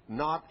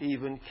 not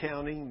even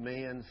counting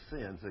man's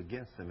sins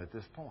against Him at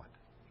this point.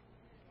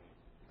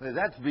 Now,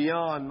 that's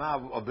beyond my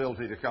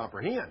ability to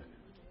comprehend.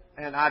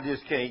 And I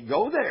just can't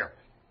go there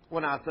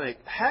when I think,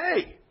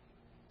 hey,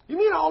 you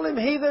mean all them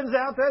heathens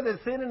out there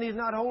that sin and He's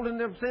not holding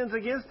their sins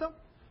against them?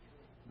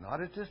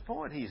 Not at this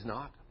point, He's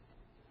not.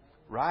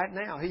 Right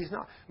now, He's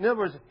not. In other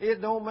words,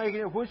 it don't make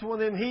any which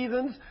one of them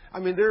heathens. I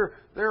mean, they're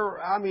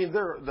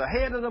the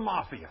head of the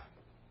mafia,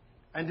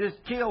 and just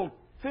killed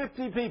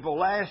 50 people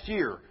last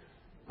year,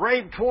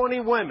 raped 20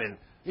 women,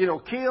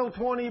 killed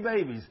 20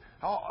 babies,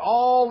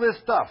 all this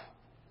stuff.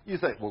 You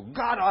think, well,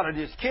 God ought to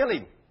just kill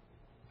him.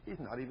 He's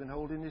not even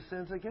holding his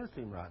sins against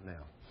him right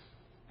now.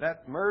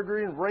 That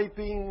murdering,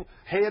 raping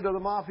head of the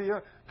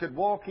mafia could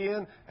walk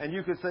in, and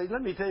you could say,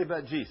 let me tell you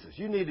about Jesus.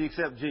 You need to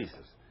accept Jesus.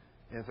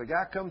 And if a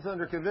guy comes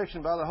under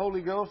conviction by the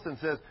Holy Ghost and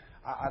says,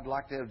 I'd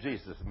like to have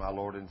Jesus as my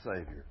Lord and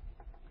Savior,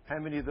 how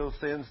many of those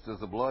sins does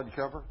the blood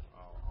cover?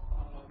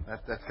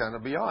 That's kind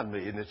of beyond me,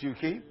 isn't it, you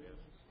keep?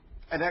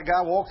 And that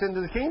guy walks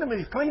into the kingdom and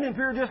he's clean and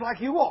pure just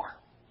like you are.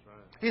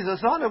 He's the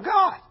Son of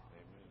God.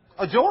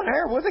 A joint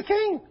heir with a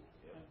king.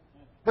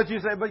 But you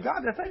say, but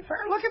God, this ain't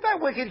fair. Look at that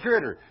wicked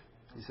critter.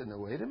 He said, no,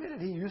 wait a minute.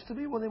 He used to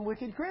be one of them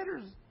wicked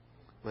critters.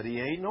 But he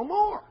ain't no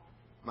more.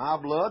 My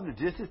blood is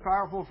just as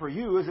powerful for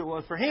you as it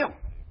was for him.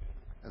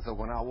 And so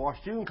when I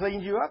washed you and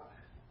cleaned you up,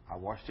 I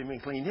washed him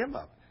and cleaned him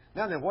up.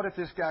 Now then, what if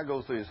this guy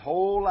goes through his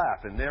whole life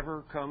and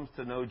never comes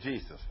to know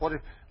Jesus? What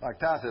if, like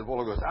Ty said,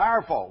 well, it's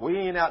our fault. We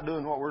ain't out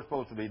doing what we're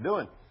supposed to be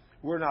doing.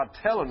 We're not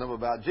telling them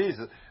about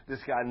Jesus. This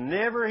guy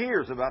never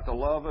hears about the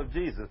love of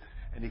Jesus.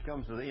 And he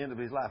comes to the end of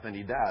his life and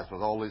he dies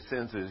with all his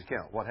sins in his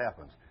account. What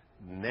happens?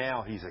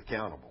 Now he's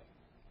accountable.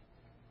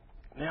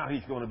 Now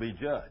he's going to be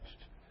judged.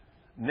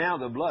 Now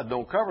the blood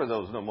don't cover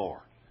those no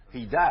more.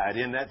 He died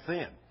in that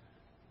sin.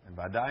 And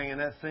by dying in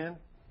that sin,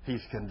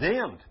 he's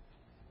condemned.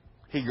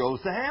 He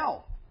goes to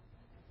hell.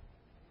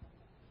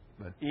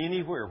 But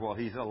anywhere while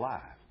he's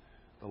alive,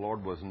 the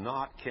Lord was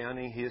not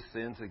counting his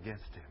sins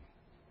against him.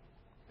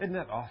 Isn't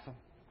that awesome?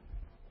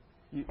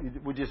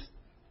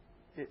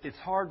 It's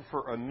hard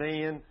for a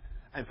man.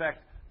 In fact,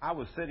 I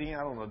was sitting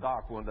out on the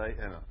dock one day,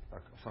 and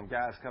some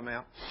guys come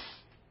out,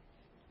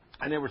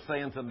 and they were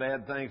saying some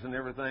bad things and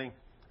everything.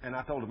 And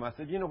I told them, I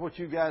said, you know what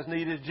you guys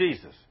need is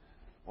Jesus.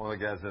 One of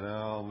the guys said,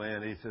 oh,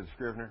 man, he said,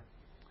 Scrivener,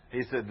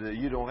 he said,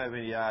 you don't have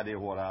any idea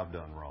what I've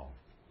done wrong.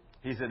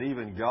 He said,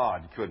 even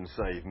God couldn't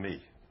save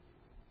me.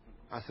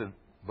 I said,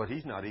 but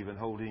he's not even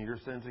holding your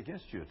sins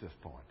against you at this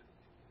point.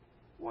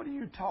 What are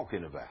you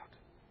talking about?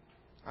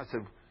 I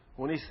said,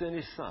 when he sent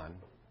his Son,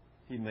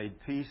 he made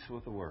peace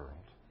with the world.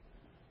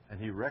 And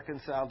he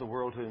reconciled the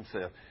world to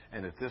himself.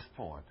 And at this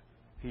point,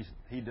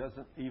 he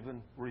doesn't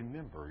even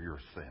remember your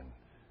sin.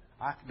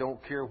 I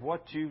don't care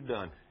what you've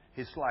done.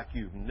 It's like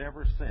you've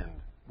never sinned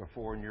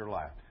before in your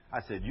life. I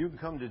said, you can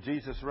come to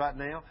Jesus right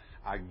now.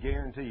 I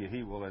guarantee you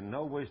he will in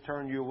no ways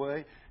turn you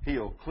away.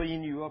 He'll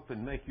clean you up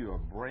and make you a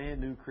brand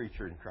new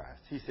creature in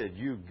Christ. He said,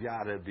 you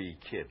got to be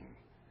kidding.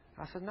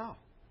 I said, no,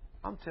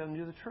 I'm telling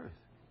you the truth.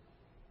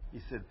 He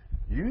said,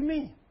 you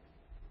mean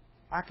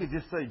I could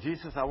just say,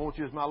 Jesus, I want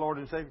you as my Lord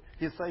and Savior?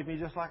 He'll save me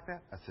just like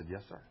that? I said,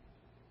 yes, sir.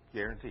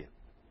 Guarantee it.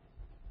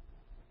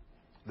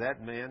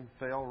 That man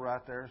fell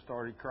right there and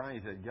started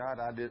crying. He said, God,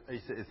 I did. He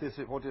said, is this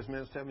what this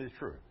man's telling me is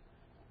true?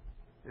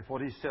 If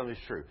what he's telling me is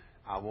true,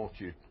 I want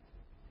you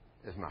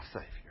as my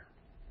Savior.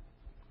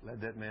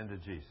 Led that man to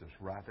Jesus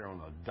right there on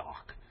the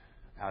dock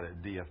out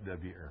at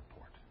DFW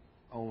Airport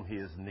on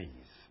his knees.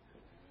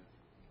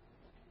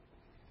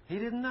 He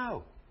didn't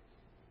know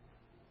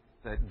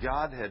that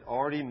God had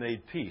already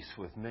made peace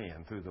with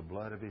man through the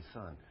blood of his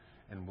Son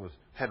and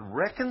had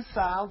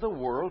reconciled the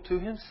world to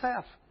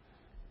himself.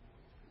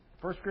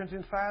 1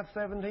 Corinthians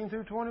 5:17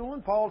 through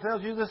 21, Paul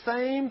tells you the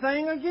same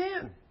thing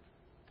again.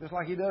 Just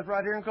like he does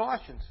right here in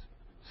Colossians.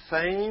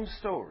 Same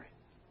story.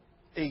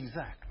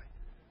 Exactly.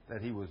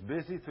 That He was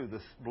busy through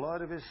the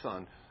blood of His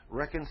Son,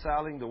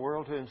 reconciling the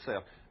world to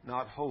Himself,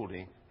 not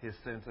holding His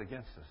sins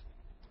against us.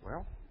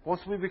 Well,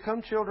 once we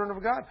become children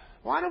of God,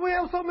 why do we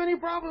have so many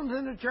problems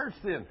in the church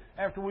then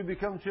after we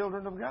become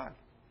children of God?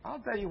 I'll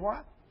tell you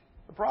why.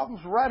 The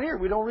problem's right here.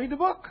 We don't read the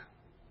book.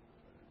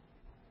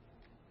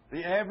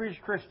 The average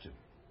Christian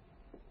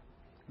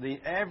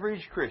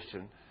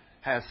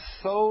has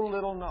so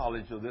little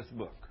knowledge of this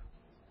book.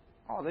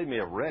 Oh, they may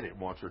have read it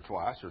once or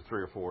twice or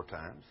 3 or 4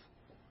 times,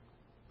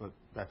 but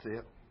that's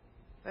it.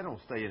 They don't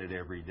stay in it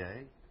every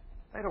day.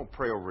 They don't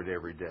pray over it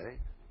every day.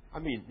 I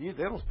mean, they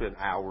don't spend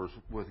hours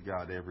with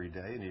God every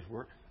day in His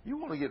Word. You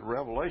want to get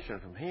revelation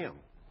from Him,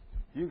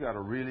 you've got to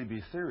really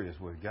be serious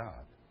with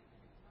God.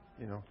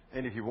 You know,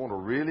 and if you want to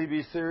really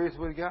be serious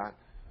with God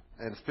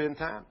and spend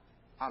time,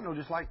 I know,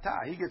 just like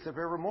Ty, he gets up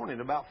every morning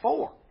about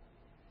 4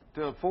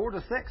 to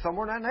 6,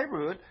 somewhere in that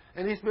neighborhood,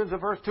 and he spends the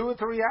first 2 or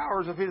 3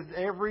 hours of his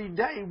every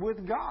day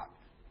with God.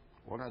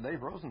 Well, now Dave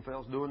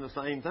Rosenfeld's doing the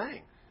same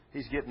thing.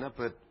 He's getting up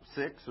at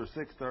 6 or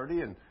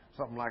 6:30 and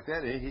something like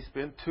that, and he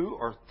spends 2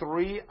 or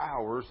 3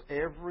 hours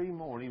every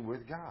morning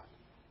with God.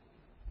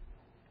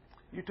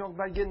 You talk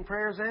about getting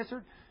prayers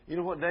answered. You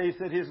know what Dave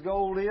said his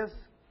goal is?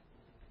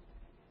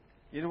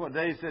 You know what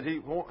Dave said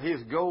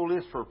his goal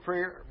is for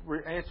prayer,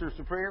 answers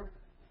to prayer?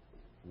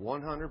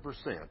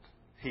 100%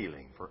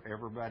 healing for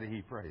everybody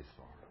he prays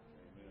for.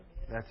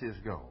 That's his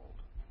goal.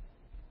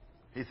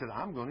 He said,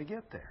 I'm going to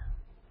get there.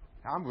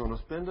 I'm going to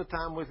spend the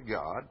time with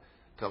God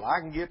till I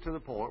can get to the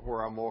point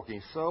where I'm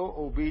walking so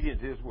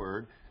obedient to His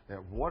Word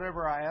that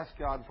whatever I ask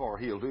God for,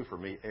 He'll do for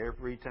me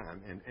every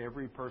time. And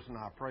every person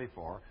I pray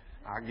for,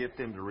 I get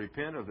them to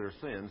repent of their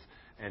sins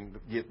and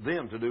get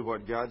them to do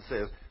what God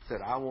said,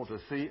 I want to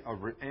see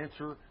an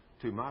answer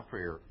to my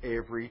prayer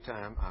every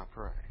time I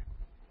pray.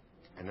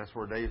 And that's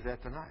where Dave's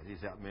at tonight.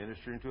 He's out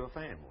ministering to a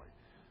family.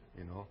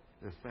 You know,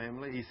 this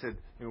family, he said,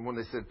 when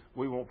they said,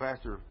 we want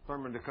Pastor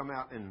Thurman to come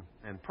out and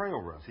pray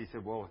over us, he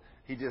said, well,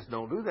 he just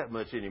don't do that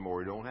much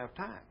anymore. He don't have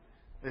time.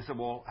 They said,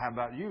 well, how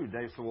about you?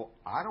 Dave said, well,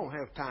 I don't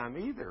have time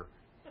either,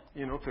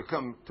 you know, to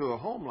come to a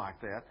home like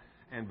that.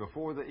 And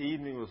before the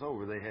evening was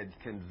over, they had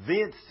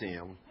convinced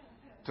him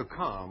to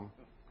come.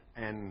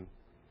 And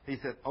he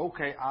said,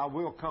 okay, I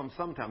will come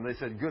sometime. They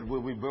said, good,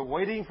 we'll be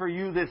waiting for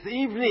you this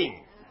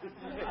evening.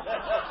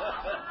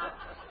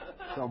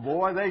 So,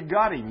 boy, they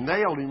got him,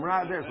 nailed him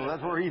right there. So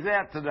that's where he's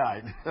at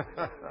tonight.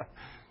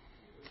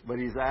 But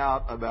he's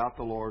out about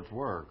the Lord's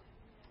work.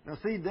 Now,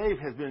 see, Dave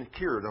has been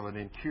cured of an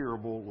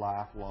incurable,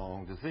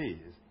 lifelong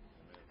disease.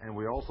 And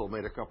we also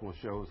made a couple of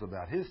shows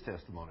about his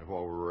testimony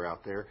while we were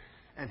out there.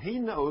 And he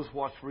knows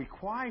what's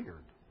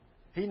required.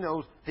 He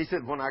knows. He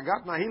said, when I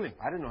got my healing,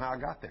 I didn't know how I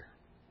got there.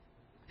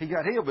 He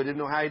got healed, but didn't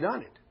know how he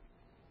done it.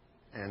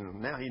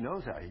 And now he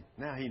knows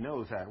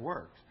how it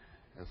works.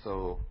 And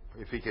so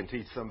if he can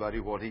teach somebody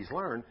what he's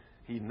learned,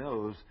 he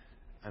knows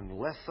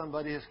unless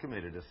somebody has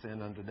committed a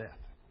sin unto death,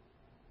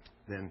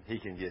 then he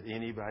can get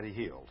anybody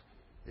healed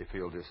if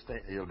he'll just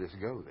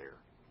go there.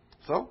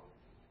 So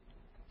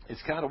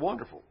it's kind of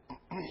wonderful.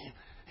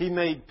 He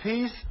made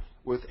peace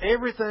with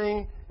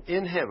everything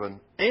in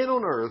heaven and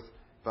on earth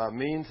by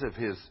means of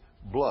His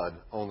blood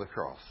on the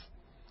cross.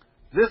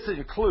 This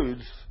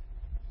includes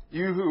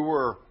you who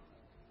were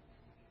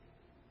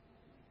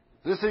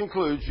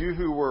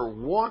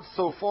once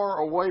so far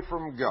away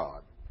from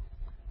God.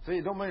 See,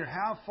 it don't matter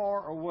how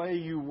far away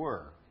you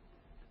were,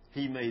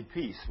 He made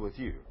peace with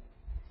you.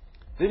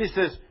 Then He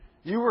says,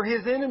 you were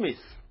His enemies.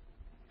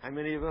 How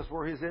many of us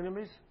were His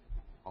enemies?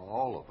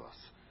 All of us.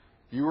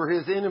 You were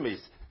His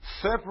enemies,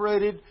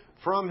 separated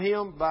from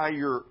Him by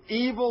your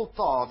evil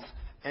thoughts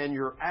and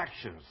your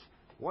actions.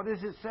 What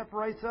is it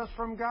separates us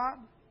from God?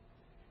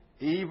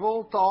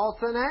 Evil thoughts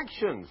and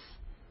actions.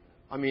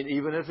 I mean,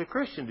 even as a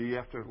Christian, do you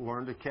have to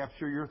learn to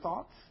capture your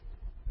thoughts?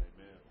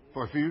 Amen.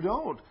 For if you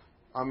don't,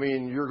 I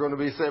mean, you're going to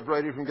be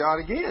separated from God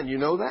again. You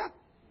know that?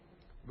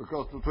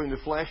 Because between the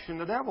flesh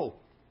and the devil,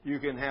 you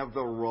can have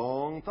the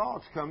wrong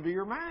thoughts come to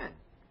your mind.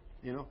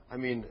 You know, I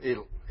mean,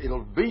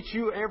 it'll beat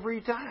you every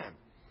time.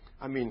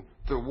 I mean,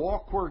 to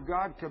walk where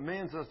God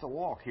commands us to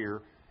walk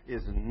here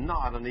is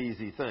not an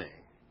easy thing.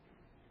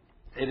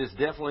 It is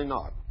definitely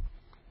not.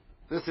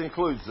 This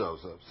includes those.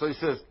 So he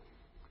says,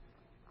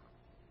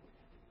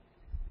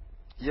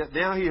 yet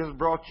now He has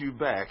brought you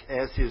back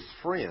as His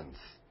friends.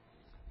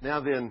 Now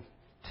then,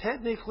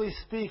 technically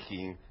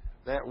speaking,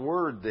 that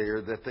word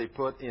there that they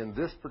put in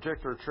this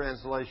particular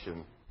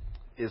translation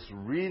is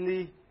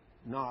really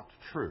not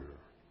true.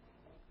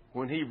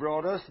 When He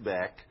brought us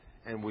back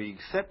and we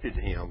accepted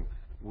Him,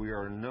 we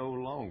are no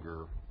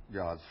longer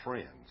God's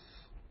friends.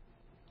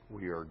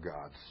 We are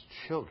God's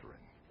children.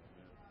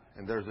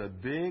 And there's a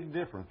big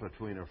difference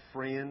between a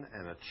friend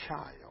and a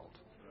child.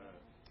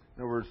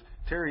 In other words,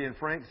 Terry and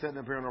Frank sitting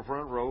up here on the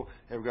front row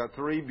have got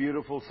 3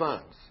 beautiful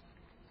sons.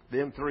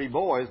 Them 3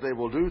 boys, they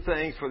will do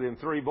things for them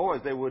 3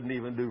 boys they wouldn't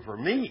even do for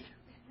me.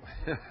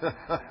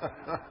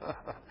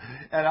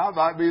 And I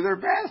might be their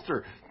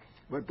pastor.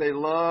 But they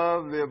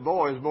love their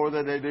boys more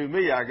than they do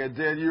me. I can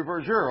tell you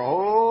for sure. A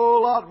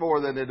whole lot more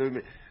than they do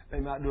me. They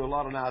might do a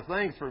lot of nice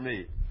things for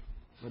me,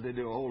 but they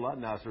do a whole lot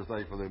nicer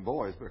things for them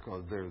boys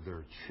because they're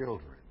their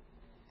children.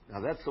 Now,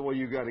 that's the way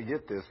you got to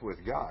get this with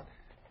God.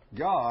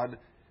 God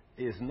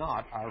is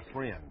not our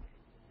friend.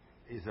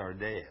 He's our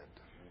dad.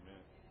 Amen.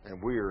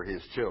 And we are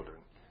His children.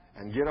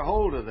 And get a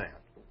hold of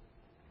that.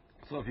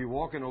 So if you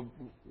walk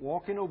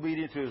in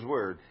obedience to His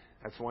Word,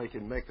 that's why He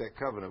can make that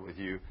covenant with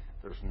you.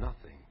 There's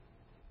nothing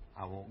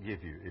I won't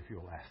give you if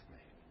you'll ask me.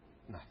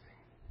 Nothing.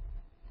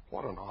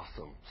 What an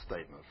awesome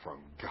statement from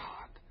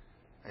God.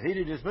 And He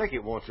didn't just make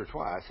it once or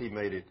twice. He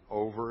made it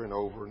over and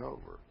over and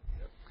over.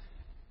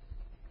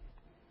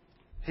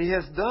 He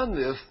has done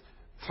this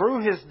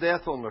through His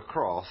death on the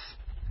cross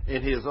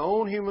in His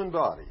own human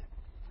body.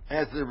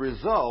 As a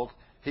result,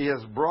 He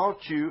has brought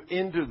you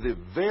into the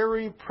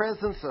very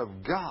presence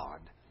of God,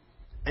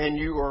 and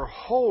you are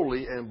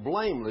holy and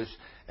blameless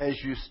as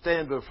you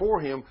stand before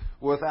Him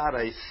without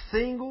a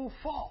single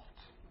fault.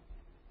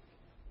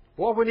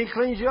 Well, when He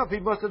cleans you up,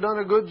 He must have done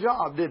a good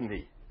job, didn't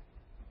He?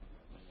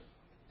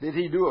 Did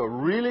He do a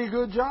really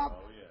good job?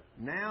 Oh,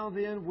 yeah. Now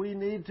then, we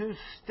need to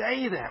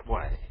stay that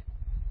way.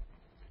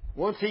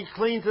 Once He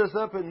cleans us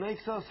up and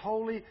makes us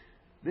holy,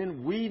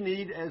 then we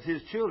need, as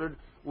His children,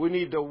 we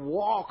need to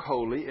walk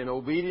holy in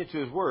obedience to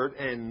His Word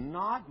and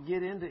not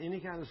get into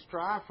any kind of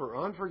strife or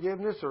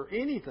unforgiveness or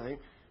anything,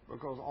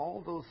 because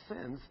all those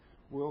sins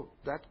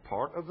that's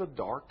part of the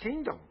dark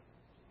kingdom.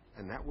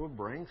 And that will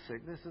bring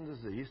sickness and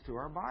disease to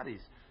our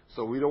bodies.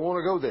 So we don't want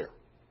to go there.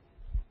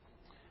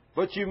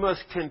 But you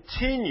must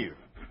continue,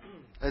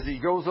 as he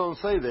goes on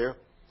to say there,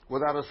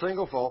 without a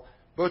single fault,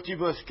 but you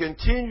must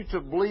continue to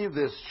believe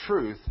this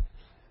truth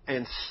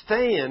and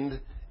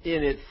stand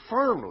in it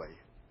firmly.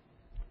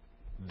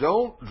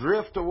 Don't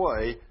drift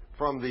away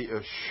from the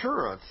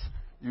assurance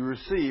you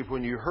received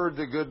when you heard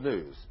the good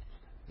news.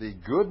 The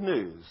good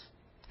news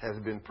has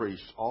been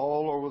preached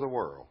all over the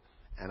world,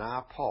 and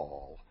I,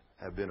 Paul,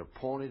 have been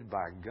appointed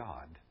by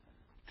God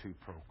to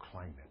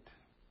proclaim it.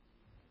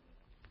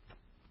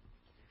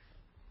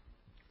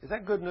 Is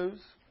that good news?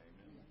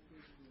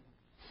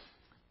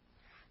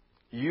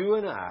 You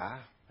and I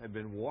have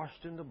been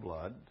washed in the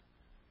blood,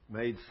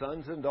 made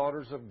sons and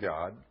daughters of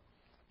God,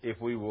 if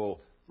we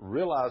will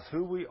realize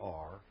who we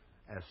are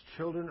as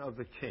children of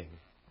the King,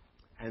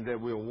 and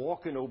that we'll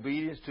walk in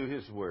obedience to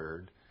His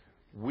Word.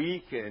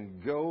 We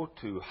can go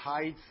to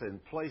heights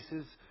and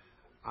places,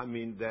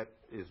 that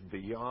is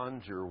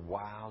beyond your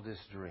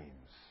wildest dreams.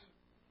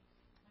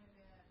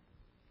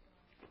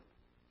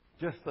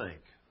 Just think.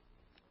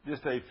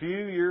 Just a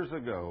few years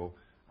ago,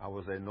 I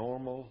was a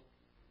normal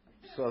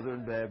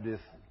Southern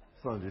Baptist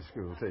Sunday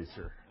school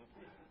teacher.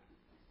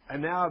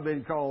 And now I've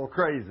been called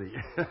crazy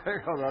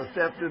because I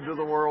stepped into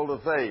the world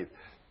of faith.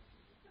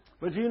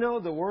 But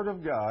the Word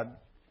of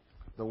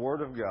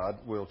God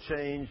will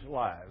change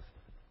lives.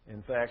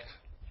 In fact,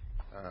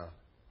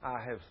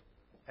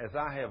 as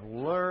I have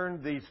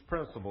learned these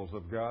principles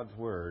of God's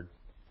Word,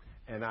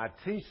 and I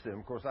teach them,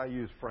 of course I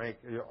use Frank,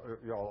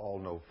 y'all all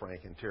know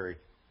Frank and Terry,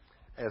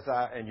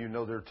 and you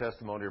know their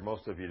testimony, or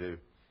most of you do,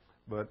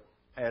 but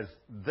as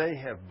they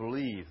have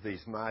believed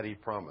these mighty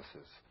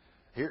promises.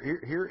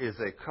 Here is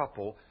a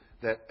couple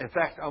that, in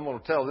fact, I'm going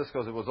to tell this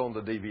because it was on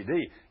the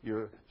DVD.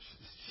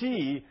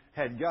 She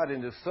had got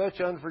into such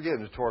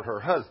unforgiveness toward her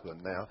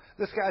husband now.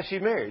 This guy she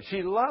married.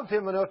 She loved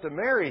him enough to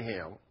marry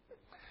him.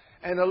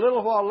 And a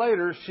little while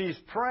later, she's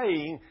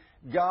praying,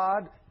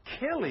 God,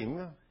 kill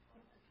him.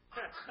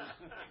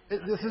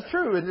 This is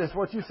true. It's just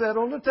what you said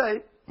on the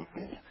tape.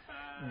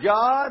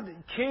 God,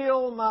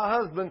 kill my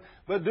husband,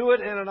 but do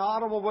it in an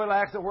automobile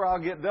accident where I'll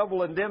get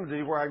double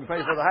indemnity where I can pay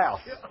for the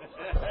house.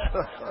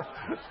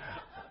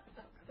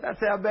 That's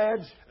how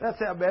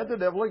bad the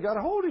devil had got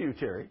a hold of you,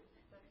 Terry.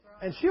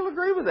 And she'll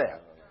agree with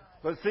that.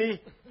 But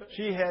see,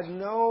 she had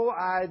no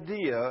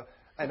idea,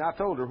 and I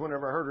told her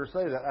whenever I heard her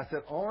say that, I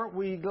said, aren't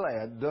we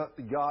glad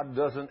that God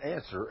doesn't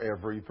answer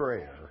every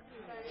prayer?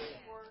 Faith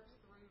works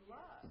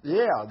through love.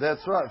 Yeah,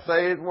 that's right.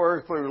 Faith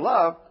works through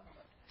love.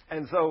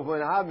 And so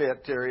when I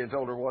met Terry and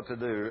told her what to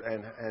do,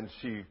 and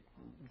she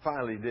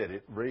finally did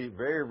it,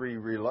 very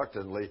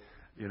reluctantly,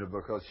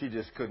 because she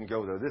just couldn't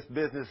go there. This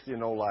business,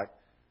 like,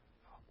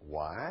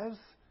 wives,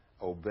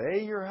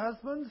 obey your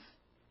husbands?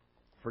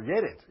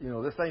 Forget it.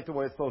 This ain't the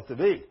way it's supposed to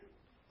be.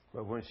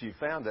 But when she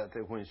found out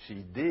that when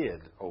she did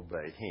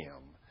obey him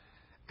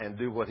and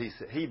do what he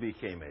said, he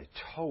became a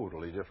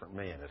totally different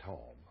man at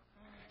home.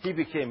 He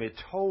became a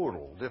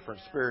total different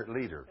spirit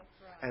leader.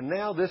 And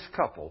now this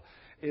couple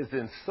is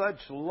in such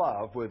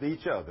love with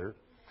each other,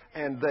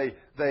 and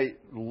they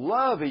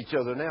love each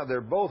other now. They're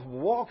both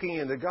walking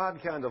in the God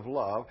kind of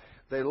love.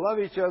 They love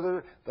each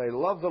other. They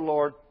love the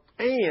Lord.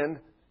 And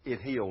it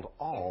healed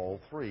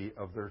all three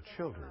of their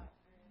children.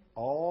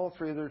 All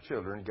three of their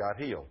children got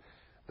healed.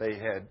 They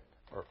had,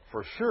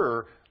 for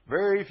sure,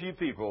 very few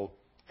people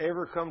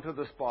ever come to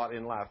the spot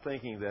in life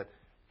thinking that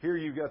here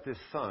you got this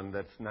son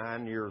that's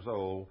 9 years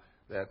old,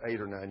 that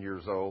 8 or 9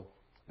 years old,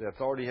 that's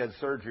already had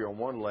surgery on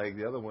one leg,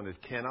 the other one that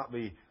cannot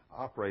be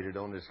operated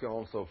on, it's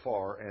gone so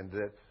far, and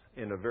that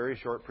in a very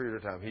short period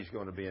of time he's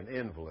going to be an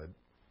invalid.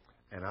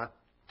 And I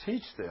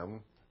teach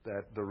them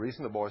that the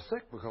reason the boy's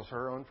sick because of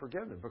her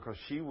unforgiveness, because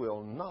she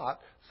will not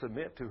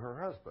submit to her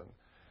husband.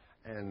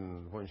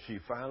 And when she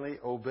finally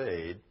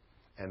obeyed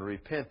and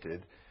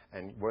repented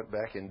and went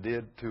back and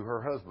did to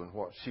her husband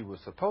what she was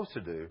supposed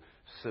to do,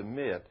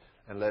 submit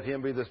and let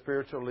him be the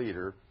spiritual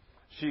leader,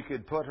 she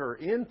could put her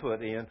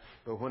input in,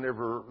 but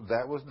whenever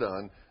that was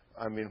done,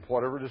 I mean,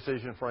 whatever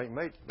decision Frank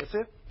made, that's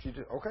it. She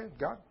just, okay,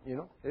 God,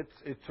 it's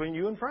between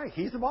you and Frank.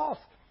 He's the boss.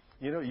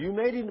 You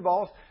made him the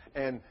boss,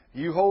 and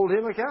you hold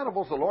him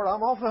accountable, so, Lord,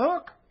 I'm off the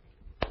hook.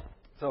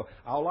 So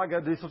all I got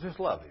to do is just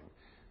love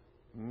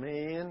him.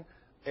 Man,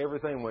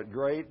 everything went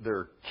great.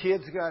 Their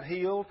kids got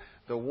healed.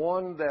 The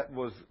one that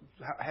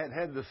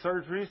had the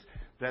surgeries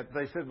that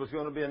they said was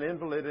going to be an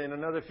invalid in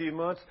another few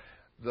months,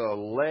 the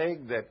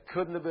leg that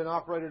couldn't have been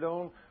operated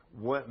on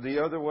went the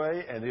other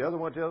way, and the other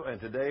went the other. And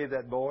today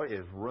that boy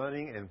is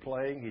running and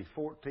playing. He's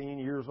 14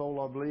 years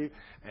old, I believe,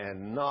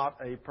 and not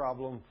a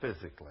problem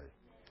physically.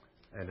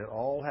 And it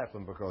all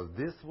happened because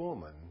this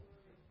woman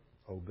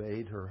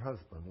obeyed her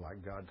husband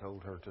like God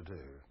told her to do.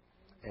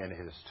 And it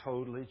has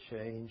totally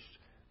changed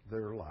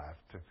their life.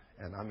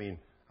 And I mean,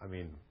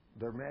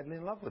 they're madly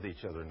in love with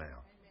each other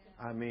now.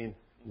 I mean,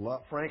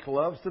 Frank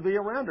loves to be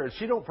around her.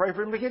 She don't pray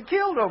for him to get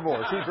killed no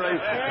more. She prays.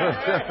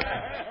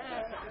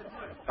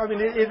 I mean,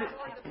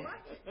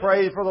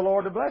 pray for the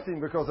Lord to bless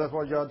him because that's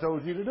what God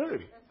told you to do.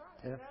 That's right.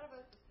 Yeah. None of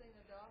us has seen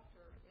a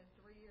doctor in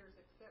 3 years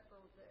except for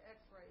the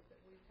x-rays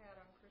that we've had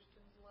on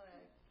Christian's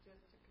leg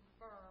just to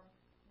confirm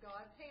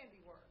God's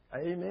handiwork.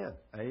 Amen.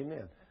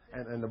 Amen.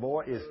 And the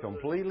boy is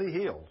completely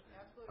healed.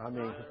 Absolutely. I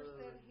mean,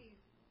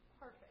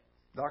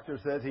 Doctor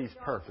said he's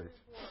perfect.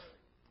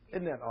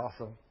 Isn't that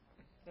awesome?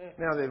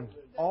 Now then,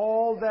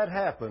 all that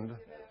happened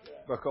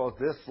because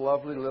this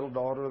lovely little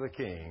daughter of the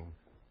king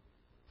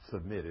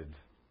submitted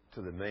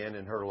to the man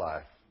in her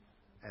life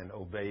and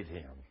obeyed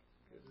him.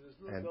 This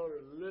little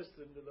daughter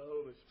listened to the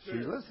Holy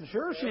Spirit. She listened.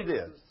 Sure she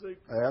did.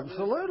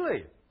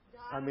 Absolutely.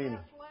 I mean,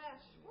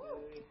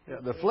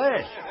 the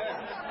flesh.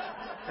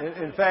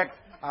 In fact,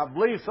 I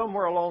believe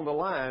somewhere along the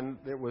line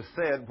it was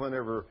said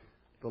whenever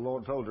the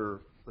Lord told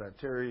her that,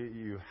 Terry,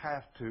 you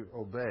have to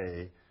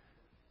obey.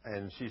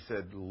 And she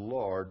said,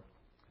 Lord,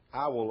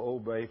 I will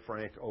obey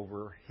Frank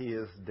over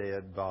his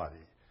dead body.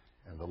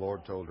 And the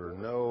Lord told her,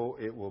 no,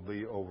 it will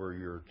be over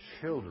your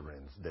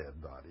children's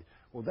dead body.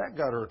 Well, that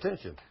got her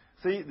attention.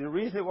 See, the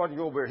reason it wasn't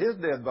go over his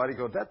dead body,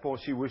 because at that point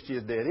she wished he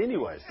was dead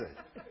anyway.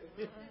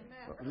 See, it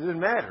didn't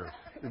matter.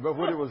 But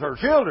when it was her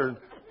children,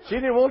 she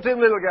didn't want them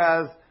little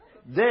guys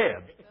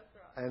dead.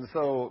 And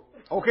so,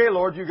 okay,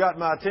 Lord, you got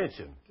my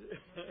attention.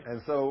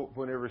 And so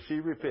whenever she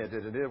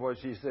repented and did what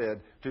she said,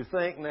 to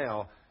think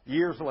now,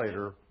 years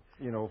later,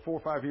 4 or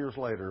 5 years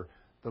later,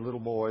 the little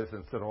boys,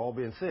 instead of all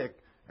being sick,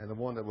 and the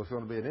one that was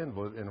going to be an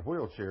invalid in a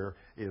wheelchair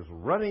is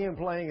running and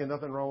playing and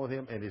nothing wrong with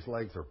him, and his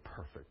legs are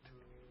perfect.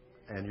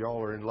 And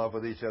y'all are in love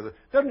with each other.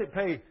 Doesn't it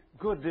pay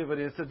good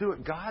dividends to do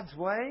it God's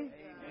way? Amen.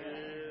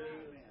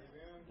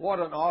 What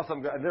an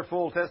awesome God. And their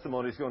full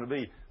testimony is going to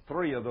be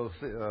 3 of those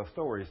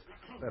stories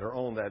that are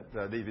on that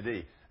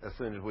DVD as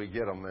soon as we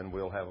get them, and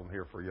we'll have them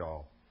here for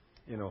y'all.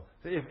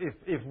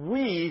 If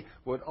we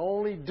would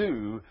only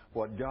do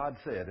what God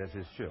said as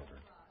His children,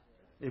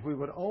 if we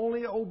would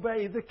only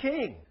obey the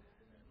King,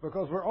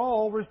 because we're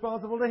all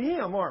responsible to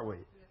Him, aren't we?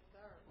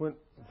 When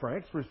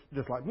Frank's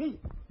just like me,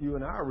 you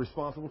and I are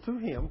responsible to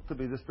Him to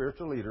be the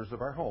spiritual leaders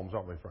of our homes,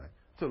 aren't we, Frank?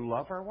 To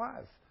love our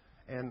wives,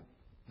 and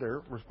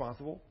they're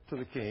responsible to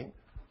the King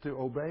to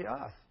obey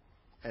us.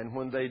 And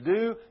when they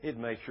do, it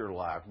makes your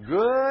life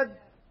good.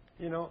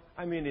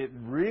 It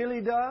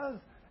really does.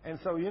 And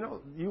so,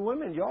 you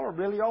women, y'all are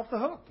really off the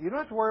hook. You don't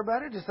have to worry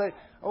about it. Just say,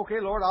 okay,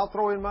 Lord, I'll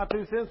throw in my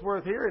 2 cents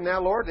worth here. And now,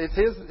 Lord, it's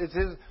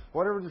his,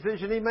 whatever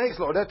decision He makes,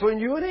 Lord. That's between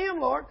you and Him,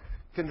 Lord.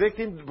 Convict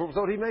him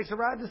so He makes the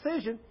right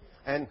decision.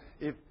 And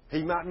if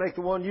He might make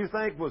the one you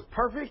think was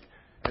perfect,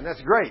 and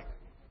that's great.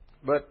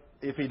 But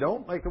if He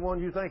don't make the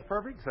one you think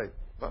perfect, say,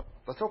 well,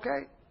 that's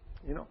okay.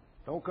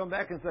 Don't come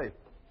back and say,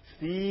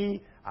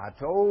 see, I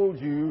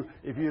told you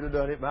if you'd have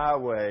done it my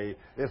way,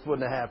 this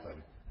wouldn't have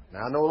happened. Now,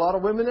 I know a lot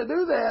of women that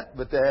do that,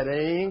 but that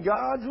ain't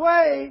God's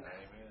way.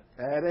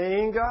 That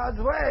ain't God's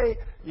way.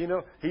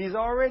 He's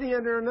already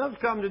under enough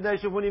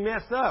condemnation when He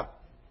messed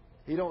up.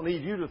 He don't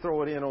need you to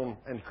throw it in on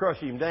and crush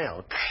him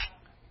down.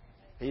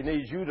 He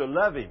needs you to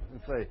love him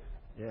and say,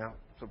 yeah,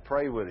 so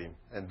pray with him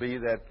and be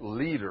that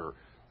leader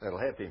that'll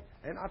help him.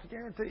 And I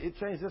guarantee it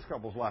changed this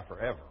couple's life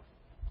forever.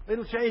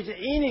 It'll change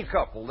any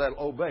couple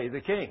that'll obey the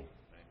King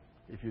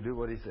if you do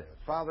what He says.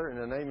 Father, in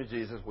the name of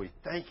Jesus, we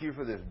thank You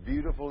for this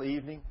beautiful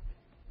evening.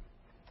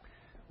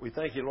 We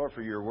thank You, Lord,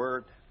 for Your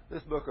word.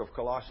 This book of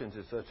Colossians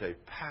is such a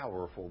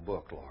powerful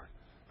book, Lord.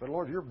 But,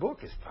 Lord, Your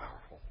book is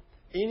powerful.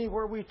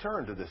 Anywhere we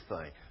turn to this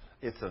thing,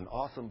 it's an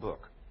awesome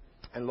book.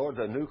 And, Lord,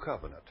 the new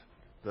covenant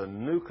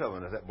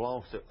that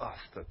belongs to us,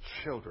 the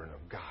children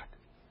of God.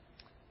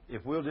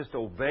 If we'll just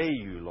obey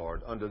You,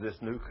 Lord, under this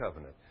new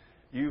covenant.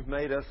 You've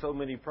made us so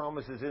many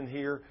promises in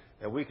here,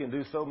 and we can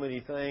do so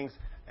many things,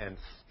 and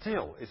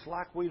still, it's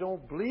like we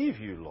don't believe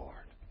You, Lord.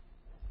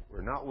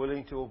 We're not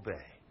willing to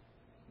obey.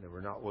 and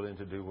we're not willing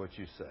to do what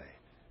you say,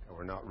 and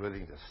we're not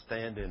willing to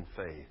stand in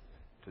faith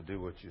to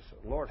do what you say.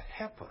 Lord,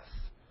 help us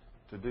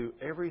to do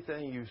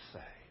everything you say,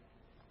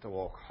 to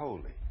walk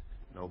holy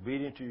and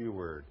obedient to your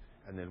word,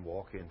 and then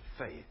walk in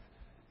faith.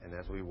 And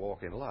as we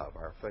walk in love,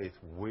 our faith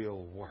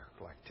will work,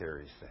 like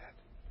Terry said.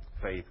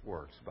 Faith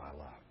works by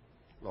love.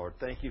 Lord,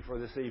 thank you for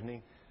this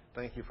evening.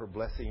 Thank you for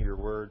blessing your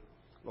word.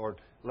 Lord,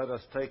 let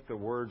us take the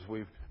words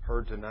we've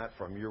heard tonight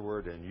from your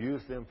word and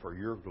use them for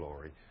your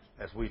glory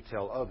as we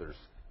tell others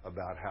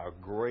about how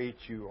great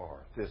you are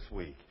this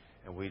week.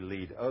 And we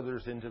lead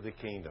others into the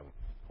kingdom,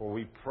 where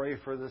we pray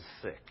for the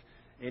sick.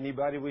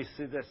 Anybody we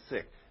see that's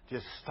sick,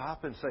 just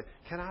stop and say,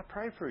 can I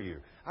pray for you?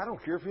 I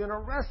don't care if you're in a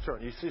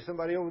restaurant. You see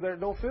somebody over there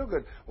that don't feel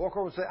good. Walk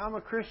over and say, I'm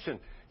a Christian.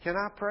 Can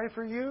I pray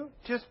for you?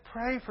 Just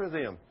pray for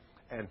them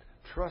and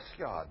trust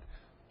God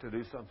to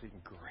do something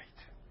great.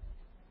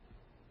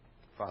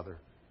 Father,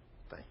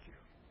 thank you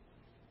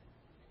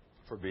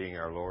for being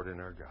our Lord and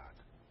our God.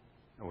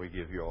 And we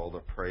give you all the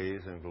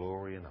praise and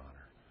glory and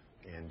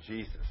honor. In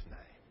Jesus'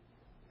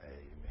 name,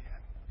 amen.